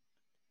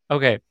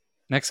 Okay.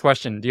 Next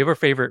question. Do you have a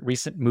favorite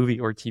recent movie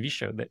or TV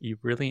show that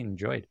you've really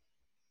enjoyed?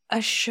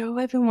 A show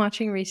I've been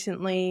watching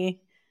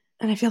recently,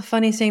 and I feel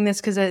funny saying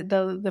this because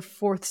the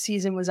 4th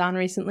season was on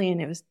recently,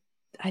 and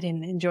I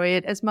didn't enjoy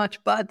it as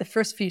much, but the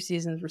first few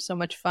seasons were so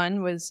much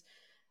fun, was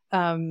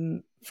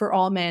For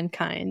All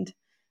Mankind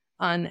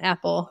on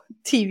Apple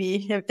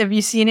TV. Have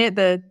you seen it?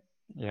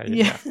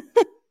 Yeah.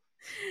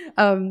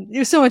 It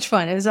was so much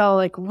fun. It was all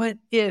like, what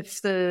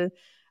if the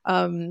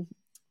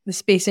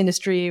space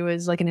industry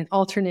was like in an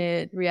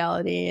alternate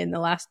reality and the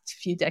last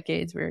few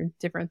decades were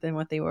different than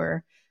what they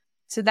were.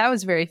 So that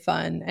was very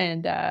fun.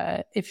 And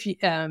if you,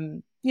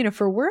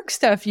 for work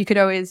stuff, you could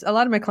always, a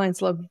lot of my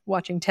clients love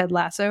watching Ted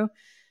Lasso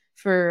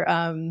for,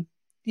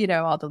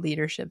 all the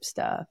leadership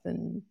stuff.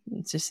 And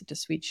it's just such a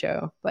sweet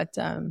show. But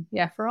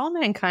For All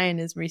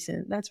Mankind is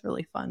recent. That's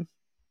really fun.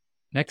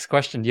 Next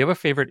question. Do you have a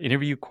favorite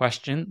interview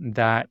question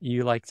that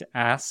you like to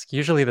ask?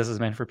 Usually this is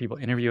meant for people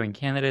interviewing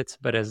candidates,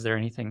 but is there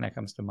anything that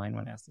comes to mind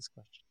when I ask this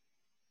question?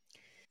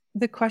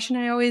 The question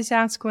I always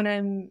ask when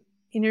I'm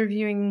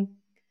interviewing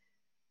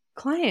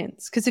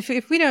clients, because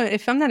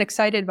if I'm not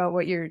excited about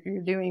what you're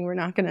doing, we're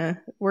not going to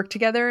work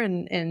together.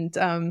 And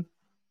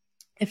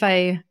if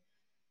I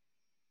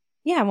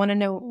want to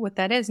know what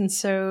that is. And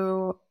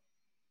so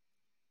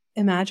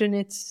imagine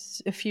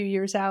it's a few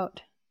years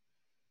out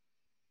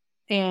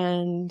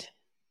and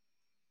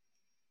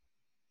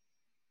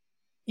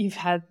you've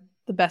had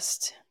the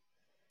best,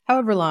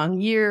 however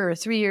long, year or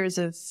 3 years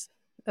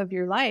of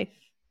your life.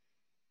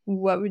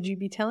 What would you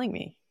be telling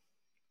me?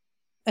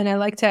 And I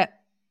like to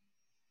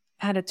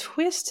add a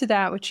twist to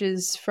that, which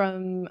is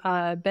from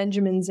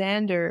Benjamin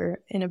Zander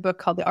in a book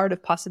called The Art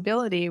of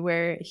Possibility,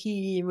 where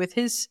he, with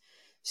his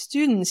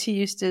students, he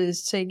used to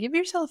say, give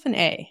yourself an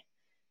A.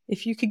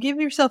 If you could give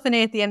yourself an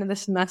A at the end of the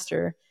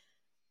semester,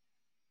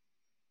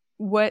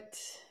 what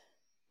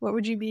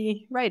would you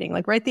be writing?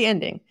 Like, write the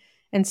ending.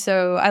 And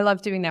so I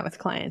love doing that with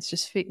clients,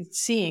 just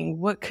seeing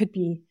what could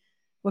be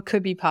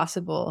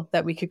possible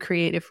that we could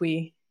create if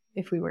we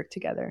work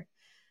together.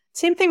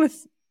 Same thing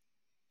with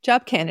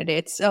job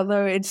candidates,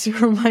 although it's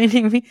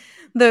reminding me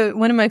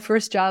one of my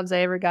first jobs I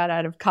ever got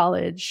out of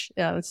college.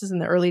 This is in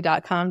the early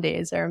 .com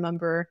days. I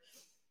remember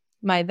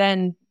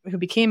who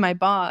became my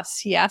boss,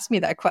 he asked me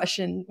that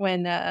question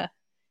when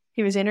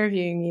he was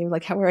interviewing me,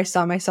 like where I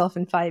saw myself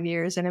in 5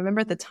 years. And I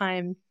remember at the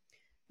time,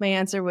 my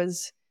answer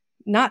was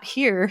not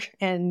here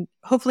and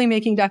hopefully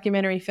making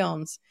documentary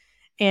films.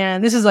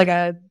 And this is like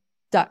a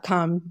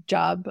 .com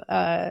job.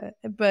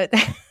 But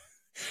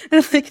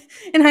like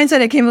in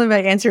hindsight, I can't believe I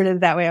answered it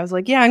that way. I was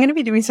like, yeah, I'm going to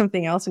be doing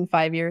something else in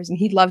 5 years. And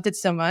he loved it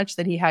so much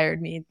that he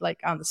hired me like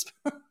on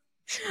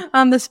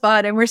the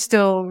spot, And we're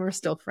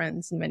still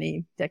friends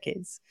many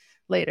decades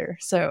later.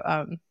 So,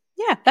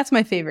 yeah, that's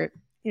my favorite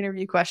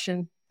interview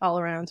question all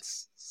around.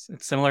 It's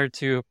similar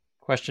to a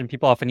question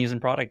people often use in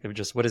product of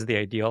just what is the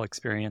ideal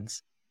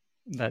experience?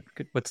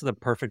 What's the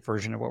perfect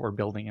version of what we're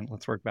building, and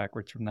let's work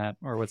backwards from that,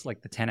 or what's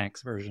like the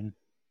 10x version.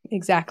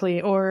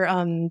 Exactly. Or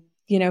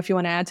if you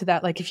want to add to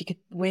that, like if you could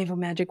wave a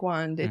magic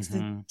wand, it's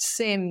the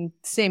same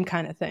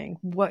kind of thing.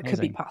 What could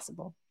be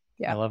possible?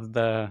 Yeah. I love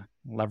the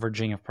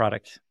leveraging of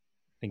product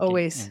thinking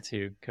always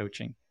into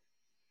coaching.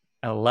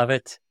 I love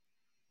it.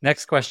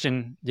 Next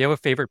question. Do you have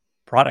a favorite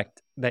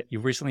product that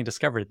you've recently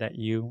discovered that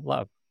you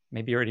love?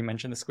 Maybe you already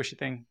mentioned the squishy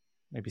thing.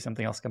 Maybe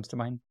something else comes to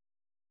mind.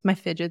 My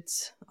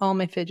fidgets, all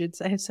my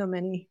fidgets. I have so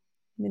many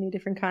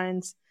different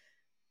kinds.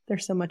 They're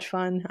so much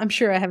fun. I'm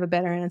sure I have a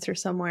better answer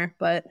somewhere,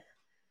 but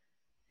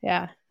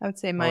yeah, I would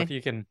say if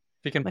you can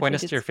point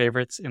us to your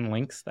favorites in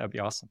links, that would be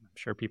awesome. I'm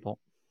sure people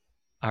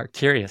are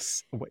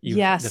curious what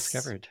you've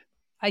discovered.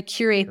 I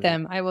curate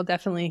them. I will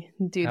definitely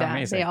do that.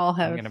 Amazing. They all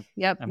have. And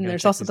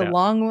there's also the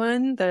long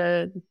one,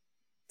 the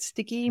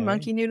sticky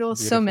monkey noodles.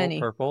 Beautiful, so many.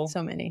 Purple.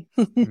 So many.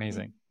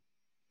 Amazing.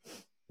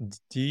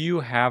 Do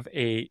you have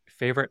a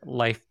favorite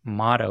life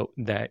motto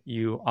that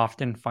you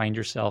often find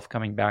yourself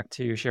coming back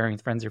to, sharing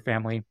with friends or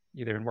family,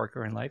 either in work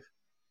or in life?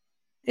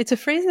 It's a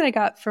phrase that I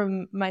got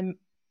from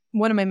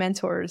one of my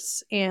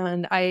mentors,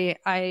 and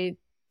I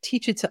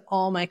teach it to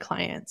all my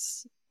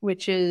clients,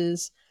 which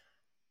is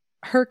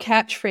her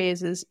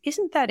catchphrase is,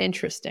 "Isn't that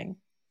interesting?"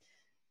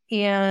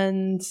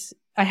 And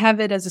I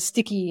have it as a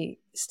sticky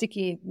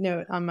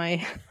note on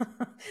my,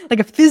 like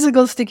a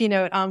physical sticky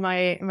note on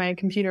my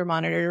computer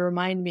monitor to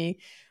remind me,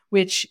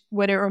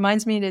 what it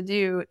reminds me to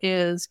do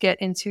is get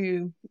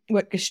into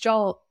what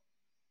Gestalt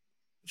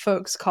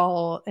folks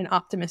call an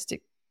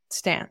optimistic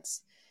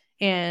stance.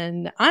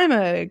 And I'm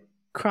a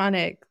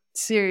chronic,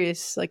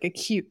 serious, like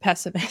acute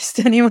pessimist.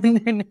 Anyone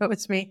who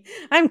knows me,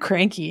 I'm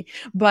cranky,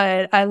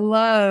 but I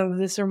love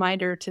this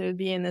reminder to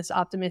be in this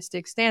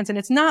optimistic stance. And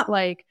it's not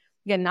like,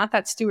 again, not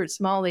that Stuart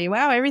Smalley,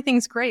 wow,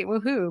 everything's great,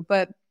 woohoo,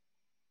 but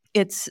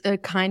it's a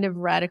kind of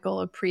radical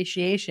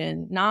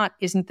appreciation. Not,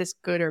 isn't this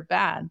good or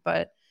bad,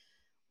 but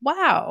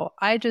wow,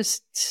 I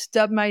just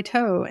stubbed my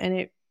toe and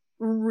it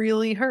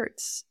really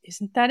hurts.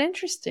 Isn't that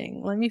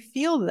interesting? Let me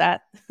feel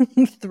that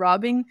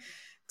throbbing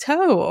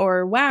toe.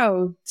 Or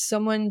wow,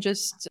 someone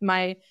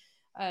on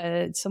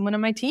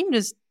my team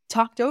just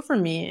talked over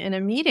me in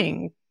a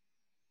meeting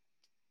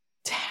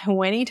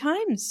 20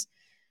 times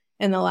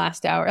in the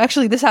last hour.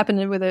 Actually, this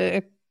happened with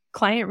a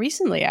client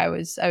recently. I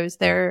was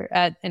there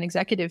at an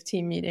executive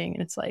team meeting,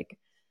 and it's like,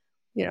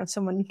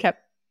 someone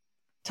kept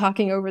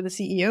talking over the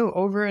CEO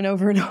over and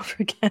over and over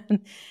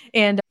again.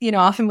 And,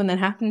 often when that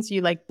happens,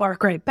 you like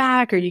bark right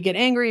back, or you get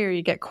angry, or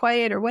you get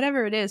quiet, or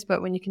whatever it is.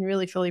 But when you can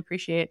really fully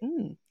appreciate,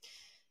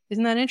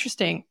 isn't that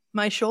interesting?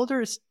 My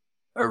shoulders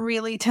are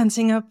really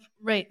tensing up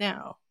right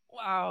now.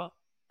 Wow.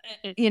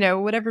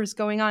 Whatever's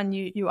going on,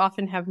 you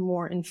often have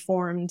more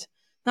informed,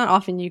 not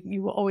often,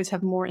 you will always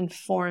have more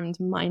informed,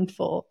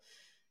 mindful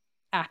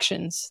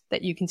actions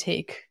that you can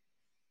take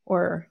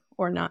or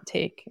not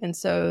take. And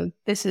so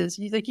this is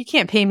like, you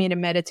can't pay me to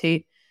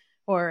meditate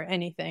or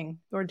anything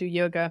or do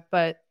yoga,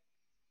 but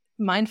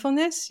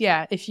mindfulness,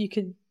 yeah, if you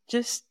could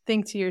just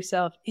think to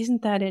yourself,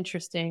 isn't that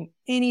interesting?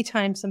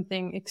 Anytime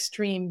something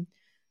extreme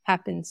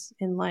happens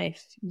in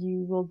life,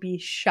 you will be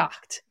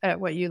shocked at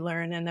what you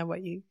learn and at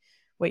what you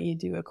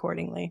do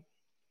accordingly.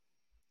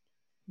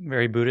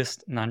 Very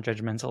Buddhist,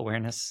 non-judgmental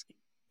awareness.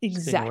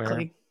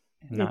 Exactly.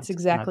 It's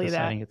exactly not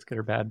deciding that. It's good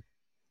or bad.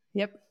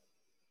 Yep.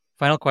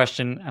 Final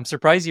question. I'm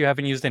surprised you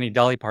haven't used any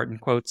Dolly Parton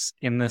quotes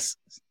in this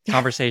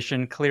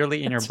conversation.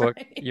 Clearly in your book,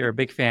 right. You're a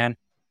big fan.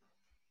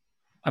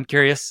 I'm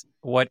curious,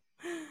 what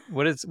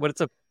is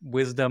a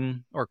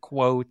wisdom or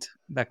quote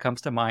that comes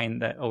to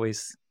mind that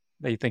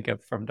you think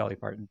of from Dolly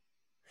Parton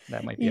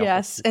that might be helpful?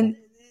 Yes, and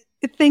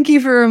thank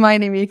you for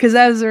reminding me, because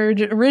that was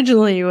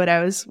originally what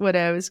I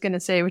was going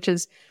to say, which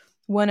is,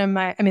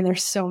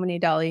 there's so many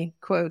Dolly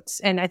quotes,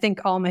 and I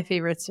think all my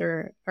favorites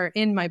are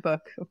in my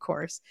book, of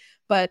course.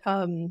 But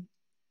one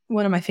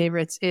of my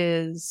favorites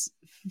is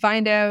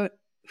find out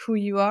who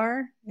you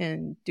are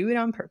and do it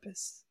on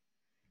purpose.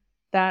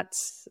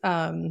 That's,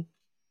 amazing.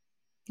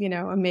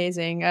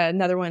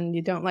 Another one,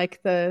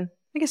 I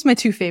guess my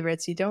two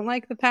favorites, you don't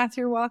like the path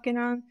you're walking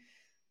on,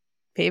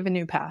 pave a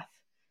new path.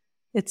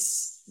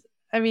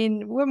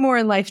 What more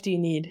in life do you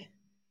need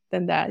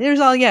than that? There's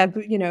all,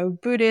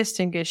 Buddhist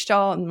and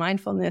Gestalt and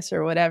mindfulness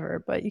or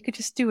whatever, but you could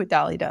just do what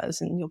Dolly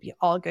does and you'll be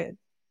all good.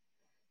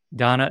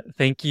 Donna,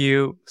 thank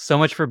you so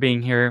much for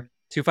being here.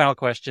 2 final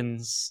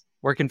questions.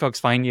 Where can folks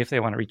find you if they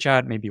want to reach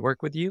out, maybe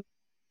work with you?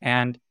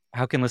 And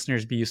how can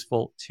listeners be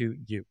useful to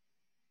you?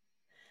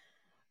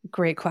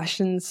 Great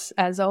questions.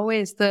 As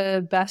always,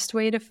 the best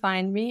way to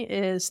find me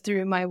is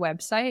through my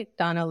website,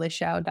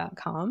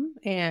 donnalichaw.com,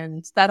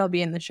 and that'll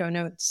be in the show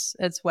notes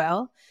as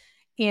well.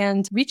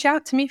 And reach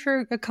out to me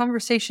for a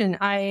conversation.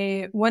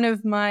 One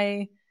of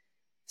my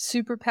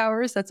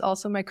superpowers, that's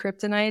also my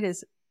kryptonite,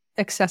 is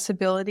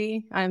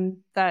accessibility. I'm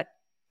that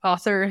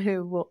author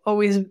who will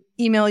always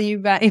email you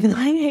back, even though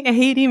I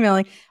hate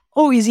emailing,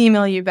 always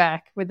email you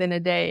back within a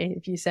day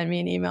if you send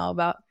me an email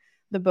about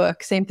the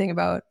book. Same thing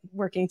about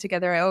working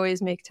together. I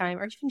always make time,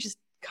 or even just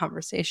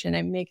conversation.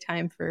 I make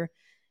time for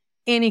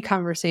any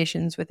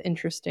conversations with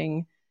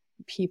interesting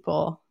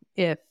people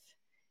if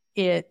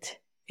it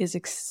is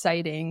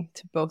exciting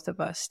to both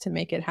of us to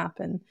make it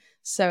happen.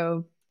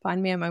 So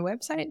find me on my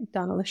website,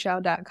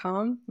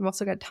 donnalichaw.com. I've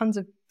also got tons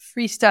of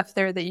free stuff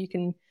there that you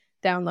can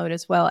download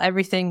as well.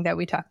 Everything that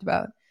we talked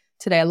about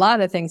today, a lot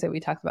of things that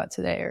we talked about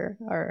today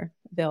are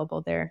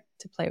available there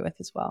to play with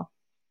as well.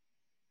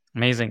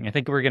 Amazing. I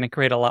think we're going to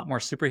create a lot more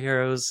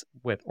superheroes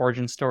with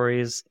origin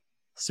stories,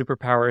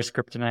 superpowers,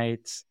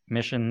 kryptonites,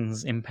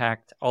 missions,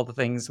 impact, all the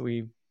things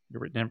we've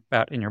written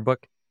about in your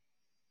book.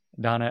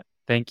 Donna,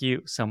 thank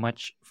you so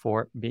much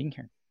for being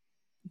here.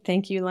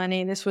 Thank you,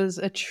 Lenny. This was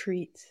a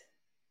treat.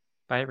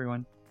 Bye,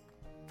 everyone.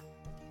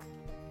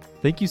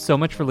 Thank you so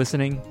much for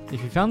listening.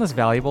 If you found this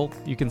valuable,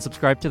 you can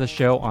subscribe to the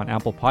show on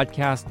Apple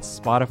Podcasts,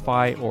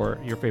 Spotify, or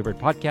your favorite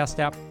podcast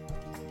app.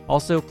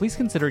 Also, please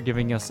consider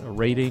giving us a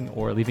rating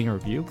or leaving a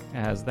review,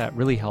 as that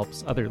really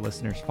helps other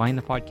listeners find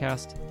the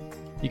podcast.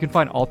 You can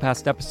find all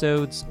past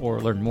episodes or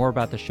learn more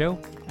about the show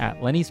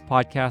at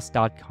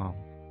lennyspodcast.com.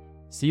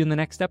 See you in the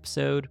next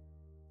episode.